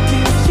eyes.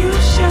 Give you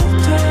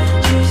shelter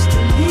just to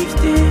leave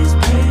this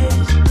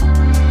place.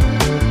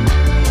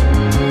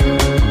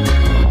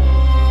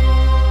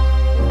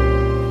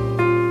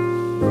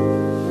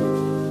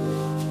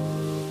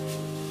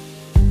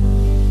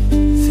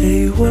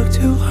 They work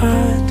too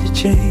hard to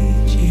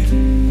change you,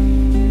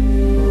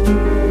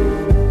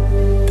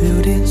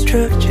 building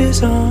structures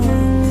on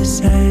the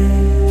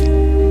sand.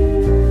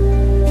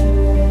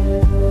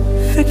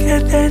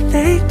 Forget that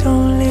they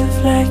don't live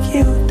like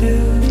you do,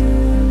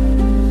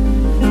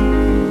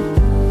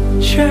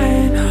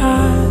 trying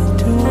hard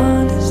to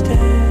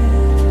understand.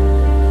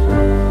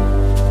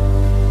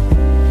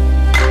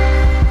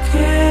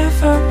 Give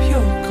up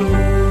your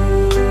goals.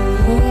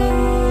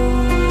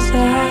 I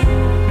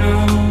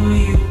know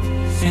you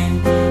think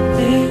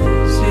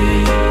this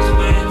is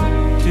where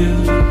to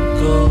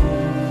go.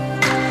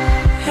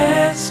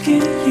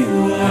 Asking you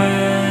why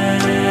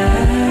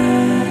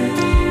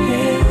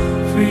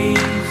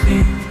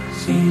everything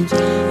seems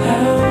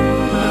out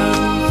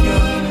of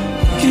your.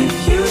 Give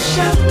you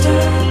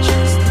shelter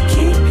just to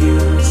keep you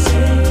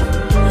safe.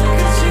 I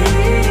can see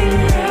it in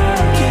your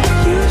eyes. Give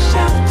you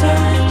shelter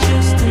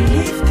just to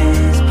leave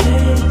this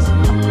place.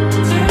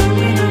 Tell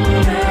me no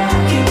more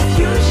lies. Give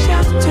you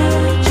shelter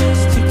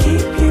just to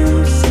keep you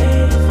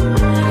safe.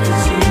 I can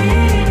see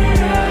it in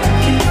your eyes.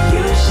 Give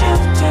you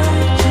shelter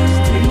just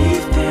to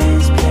leave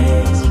this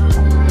place.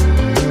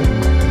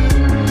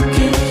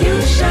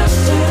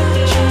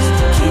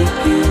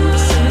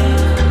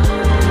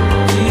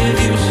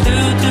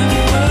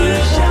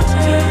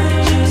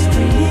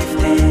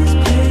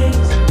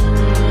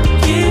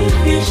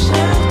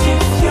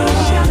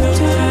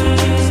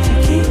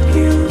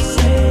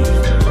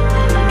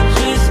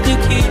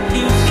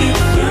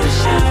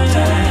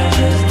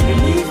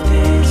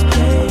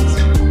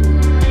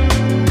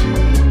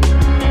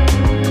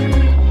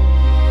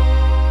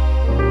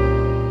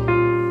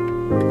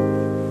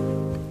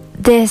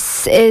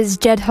 This is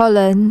Jed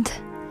Holland.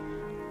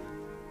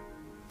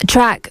 A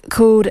track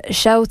called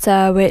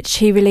Shelter, which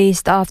he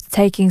released after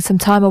taking some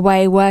time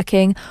away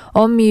working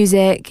on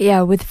music,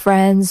 with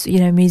friends,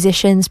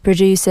 musicians,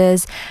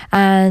 producers,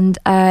 and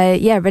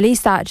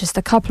released that just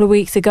a couple of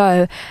weeks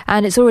ago,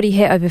 and it's already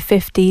hit over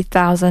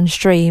 50,000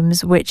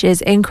 streams, which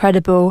is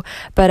incredible.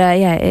 But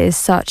it is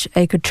such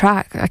a good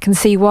track. I can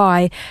see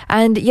why.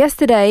 And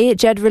yesterday,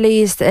 Jed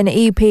released an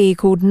EP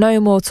called No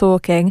More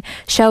Talking.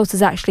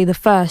 Shelter's actually the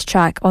first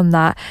track on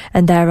that,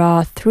 and there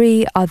are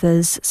 3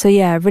 others. So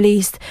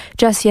released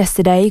just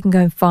yesterday. You can go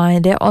and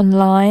find it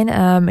online.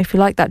 If you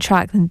like that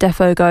track, then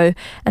defo go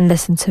and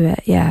listen to it.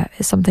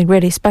 It's something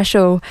really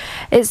special.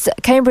 It's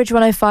Cambridge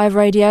 105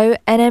 Radio,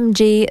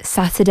 NMG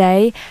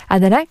Saturday,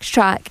 and the next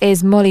track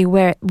is Molly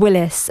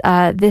Willis.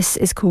 This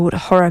is called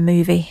Horror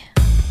Movie.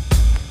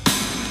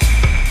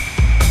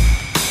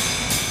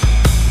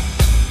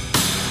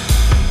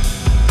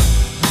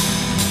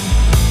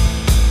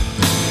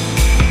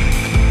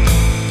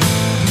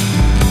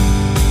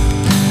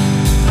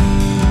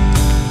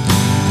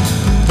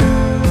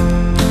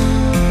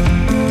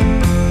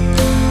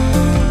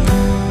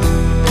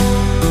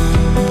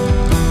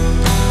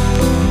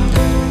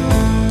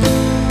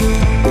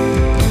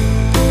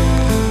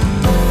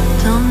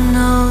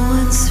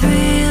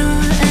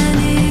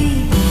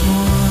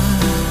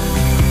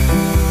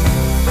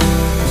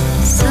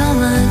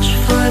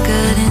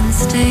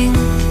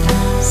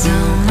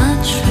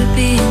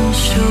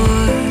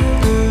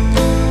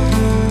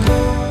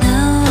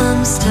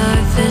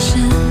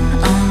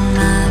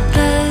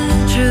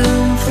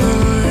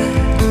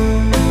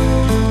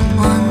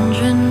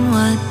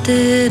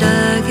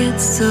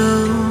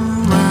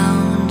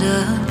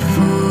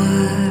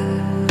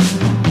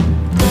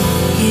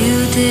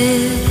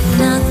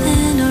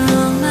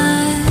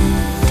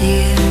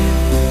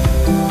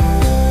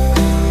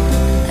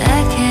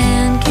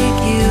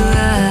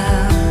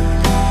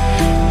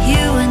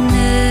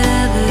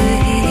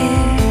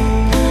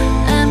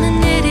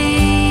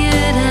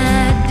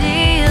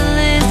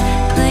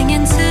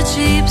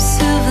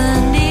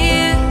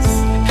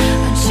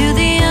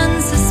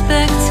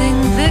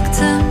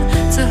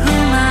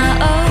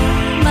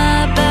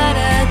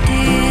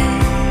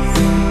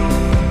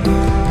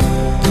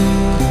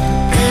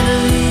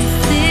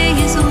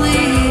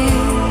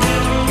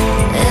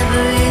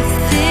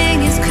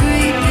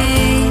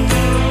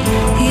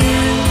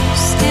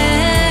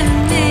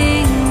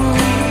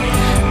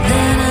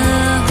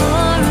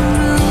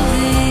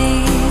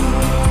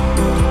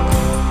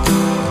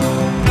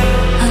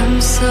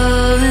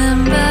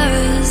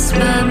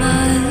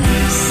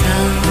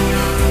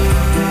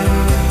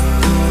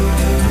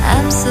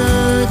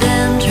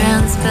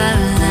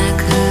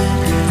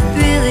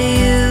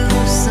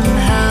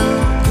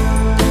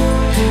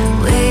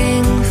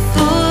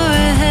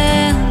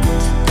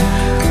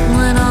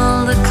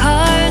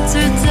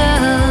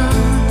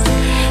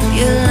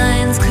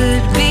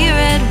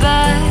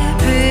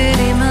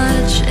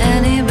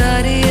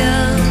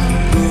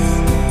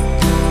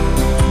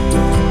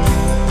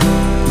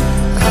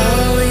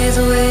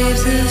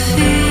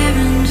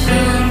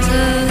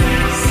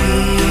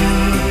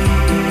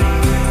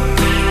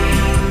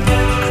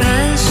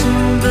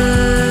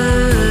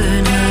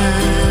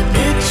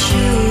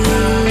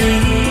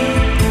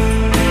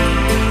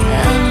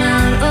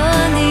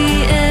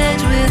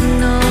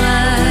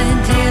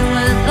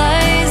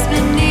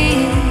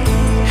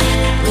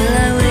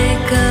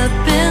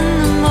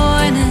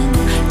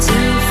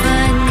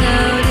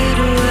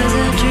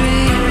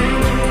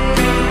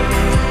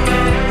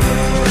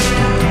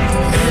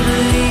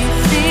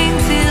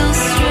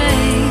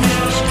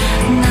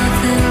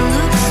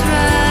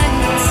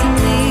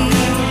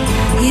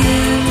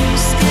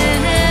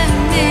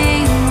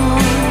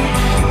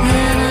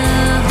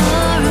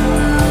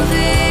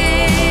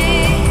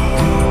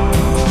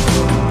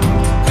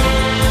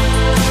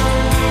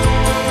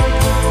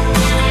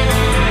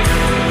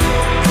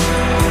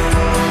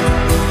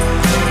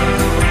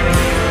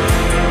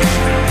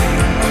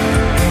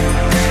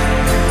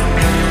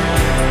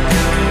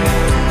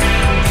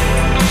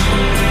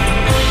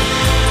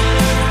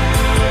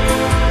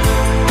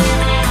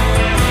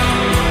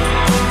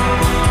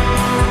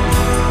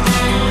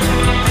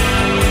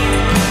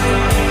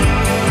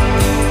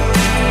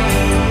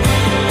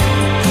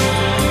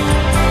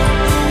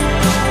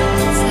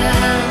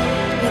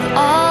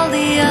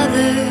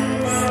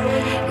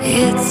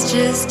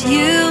 just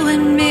you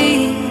and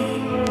me.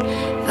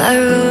 If I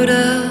wrote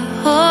a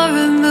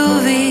horror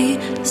movie,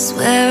 I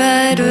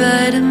swear I'd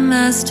write a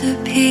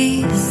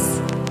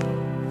masterpiece.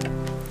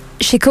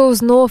 She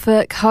calls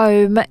Norfolk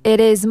home. It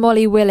is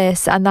Molly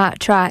Willis, and that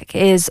track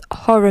is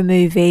Horror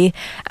Movie.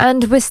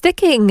 And we're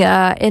sticking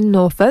in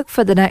Norfolk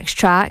for the next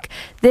track.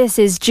 This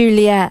is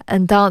Juliet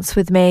and Dance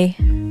With Me.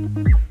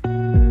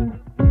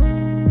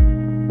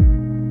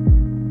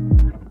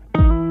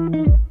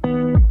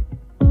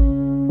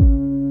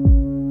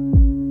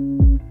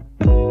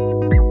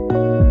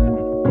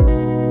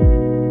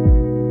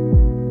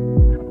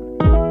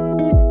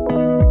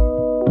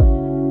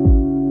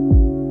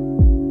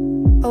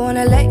 I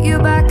wanna let you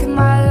back in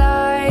my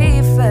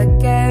life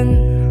again.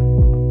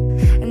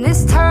 And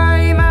this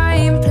time I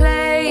ain't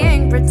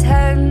playing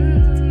pretend.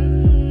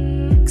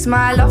 'Cause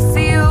my love for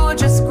you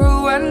just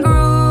grew and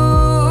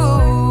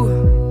grew.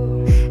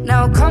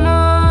 Now come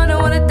on, I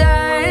wanna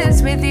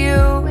dance with you.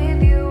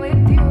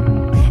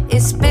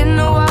 It's been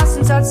a while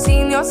since I've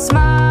seen your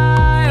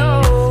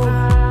smile.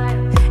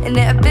 And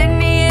it had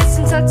been years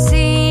since I'd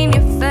seen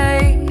your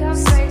face.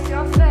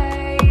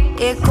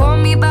 It caught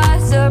me by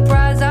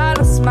surprise, I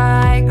lost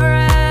my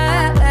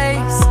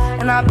grace.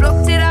 And I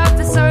blocked it out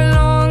for so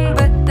long,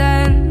 but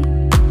then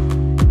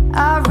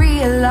I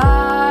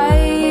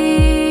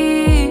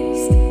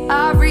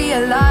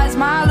realized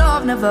my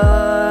love never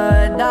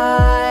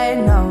died,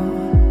 no.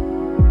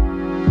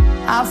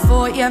 I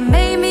thought you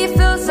made me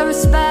feel so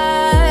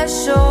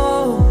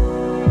special.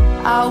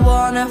 I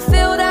wanna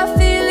feel that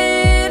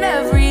feeling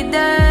every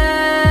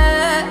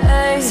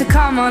day. So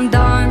come on,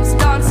 dance,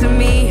 dance with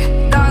me.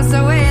 Dance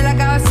away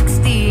like I was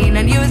 16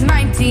 and you was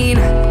 19.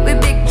 With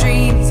big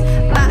dreams,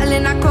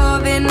 battling that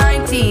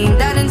COVID-19.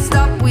 That didn't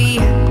stop,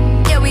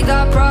 yeah, we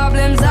got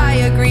problems, I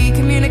agree.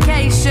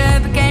 Communication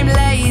became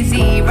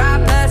lazy.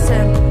 Right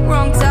person,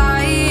 wrong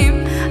time.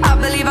 I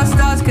believe our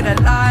stars could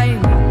align.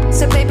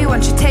 So baby,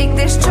 won't you take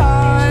this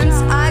chance?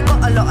 I got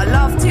a lot of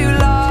love to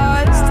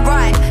last.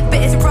 Right, but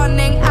it's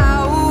running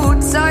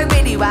out. So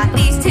really, at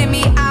least hear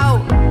me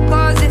out.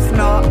 'Cause if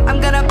not, I'm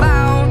gonna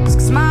bounce.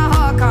 'Cause my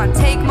heart can't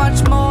take much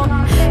more.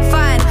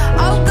 Fine,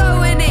 I'll go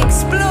and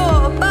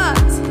explore.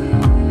 But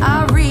I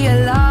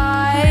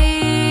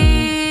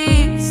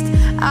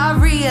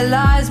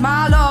realized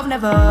my love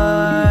never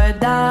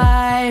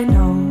died,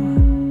 no.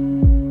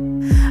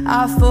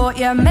 I thought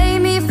you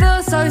made me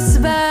feel so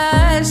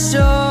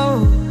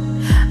special.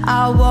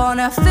 I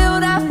wanna feel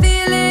that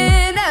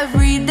feeling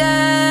every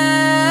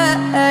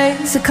day.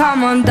 So come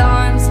on,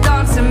 dance,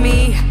 dance with me.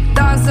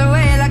 Dance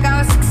away like I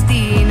was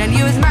 16 and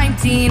you was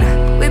 19.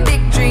 With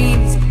big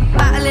dreams,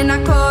 battling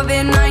that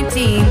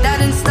COVID-19. That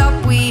didn't stop,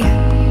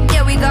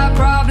 yeah, we got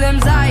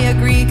problems, I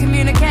agree.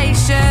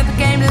 Communication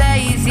became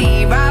lazy.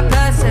 Right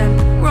person,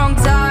 wrong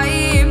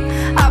time.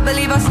 I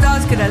believe our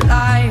stars could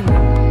align.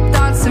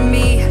 Dance with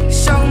me,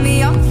 show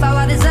me off how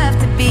I deserve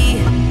to be.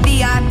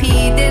 VIP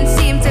didn't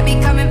seem to be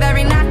coming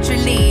very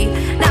naturally.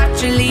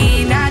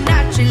 Not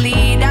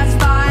naturally, that's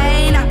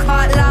fine, I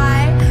can't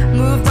lie.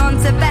 Moved on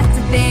to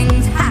better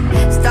things. Ha.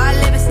 Start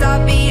living, start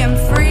being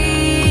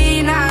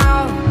free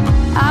now.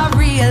 I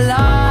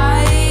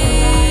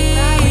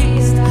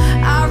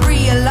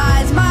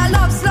realized my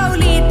love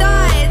slowly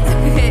died.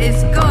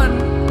 It's gone.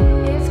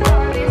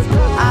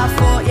 I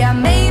thought you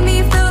made me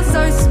feel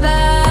so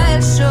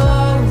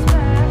special.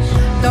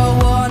 Don't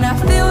wanna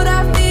feel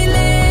that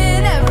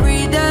feeling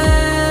every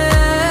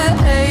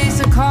day.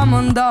 So come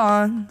on,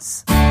 dance.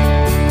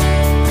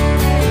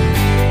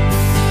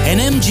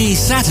 NMG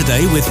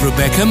Saturday with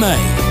Rebecca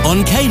May on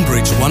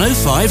Cambridge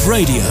 105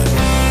 Radio.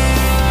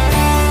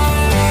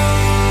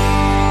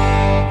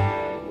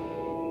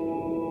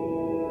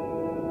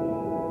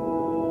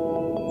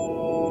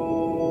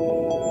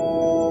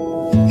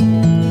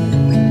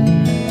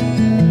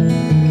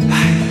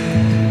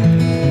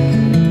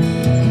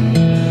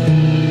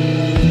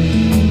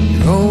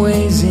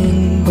 Always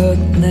in but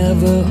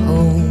never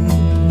home.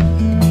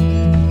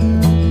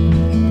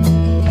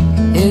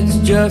 It's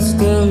just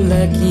a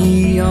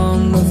lackey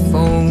on the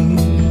phone.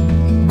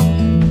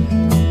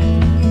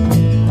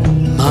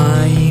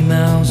 My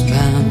emails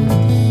bounce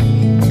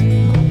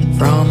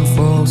from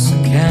false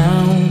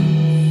accounts.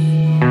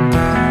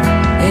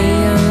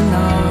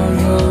 A&R,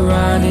 you're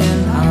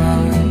riding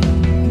high.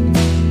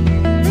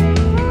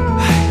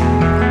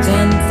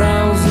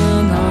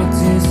 10,000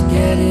 artists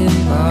getting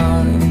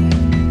by.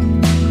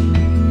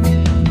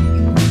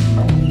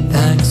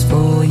 Thanks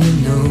for your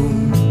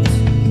note.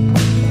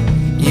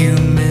 You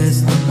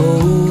missed the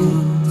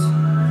boat.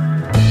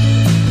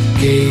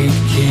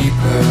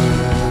 Gatekeeper,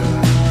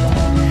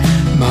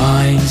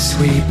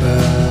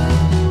 minesweeper,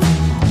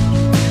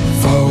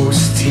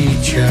 false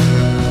teacher,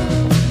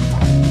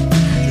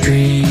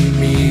 dream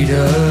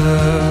eater.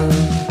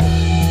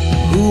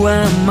 Who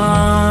am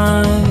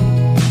I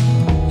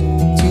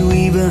to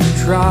even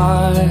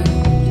try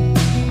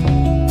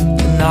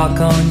to knock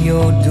on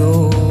your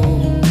door?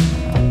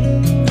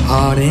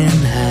 Heart in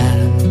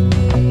hand,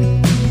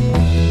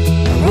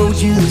 I wrote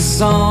you the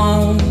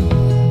song,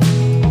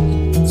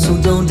 so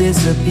don't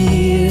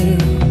disappear.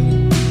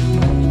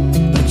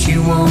 But you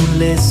won't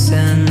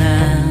listen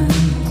and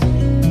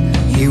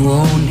you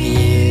won't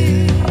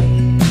hear.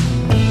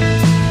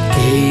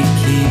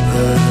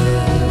 Gatekeeper,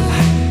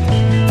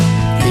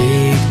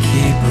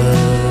 gatekeeper,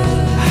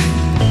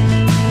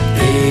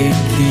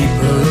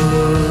 gatekeepers.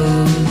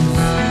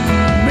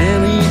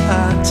 Many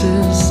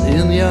artists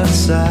in your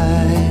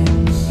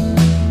sights.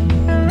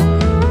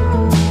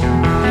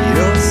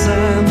 You'll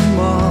sign them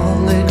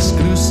all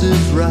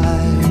exclusive rights.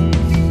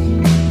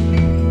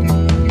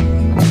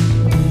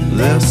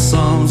 Their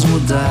songs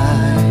will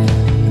die.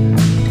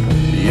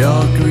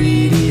 Your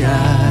greedy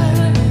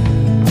eye.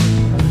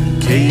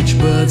 Cage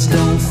birds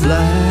don't fly.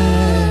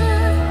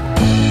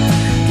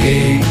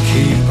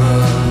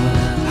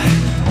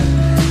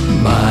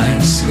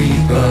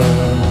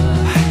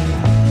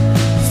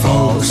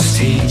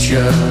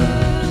 future.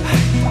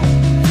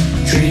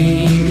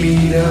 Dream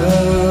eater.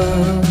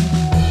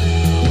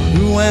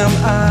 Who am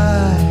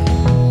I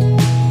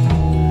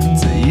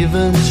to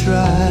even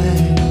try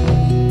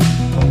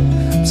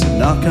to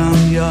knock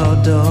on your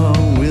door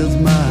with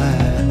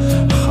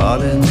my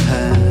heart in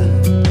hand?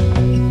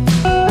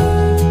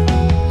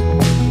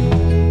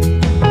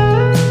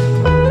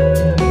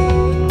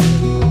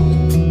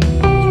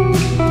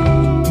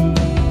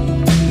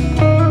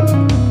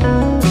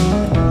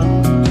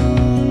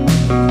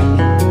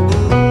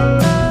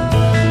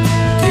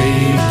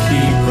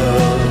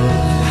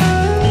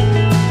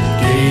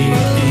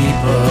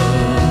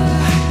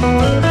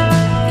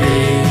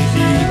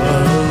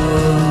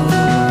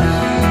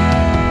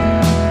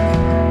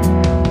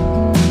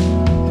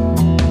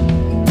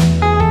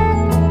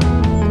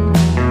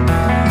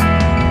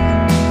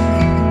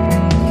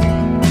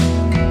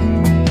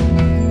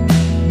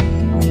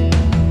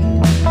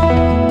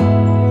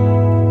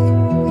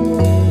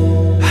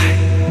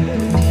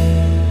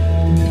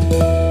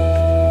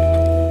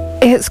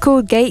 It's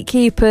called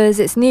Gatekeepers.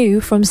 It's new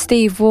from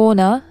Steve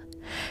Warner.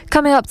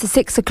 Coming up to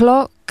 6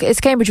 o'clock, it's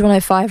Cambridge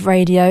 105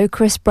 Radio.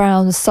 Chris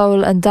Brown's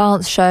Soul and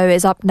Dance Show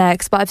is up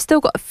next, but I've still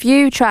got a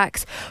few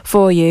tracks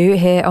for you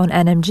here on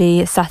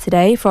NMG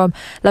Saturday from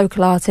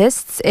local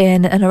artists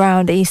in and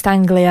around East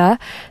Anglia.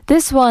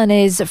 This one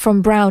is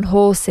from Brown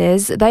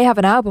Horses. They have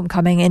an album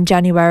coming in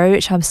January,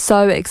 which I'm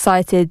so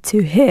excited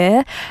to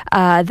hear.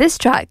 This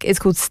track is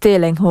called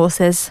Stealing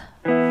Horses.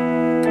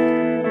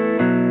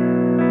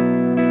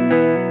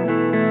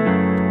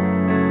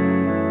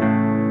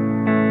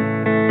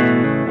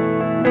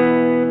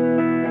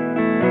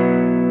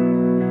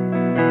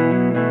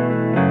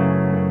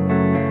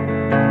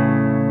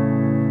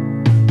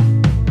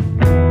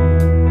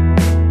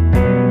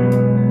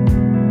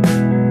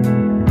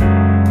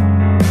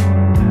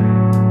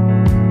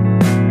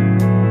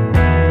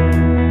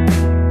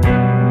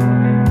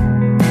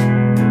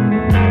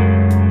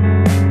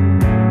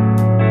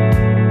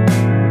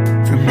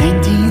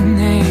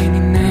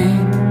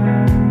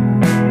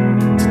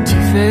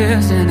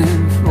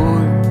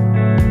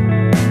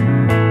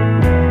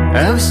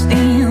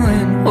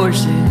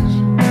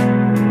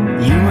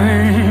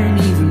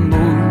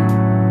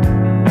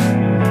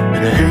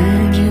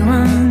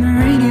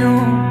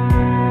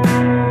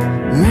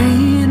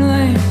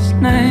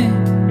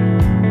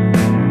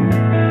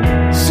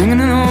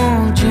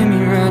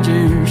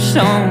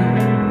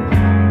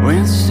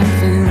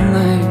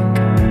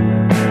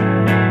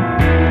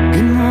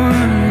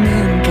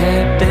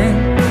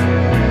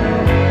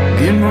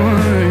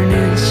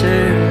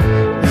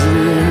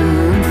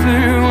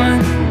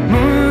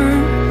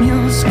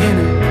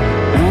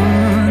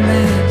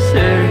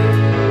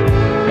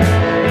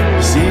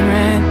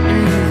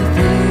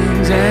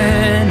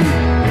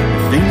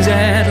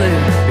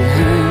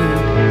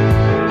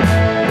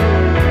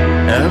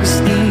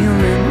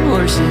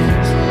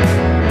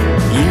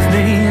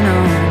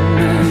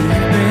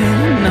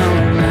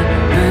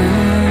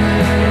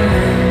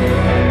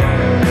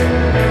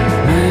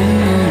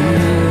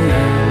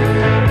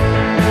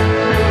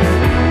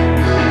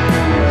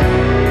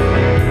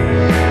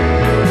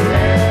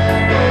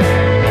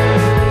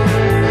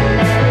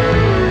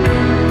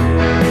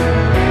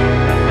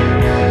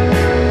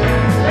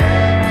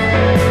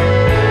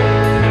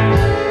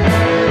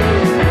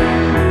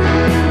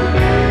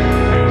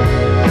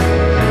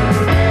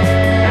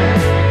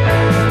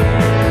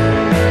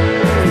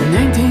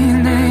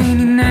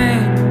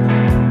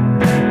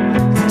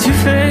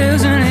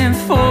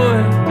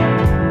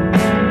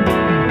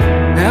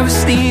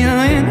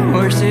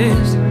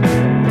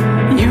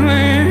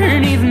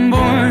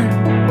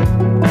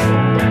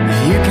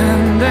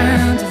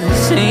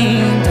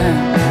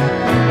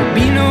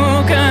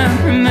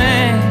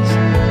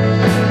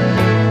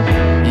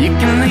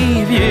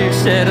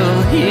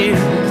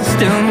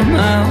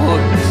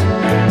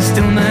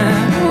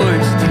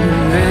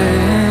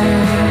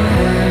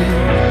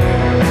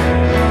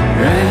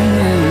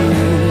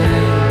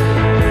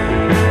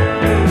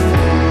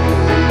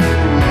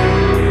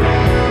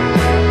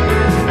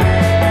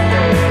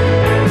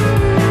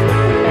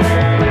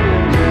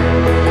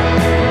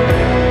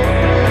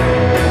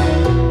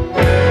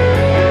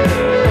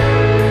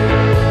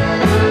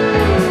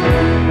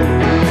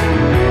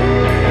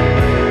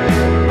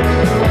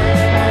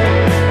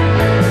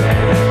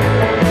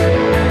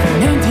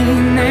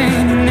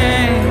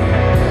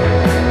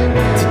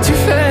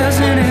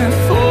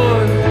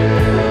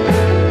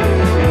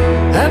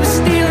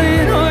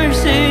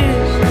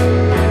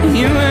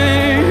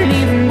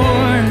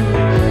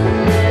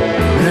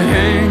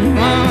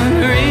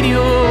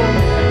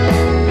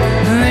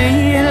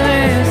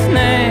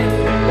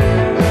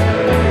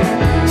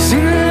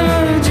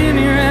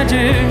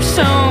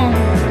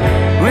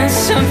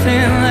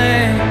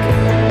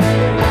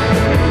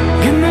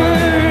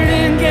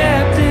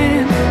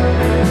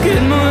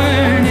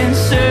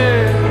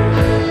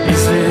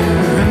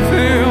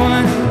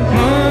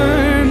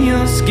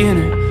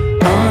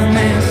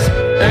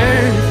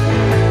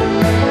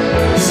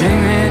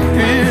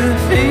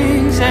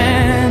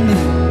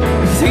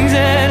 Things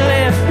that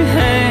left behind.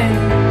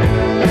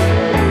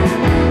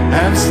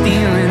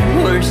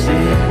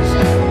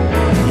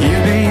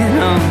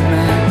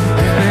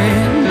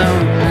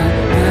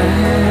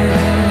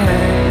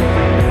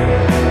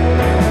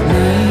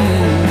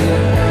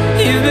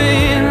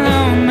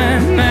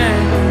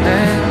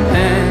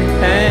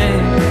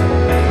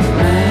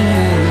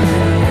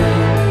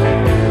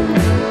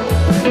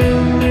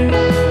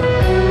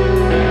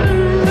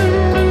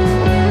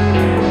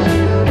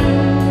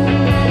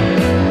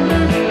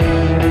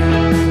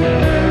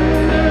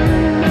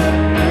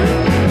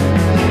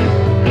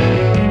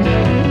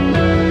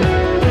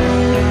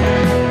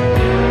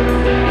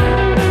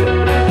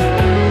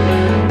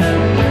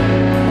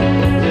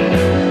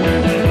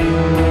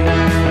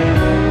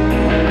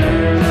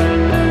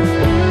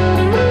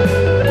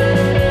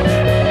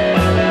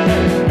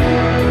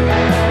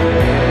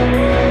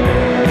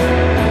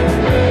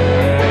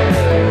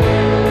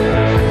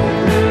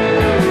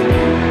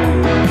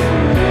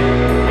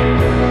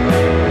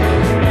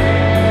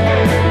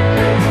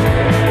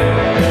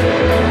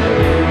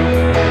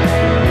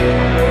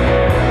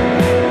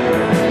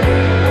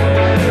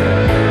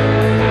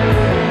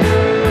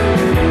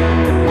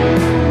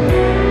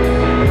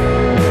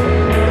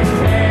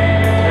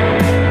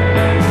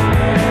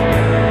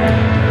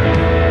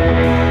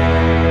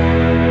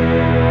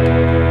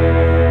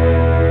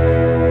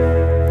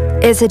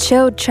 It's a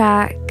chilled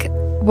track,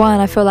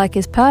 one I feel like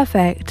is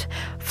perfect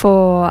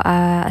for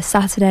a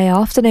Saturday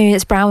afternoon.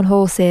 It's Brown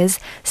Horses,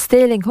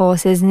 Stealing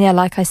Horses, and yeah,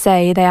 like I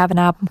say, they have an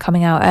album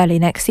coming out early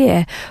next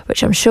year,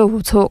 which I'm sure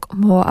we'll talk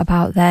more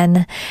about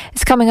then.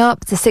 It's coming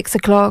up to 6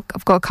 o'clock.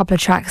 I've got a couple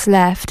of tracks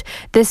left.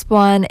 This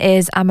one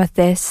is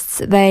Amethysts.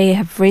 They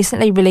have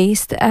recently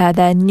released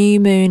their New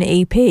Moon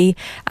EP,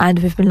 and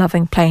we've been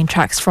loving playing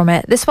tracks from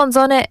it. This one's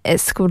on it.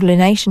 It's called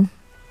Lunation.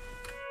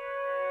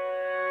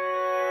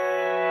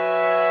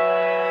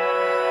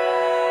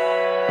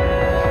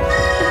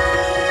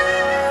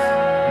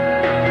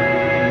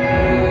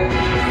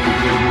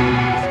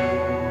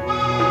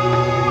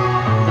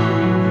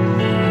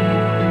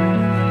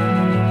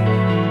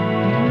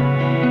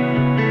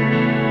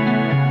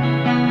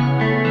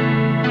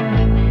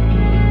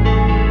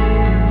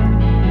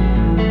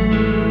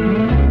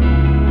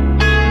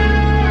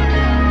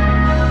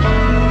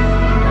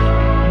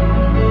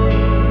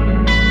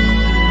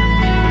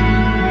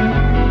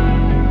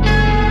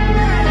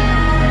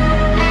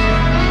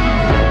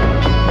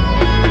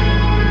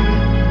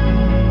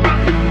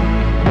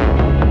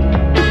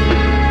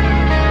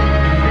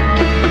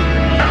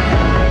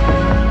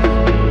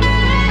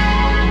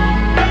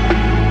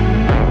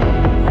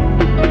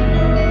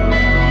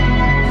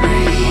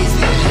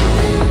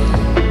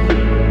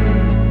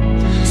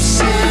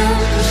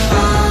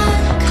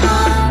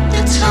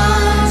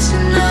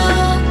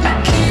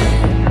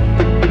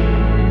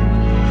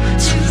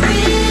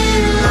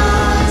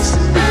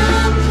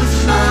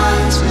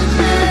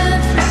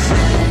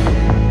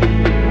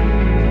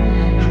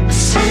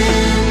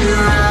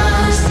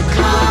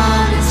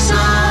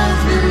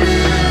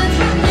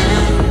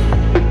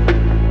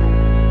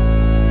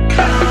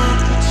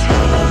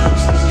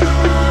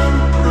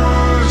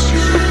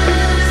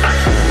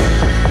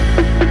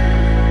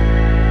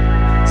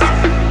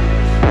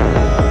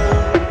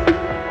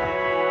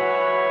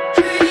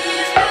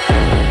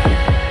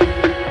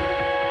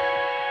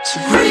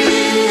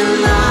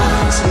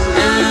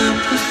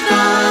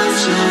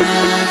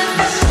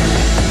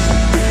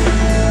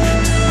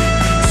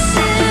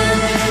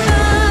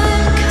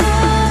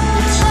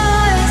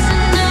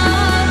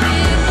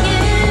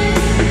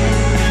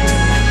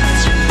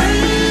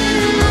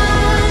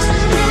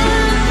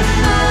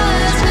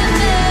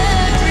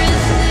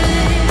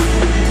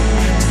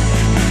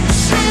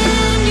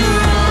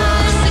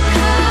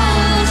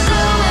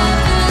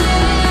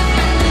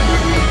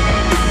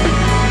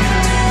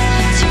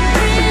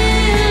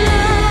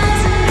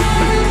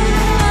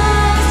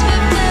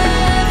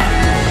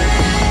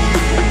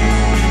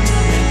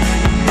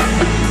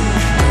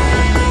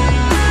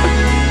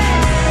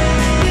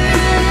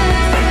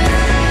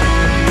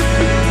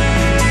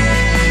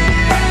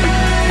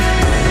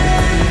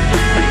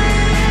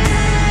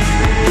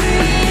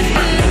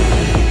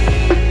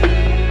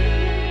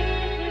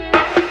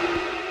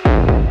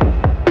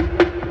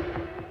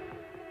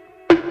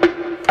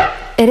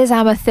 It is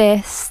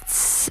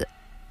Amethysts.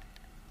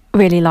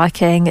 Really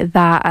liking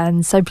that,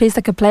 and so pleased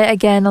I could play it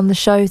again on the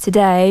show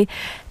today.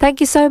 Thank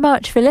you so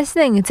much for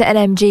listening to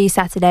NMG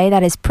Saturday.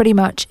 That is pretty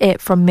much it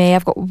from me.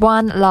 I've got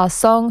one last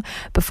song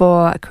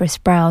before Chris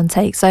Brown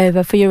takes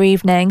over for your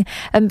evening.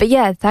 But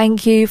yeah,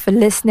 thank you for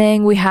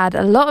listening. We had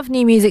a lot of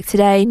new music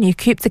today. New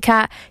Coop the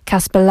Cat,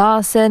 Kaspar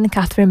Larsen,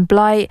 Catherine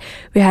Blight.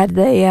 We had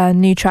the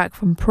new track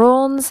from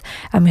Prawns,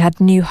 and we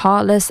had new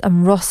Heartless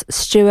and Ross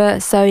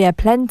Stewart. So yeah,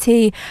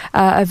 plenty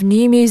of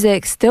new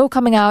music still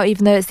coming out,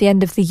 even though it's the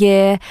end of the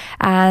year.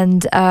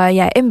 And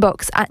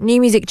inbox at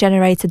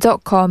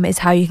newmusicgenerator.com is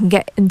how you can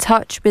get in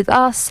touch with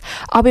us.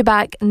 I'll be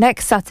back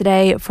next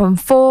Saturday from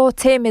 4.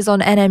 Tim is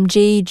on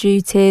NMG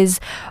duties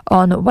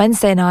on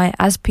Wednesday night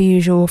as per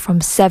usual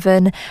from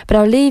 7. But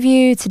I'll leave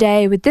you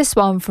today with this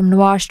one from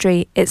Noir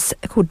Street. It's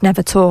called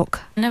Never Talk.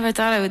 Never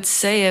thought I would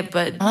say it,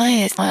 but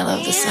I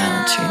love the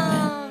silent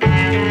treatment.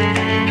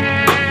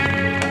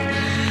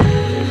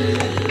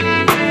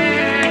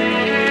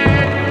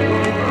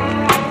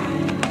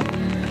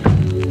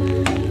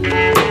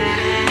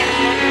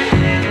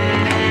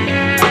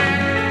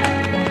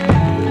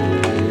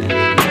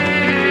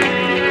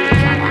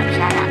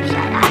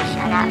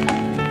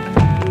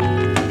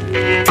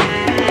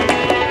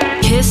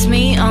 Kiss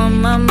me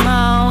on my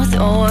mouth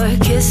or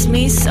kiss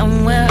me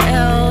somewhere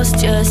else.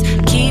 Just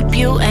keep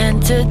you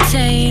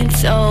entertained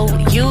so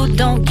you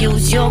don't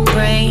use your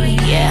brain.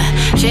 Yeah,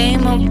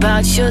 shame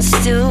about your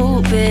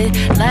stupid,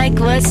 like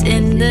what's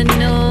in the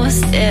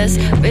news. There's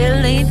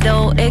really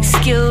no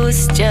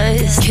excuse.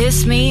 Just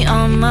kiss me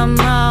on my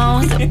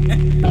mouth.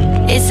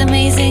 It's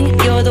amazing,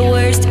 you're the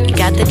worst. You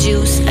got the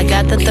juice, I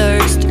got the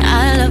thirst.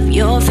 I love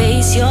your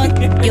face, your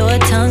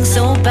tongue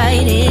so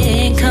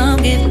biting.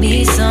 Come give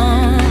me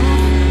some.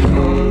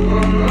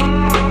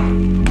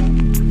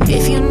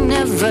 If you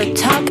never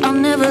talk, I'll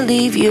never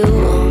leave you.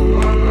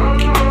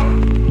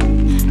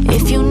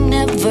 If you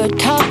never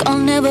talk, I'll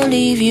never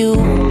leave you.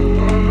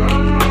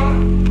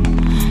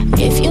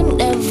 If you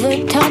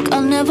never talk,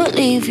 I'll never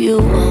leave you.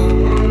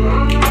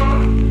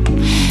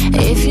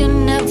 If you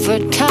never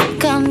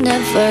talk, I'll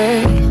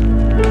never.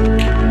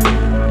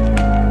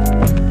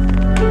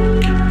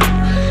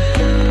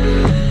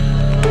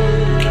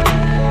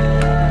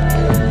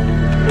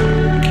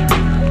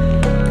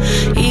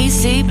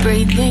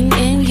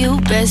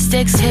 best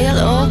exhale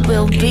or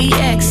we'll be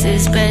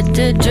exes.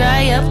 Better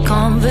dry up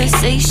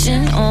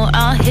conversation or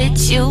I'll hit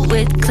you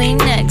with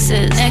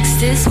Kleenexes.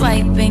 Next is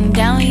wiping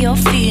down your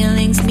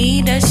feelings.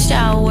 Need a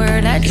shower,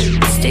 that's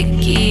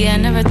sticky. I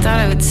never thought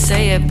I would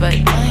say it, but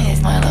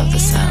I love the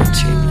sound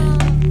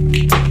treatment.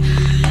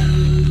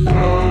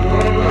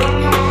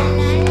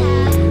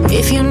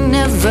 If you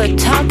never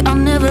talk, I'll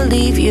never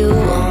leave you.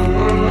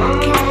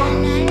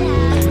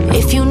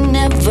 If you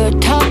never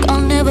talk, I'll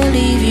never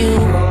leave you.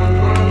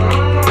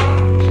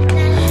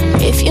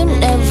 If you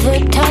never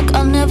talk,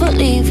 I'll never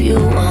leave you.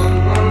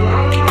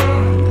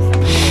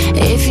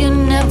 If you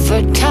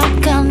never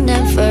talk, I'll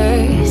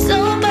never.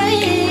 So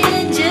baby,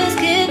 just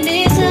give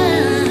me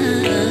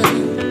time.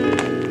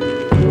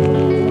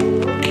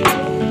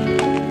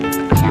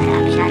 Shut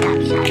up, shut up,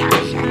 shut up,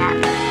 shut up.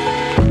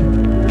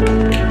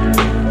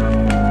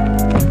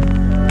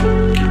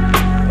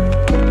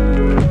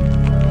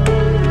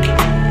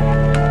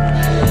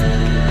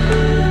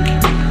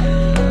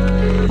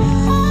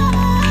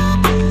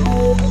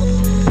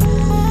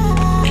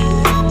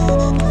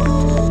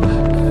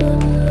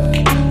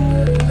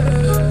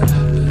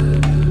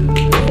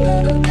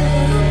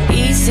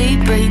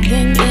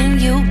 Breathing in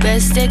you,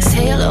 best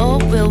exhale or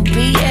we'll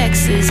be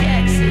exes.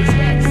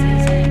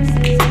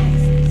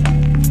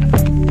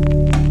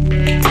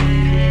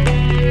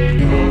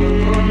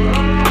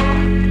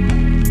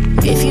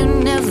 If you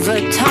never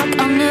talk,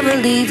 I'll never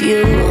leave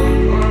you.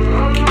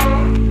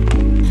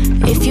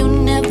 If you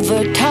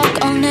never talk,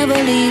 I'll never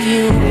leave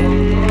you.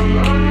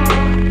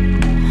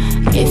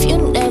 If you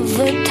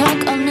never talk,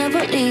 I'll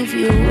never leave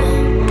you.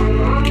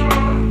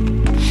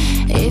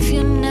 If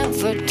you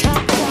never talk,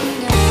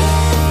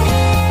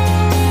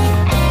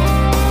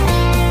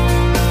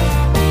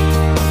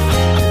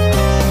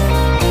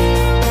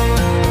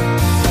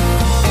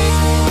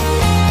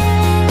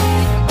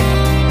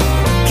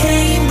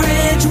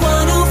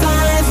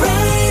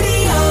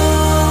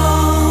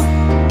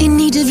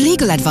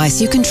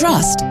 advice you can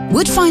trust.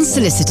 Woodfine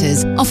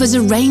Solicitors offers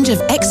a range of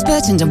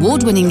expert and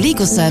award-winning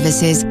legal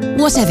services,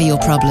 whatever your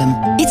problem.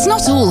 It's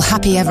not all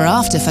happy ever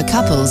after for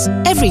couples.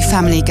 Every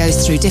family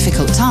goes through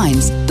difficult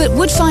times, but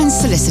Woodfine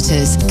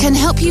Solicitors can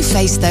help you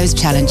face those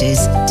challenges,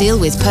 deal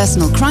with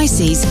personal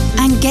crises,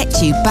 and get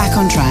you back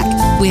on track.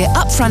 We're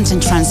upfront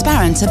and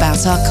transparent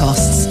about our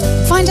costs.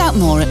 Find out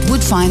more at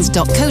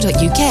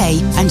woodfines.co.uk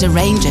and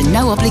arrange a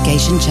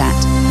no-obligation chat.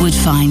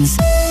 Woodfines.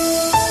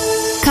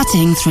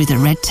 Cutting through the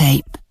red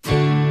tape.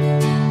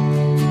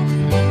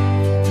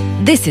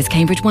 This is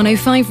Cambridge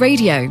 105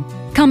 Radio.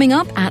 Coming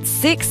up at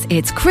 6,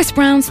 it's Chris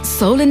Brown's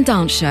Soul and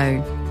Dance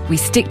Show. We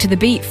stick to the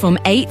beat from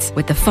 8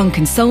 with the Funk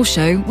and Soul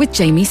Show with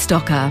Jamie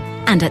Stocker.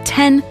 And at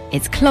 10,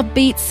 it's Club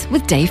Beats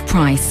with Dave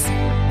Price.